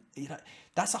isn't, you know,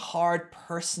 that's a hard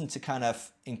person to kind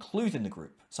of include in the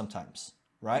group sometimes,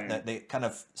 right? That they kind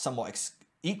of somewhat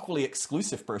equally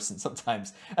exclusive person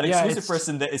sometimes, an exclusive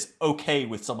person that is okay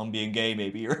with someone being gay,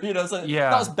 maybe, or, you know, so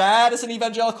not as bad as an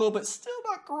evangelical, but still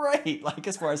not great, like,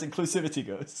 as far as inclusivity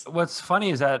goes. What's funny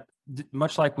is that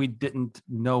much like we didn't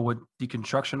know what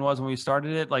deconstruction was when we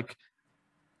started it, like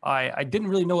I didn't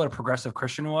really know what a progressive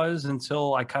Christian was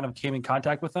until I kind of came in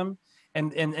contact with them.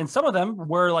 And some of them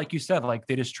were, like you said, like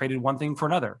they just traded one thing for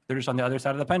another. They're just on the other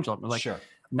side of the pendulum. Like,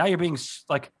 now you're being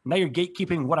like, now you're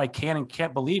gatekeeping what I can and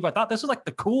can't believe. I thought this was like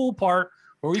the cool part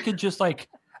where we could just like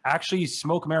actually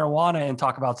smoke marijuana and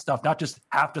talk about stuff, not just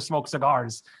have to smoke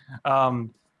cigars.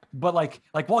 But like,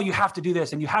 well, you have to do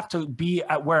this and you have to be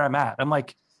at where I'm at. I'm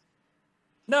like,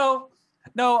 no,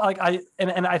 like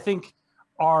I think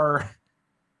our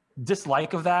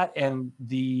dislike of that and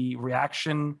the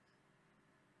reaction,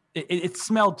 it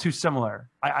smelled too similar.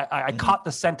 I caught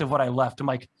the scent of what I left. I'm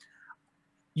like,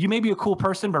 you may be a cool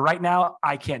person, but right now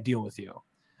I can't deal with you.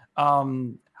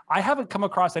 I haven't come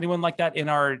across anyone like that in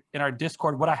our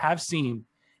Discord. What I have seen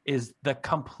is the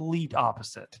complete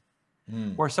opposite,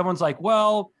 where someone's like,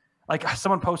 well, like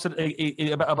someone posted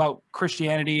about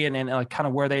Christianity and like kind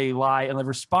of where they lie, and the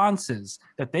responses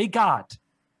that they got,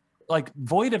 like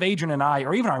void of Adrian and I,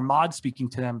 or even our mod speaking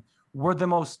to them, were the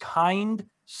most kind,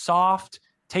 soft,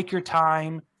 take your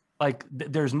time. Like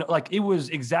there's no, like, it was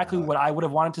exactly what I would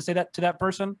have wanted to say that to that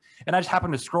person. And I just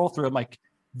happened to scroll through it. Like,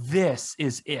 this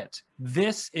is it.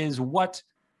 This is what,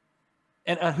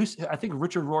 and I think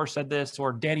Richard Rohr said this,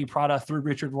 or Danny Prada through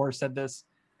Richard Rohr said this,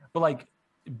 but like,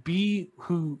 be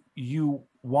who you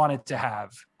wanted to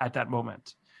have at that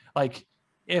moment. Like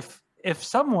if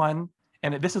someone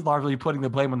and this is largely putting the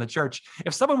blame on the church.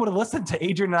 If someone would have listened to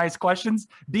Adrian and I's questions,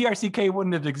 DRCK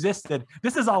wouldn't have existed.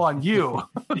 This is all on you.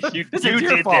 You This is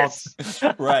your did fault. this.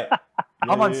 Right.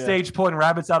 I'm on stage pulling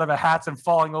rabbits out of a hats and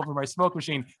falling over my smoke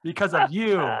machine because of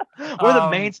you. We're the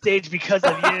main stage because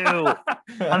of you.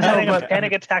 I'm having a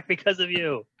panic attack because of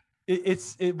you.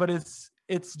 But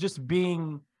it's just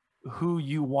being who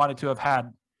you wanted to have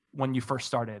had when you first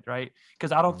started, right?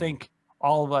 Because I don't think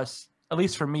all of us, at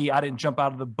least for me, I didn't jump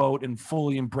out of the boat and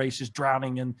fully embrace just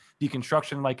drowning in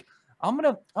deconstruction. Like, I'm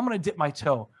gonna dip my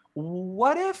toe.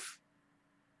 What if,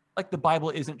 like, the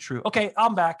Bible isn't true? Okay,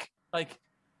 I'm back. Like,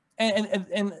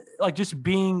 and like, just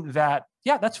being that,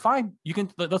 yeah, that's fine. You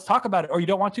can, let's talk about it. Or you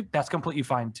don't want to, that's completely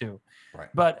fine too. Right.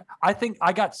 But I think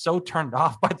I got so turned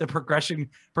off by the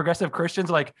progressive Christians.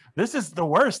 Like, this is the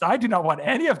worst. I do not want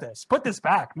any of this. Put this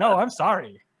back. No, I'm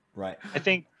sorry. Right. I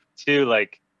think too,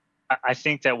 like, I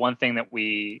think that one thing that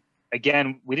we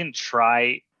didn't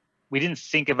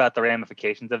think about the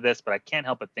ramifications of this, but I can't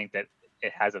help but think that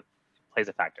it plays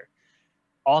a factor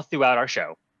all throughout our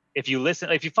show. If you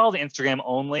follow the Instagram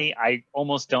only, I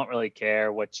almost don't really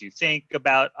care what you think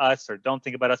about us or don't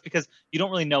think about us, because you don't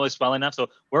really know us well enough. So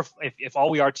if all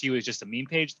we are to you is just a meme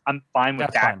page, I'm fine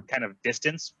with that kind of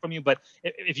distance from you. But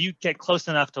if you get close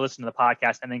enough to listen to the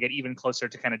podcast and then get even closer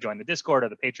to kind of join the Discord or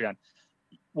the Patreon,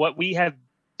 what we have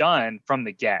done from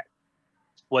the get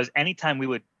was anytime we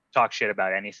would talk shit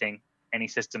about anything, any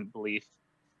system belief,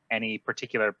 any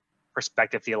particular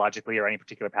perspective theologically, or any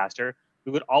particular pastor,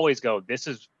 we would always go, this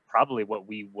is probably what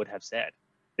we would have said.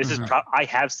 This is I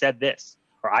have said this,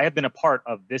 or I have been a part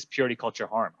of this purity culture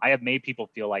harm. I have made people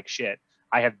feel like shit.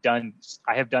 I have done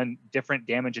different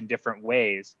damage in different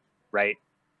ways, right?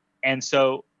 And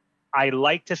so I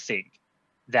like to think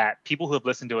that people who have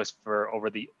listened to us for over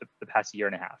the past year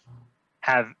and a half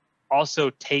have also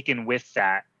taken with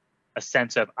that a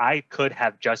sense of I could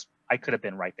have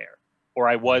been right there, or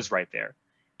I was right there,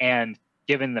 and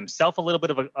given themselves a little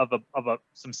bit of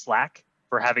some slack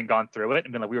for having gone through it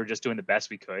and been like, we were just doing the best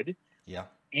we could. Yeah.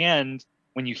 And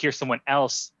when you hear someone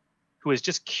else who is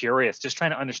just curious, just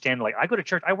trying to understand, like, I go to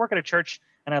church, I work at a church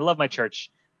and I love my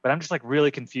church, but I'm just like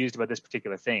really confused about this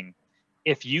particular thing.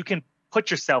 If you can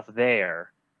put yourself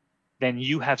there, then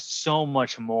you have so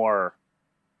much more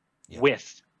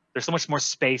there's so much more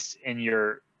space in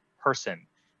your person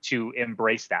to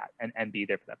embrace that and be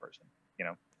there for that person, you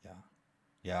know? Yeah.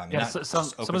 Yeah. I mean,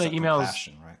 some of the emails,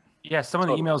 right? Yeah, some of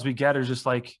the emails we get are just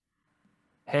like,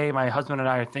 hey, my husband and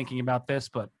I are thinking about this,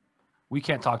 but we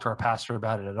can't talk to our pastor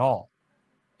about it at all.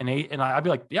 And I'd be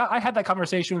like, yeah, I had that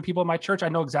conversation with people in my church. I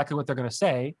know exactly what they're going to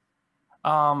say.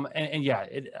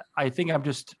 I think I'm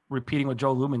just repeating what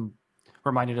Joe Lumen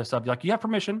reminded us of. Like, you have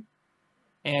permission,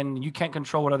 and you can't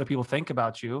control what other people think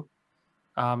about you.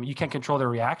 You can't control their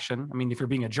reaction. I mean, if you're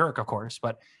being a jerk, of course,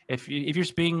 but if you're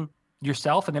just being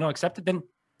yourself and they don't accept it, then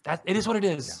it is what it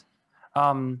is.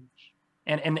 Yeah.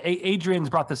 And Adrian's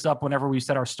brought this up whenever we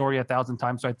said our story 1,000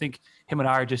 times. So I think him and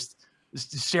I are just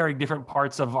sharing different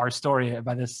parts of our story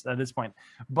by this at this point.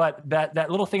 But that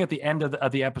little thing at the end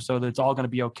of the episode, that it's all going to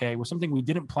be okay, was something we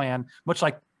didn't plan, much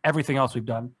like everything else we've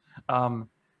done.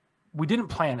 We didn't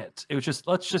plan it. It was just,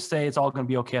 let's just say it's all going to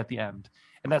be okay at the end.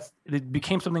 And it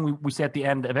became something we say at the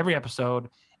end of every episode.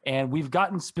 And we've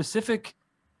gotten specific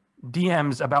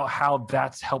DMs about how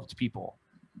that's helped people,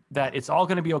 that it's all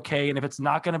going to be okay. And if it's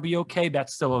not going to be okay,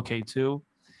 that's still okay too.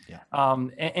 Yeah.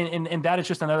 And that is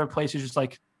just another place. It's just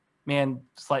like, man,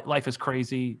 life is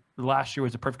crazy. Last year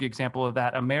was a perfect example of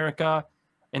that. America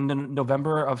in the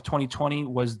November of 2020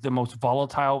 was the most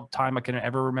volatile time I can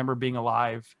ever remember being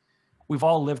alive. We've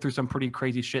all lived through some pretty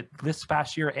crazy shit this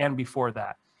past year and before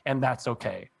that, and that's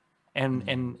okay.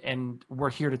 And we're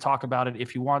here to talk about it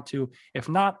if you want to. If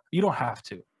not, you don't have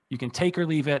to. You can take or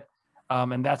leave it,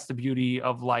 and that's the beauty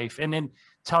of life. And then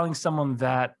telling someone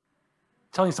that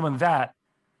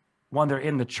when they're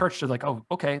in the church, they're like, oh,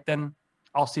 okay, then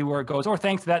I'll see where it goes. Or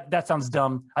thanks, that sounds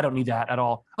dumb. I don't need that at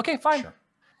all. Okay, fine. Sure.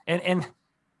 And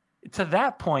to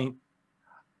that point,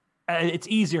 it's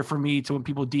easier for me to, when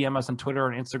people DM us on Twitter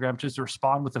and Instagram, just to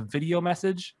respond with a video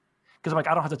message, because I'm like,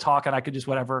 I don't have to talk and I could just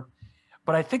whatever.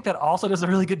 But I think that also does a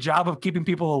really good job of keeping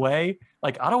people away.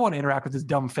 Like, I don't want to interact with this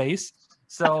dumb face.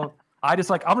 So I just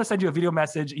like, I'm going to send you a video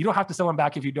message. You don't have to send one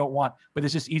back if you don't want, but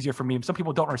it's just easier for me. Some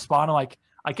people don't respond. I'm like,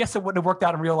 I guess it wouldn't have worked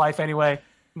out in real life anyway.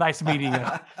 Nice meeting you.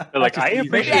 Like, I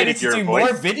appreciated your voice.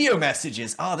 More video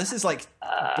messages. Oh, this is like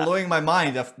blowing my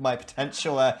mind of my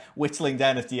potential whittling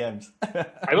down of DMs.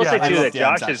 I will say too that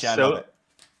Josh is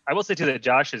I will say too that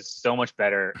Josh is so much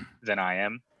better than I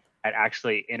am at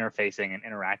actually interfacing and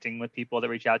interacting with people that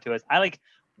reach out to us. I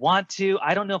want to.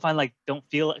 I don't know if I don't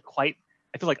feel quite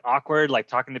I feel like awkward, like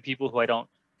talking to people who I don't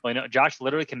really know. Josh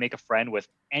literally can make a friend with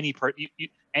any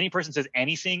any person says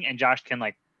anything, and Josh can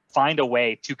like find a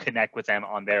way to connect with them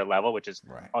on their level, which is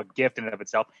a gift in and of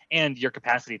itself. And your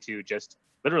capacity to just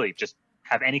literally just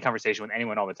have any conversation with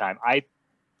anyone all the time. I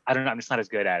don't know. I'm just not as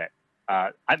good at it.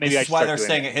 Maybe this is why they're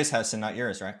staying at his house and not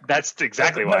yours, right? That's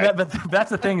exactly why. But that's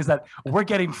the thing, is that we're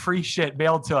getting free shit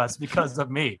mailed to us because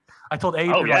of me. I told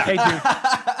Adrian, like, hey, dude,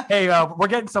 hey, we're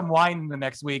getting some wine the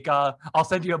next week. I'll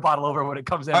send you a bottle over when it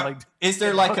comes in. Like, is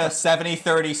there like a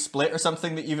 70-30 split or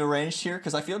something that you've arranged here?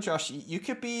 Because I feel, Josh, you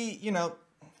could be,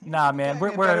 Nah, man,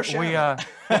 we're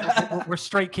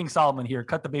straight King Solomon here.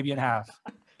 Cut the baby in half.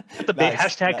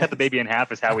 Hashtag cut the baby in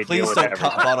half is how we deal with it. Please don't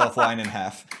cut a bottle of wine in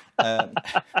half.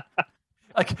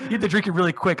 Like, you have to drink it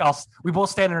really quick. We both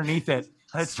stand underneath it.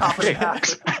 Let's chop it in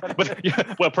half.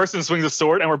 Well, a person swings a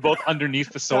sword and we're both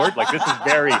underneath the sword. Like,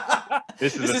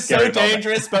 this is so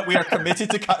dangerous, but we are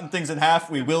committed to cutting things in half.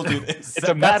 We will do this. It's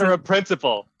a matter of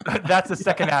principle. That's the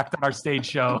second act on our stage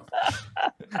show.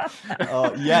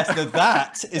 Yes,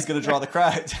 that is going to draw the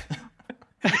crowd.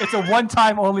 It's a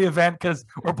one-time only event because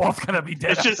we're both going to be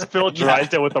dead. It's just Phil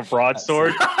Drysdale with a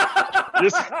broadsword.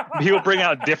 Just he'll bring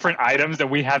out different items and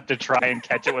we have to try and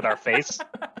catch it with our face.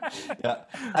 Yeah,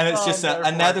 and it's just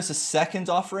and now there's a second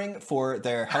offering for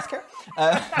their healthcare.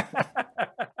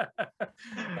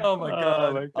 Oh my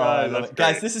god! I love it.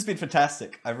 Guys, this has been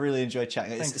fantastic. I've really enjoyed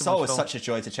chatting. It's always such a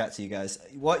joy to chat to you guys.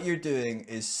 What you're doing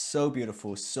is so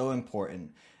beautiful, so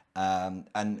important.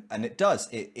 And it does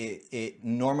it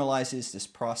normalizes this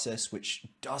process, which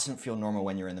doesn't feel normal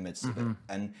when you're in the midst of it.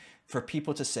 And for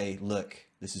people to say, look,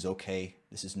 this is okay,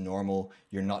 this is normal,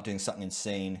 you're not doing something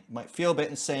insane. It might feel a bit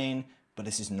insane, but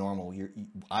this is normal.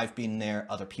 I've been there,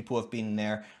 other people have been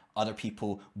there, other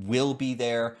people will be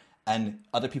there, and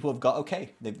other people have got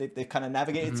okay. They've kind of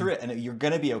navigated through it, and you're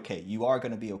gonna be okay. You are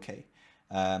gonna be okay.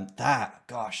 That,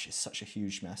 gosh, is such a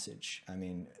huge message. I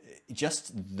mean,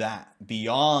 just that,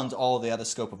 beyond all the other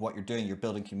scope of what you're doing, you're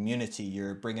building community,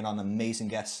 you're bringing on amazing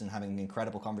guests and having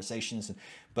incredible conversations.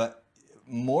 But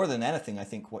more than anything, I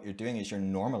think what you're doing is you're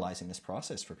normalizing this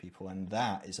process for people. And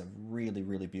that is a really,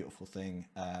 really beautiful thing.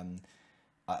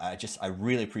 I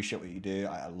really appreciate what you do.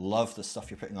 I love the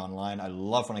stuff you're putting online. I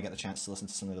love when I get the chance to listen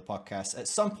to some of the podcasts. At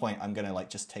some point, I'm going to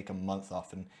just take a month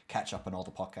off and catch up on all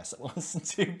the podcasts that we'll listen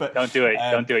to. But don't do it.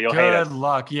 Don't do it. You'll hate it. Good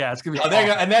luck. Yeah, it's going to be there you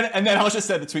go. And then I'll just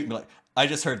send a tweet and be like, I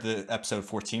just heard the episode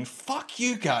 14. Fuck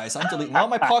you guys. I'm deleting all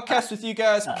my podcasts with you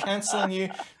guys. I'm canceling you.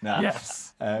 No.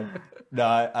 Yes. No,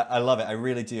 I love it. I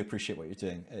really do appreciate what you're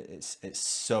doing. It's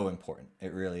so important.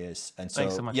 It really is. And so,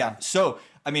 thanks so much, yeah. man. So,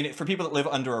 I mean, for people that live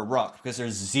under a rock, because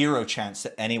there's zero chance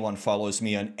that anyone follows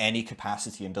me on any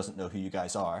capacity and doesn't know who you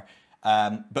guys are.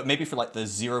 But maybe for like the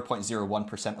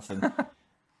 0.01% of them,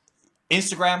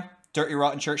 Instagram, Dirty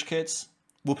Rotten Church Kids.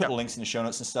 We'll put the links in the show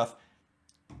notes and stuff.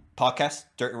 Podcast,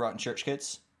 Dirty Rotten Church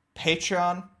Kids.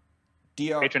 Patreon,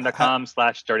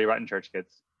 Patreon.com/Dirty Rotten Church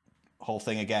Kids. Whole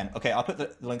thing again. Okay, I'll put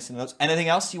the links in the notes. Anything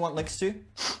else you want links to?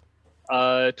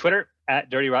 Twitter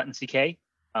 @DirtyRottenCK.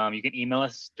 You can email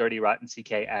us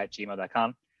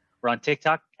dirtyrottenck@gmail.com. We're on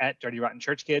TikTok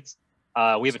 @DirtyRottenChurchKids.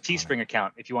 We have a Teespring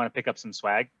account if you want to pick up some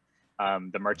swag.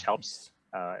 The merch helps.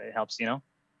 It helps,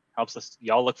 helps us.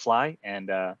 Y'all look fly and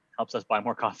helps us buy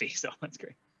more coffee. So that's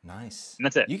great. Nice. And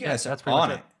that's it. You guys that's are pretty on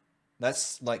much it.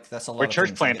 That's a lot. We're of church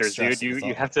things planters, dude.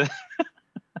 You have to.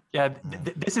 Yeah,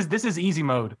 this is easy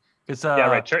mode. It's yeah,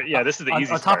 right. This is the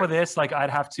easy. On top of this, I'd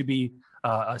have to be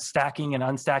stacking and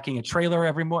unstacking a trailer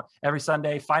every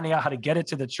Sunday, finding out how to get it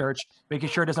to the church, making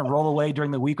sure it doesn't roll away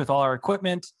during the week with all our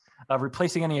equipment,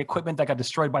 replacing any equipment that got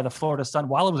destroyed by the Florida sun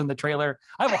while it was in the trailer.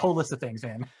 I have a whole list of things,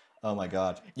 man. Oh my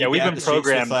God. Yeah, we've been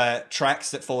programmed with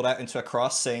tracks that fold out into a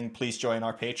cross saying, please join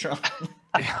our Patreon.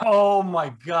 Oh my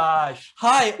gosh.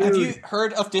 Hi, have you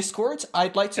heard of Discord?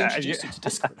 I'd like to introduce you to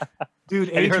Discord. Dude,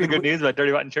 have you heard the good news about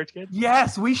Dirty Rotten Church Kids?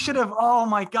 Yes, we should have. Oh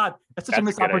my God. That's such a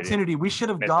missed opportunity. We should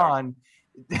have gone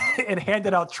and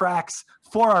handed out tracks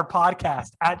for our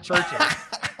podcast at churches.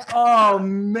 Oh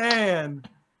man.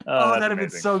 Oh, that'd have been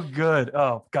so good.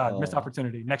 Oh God, missed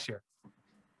opportunity. Next year.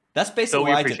 That's basically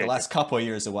what I did the last couple of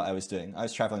years of what I was doing. I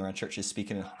was traveling around churches,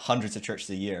 speaking in hundreds of churches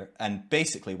a year. And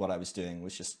basically what I was doing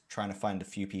was just trying to find a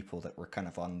few people that were kind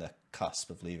of on the cusp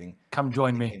of leaving. Come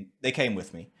join me. They came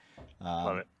with me.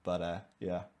 Love it. But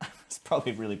yeah, it's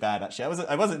probably really bad actually.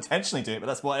 I wasn't intentionally doing it, but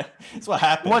that's what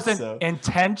happened. Wasn't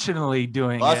intentionally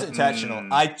doing it. Wasn't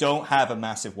intentional. I don't have a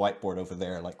massive whiteboard over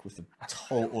there, with a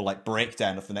total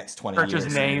breakdown of the next 20 years.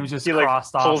 Church's names just he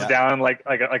crossed off. Pulls down like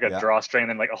a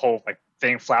drawstring, and a whole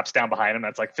thing flaps down behind him.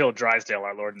 That's Phil Drysdale,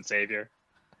 our Lord and Savior.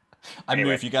 I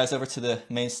moved you guys over to the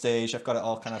main stage. I've got it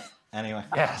all kind of Anyway,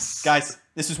 Yes. guys,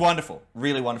 this was wonderful.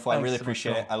 Really wonderful. Thanks I really so much,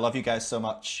 appreciate it. Phil. I love you guys so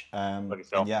much. Love you,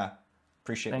 Phil. And yeah,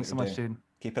 appreciate Thanks so what you're much, doing. dude.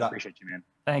 Keep it up. Appreciate you, man.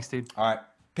 Thanks, dude. All right.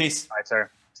 Peace. All right,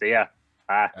 sir. See ya.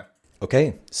 Bye.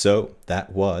 Okay, so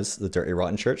that was the Dirty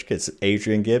Rotten Church Kids.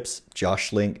 Adrian Gibbs,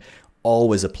 Josh Link,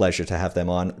 always a pleasure to have them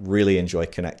on. Really enjoy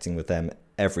connecting with them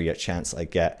every chance I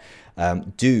get.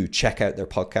 Do check out their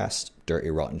podcast,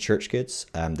 Dirty Rotten Church Kids.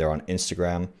 They're on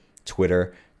Instagram,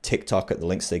 Twitter, TikTok at the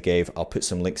links they gave. I'll put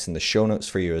some links in the show notes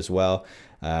for you as well.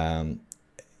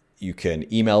 You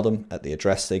can email them at the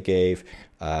address they gave.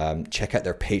 Check out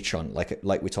their Patreon,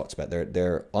 like we talked about.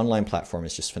 Their online platform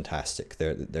is just fantastic.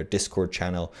 Their Discord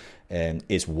channel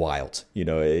is wild. You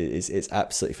know, it's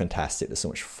absolutely fantastic. There's so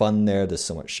much fun there. There's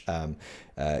so much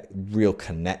real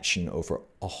connection over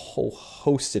a whole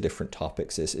host of different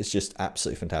topics. It's just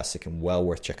absolutely fantastic and well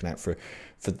worth checking out for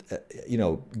you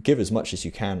know, give as much as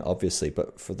you can, obviously,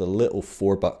 but for the little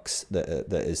 $4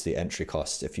 that is the entry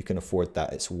cost, if you can afford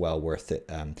that, it's well worth it.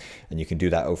 And you can do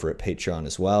that over at Patreon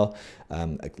as well.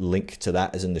 A link to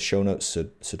that is in the show notes, so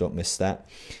don't miss that.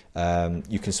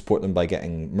 You can support them by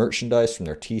getting merchandise from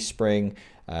their Teespring.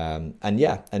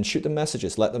 And shoot them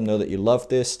messages. Let them know that you love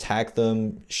this. Tag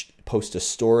them. Post a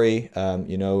story.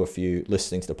 You know, if you're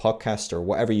listening to the podcast or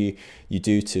whatever you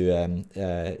do to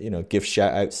you know, give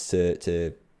shout outs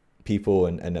to people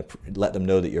and let them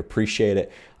know that you appreciate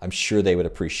it. I'm sure they would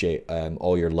appreciate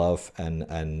all your love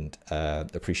and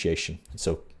appreciation.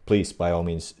 So please, by all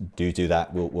means, do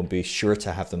that. We'll be sure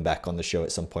to have them back on the show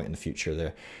at some point in the future.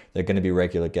 They're going to be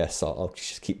regular guests. I'll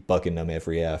just keep bugging them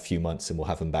every few months, and we'll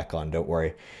have them back on. Don't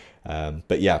worry.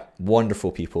 But yeah,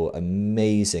 wonderful people,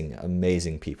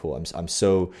 amazing people. I'm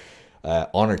so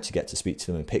honored to get to speak to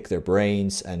them and pick their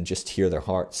brains and just hear their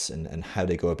hearts and how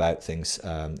they go about things.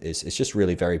 It's just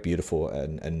really very beautiful,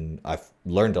 and I've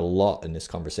learned a lot in this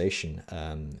conversation.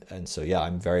 And so yeah,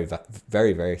 I'm very,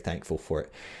 very, very thankful for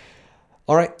it.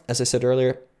 All right, as I said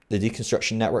earlier, the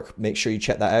Deconstruction Network, make sure you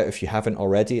check that out if you haven't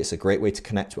already. It's a great way to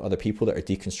connect with other people that are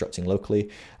deconstructing locally.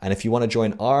 And if you want to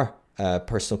join our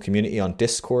personal community on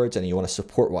Discord and you want to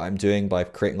support what I'm doing by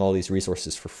creating all these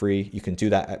resources for free, you can do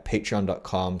that at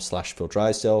patreon.com/Phil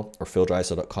Drysdale or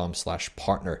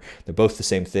phildrysdale.com/partner. They're both the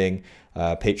same thing.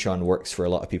 Patreon works for a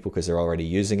lot of people because they're already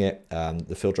using it.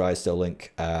 The Phil Drysdale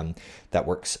link, that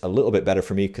works a little bit better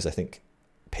for me because I think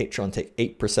Patreon take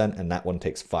 8% and that one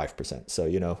takes 5%. So,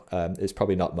 you know, it's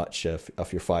probably not much of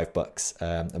your $5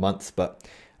 a month, but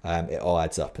it all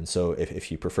adds up. And so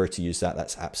if you prefer to use that,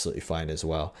 that's absolutely fine as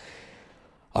well.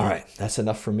 All right, that's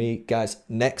enough for me. Guys,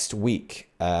 next week,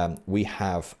 we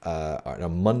have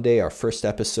on Monday, our first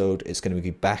episode is going to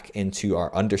be back into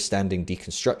our Understanding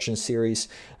Deconstruction series.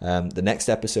 The next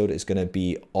episode is going to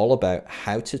be all about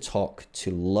how to talk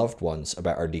to loved ones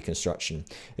about our deconstruction.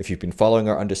 If you've been following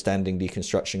our Understanding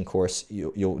Deconstruction course,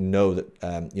 you'll know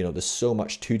that you know, there's so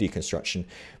much to deconstruction,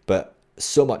 but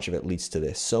so much of it leads to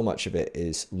this. So much of it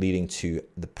is leading to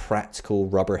the practical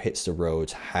rubber hits the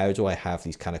road. How do I have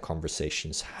these kind of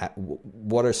conversations?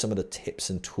 What are some of the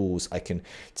tips and tools I can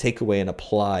take away and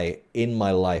apply in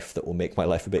my life that will make my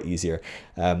life a bit easier?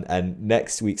 And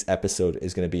next week's episode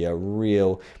is going to be a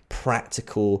real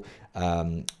practical,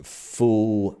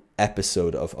 full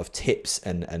episode of tips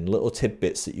and little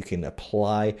tidbits that you can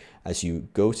apply as you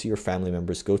go to your family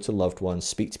members, go to loved ones,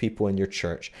 speak to people in your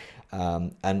church,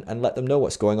 and let them know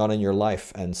what's going on in your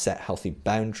life and set healthy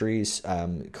boundaries,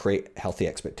 create healthy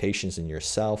expectations in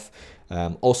yourself,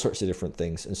 all sorts of different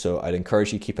things. And so I'd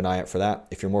encourage you to keep an eye out for that.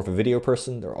 If you're more of a video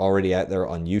person, they're already out there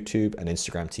on YouTube and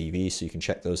Instagram TV, so you can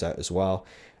check those out as well.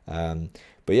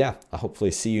 But yeah, I'll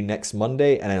hopefully see you next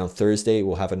Monday. And then on Thursday,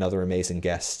 we'll have another amazing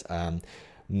guest.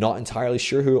 Not entirely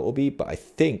sure who it will be, but I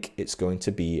think it's going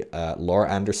to be Laura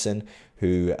Anderson,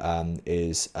 who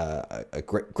is a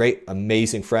great,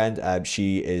 amazing friend.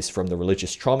 She is from the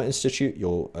Religious Trauma Institute.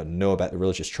 You'll know about the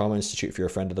Religious Trauma Institute if you're a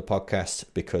friend of the podcast,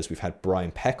 because we've had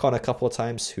Brian Peck on a couple of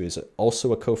times, who is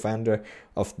also a co-founder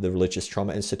of the Religious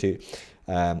Trauma Institute.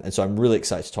 And so I'm really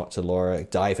excited to talk to Laura,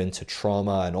 dive into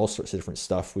trauma and all sorts of different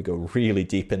stuff. We go really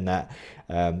deep in that.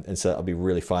 And so that'll be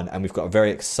really fun. And we've got a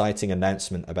very exciting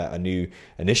announcement about a new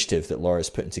initiative that Laura's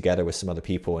putting together with some other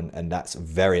people. And that's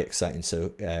very exciting. So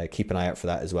keep an eye out for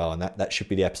that as well. And that should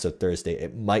be the episode Thursday.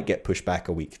 It might get pushed back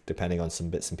a week, depending on some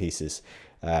bits and pieces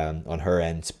on her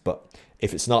end. But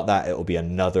if it's not that, it'll be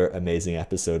another amazing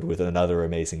episode with another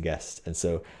amazing guest. And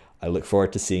so I look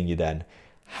forward to seeing you then.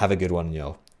 Have a good one,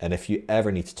 y'all. And if you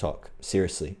ever need to talk,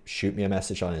 seriously, shoot me a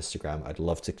message on Instagram. I'd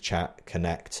love to chat,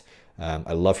 connect.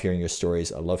 I love hearing your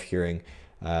stories. I love hearing,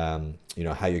 how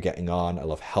you're getting on. I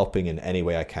love helping in any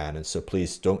way I can. And so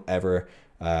please don't ever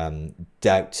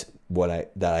doubt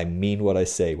that I mean what I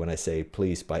say when I say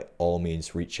please by all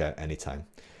means reach out anytime.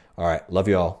 All right, love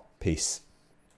you all. Peace.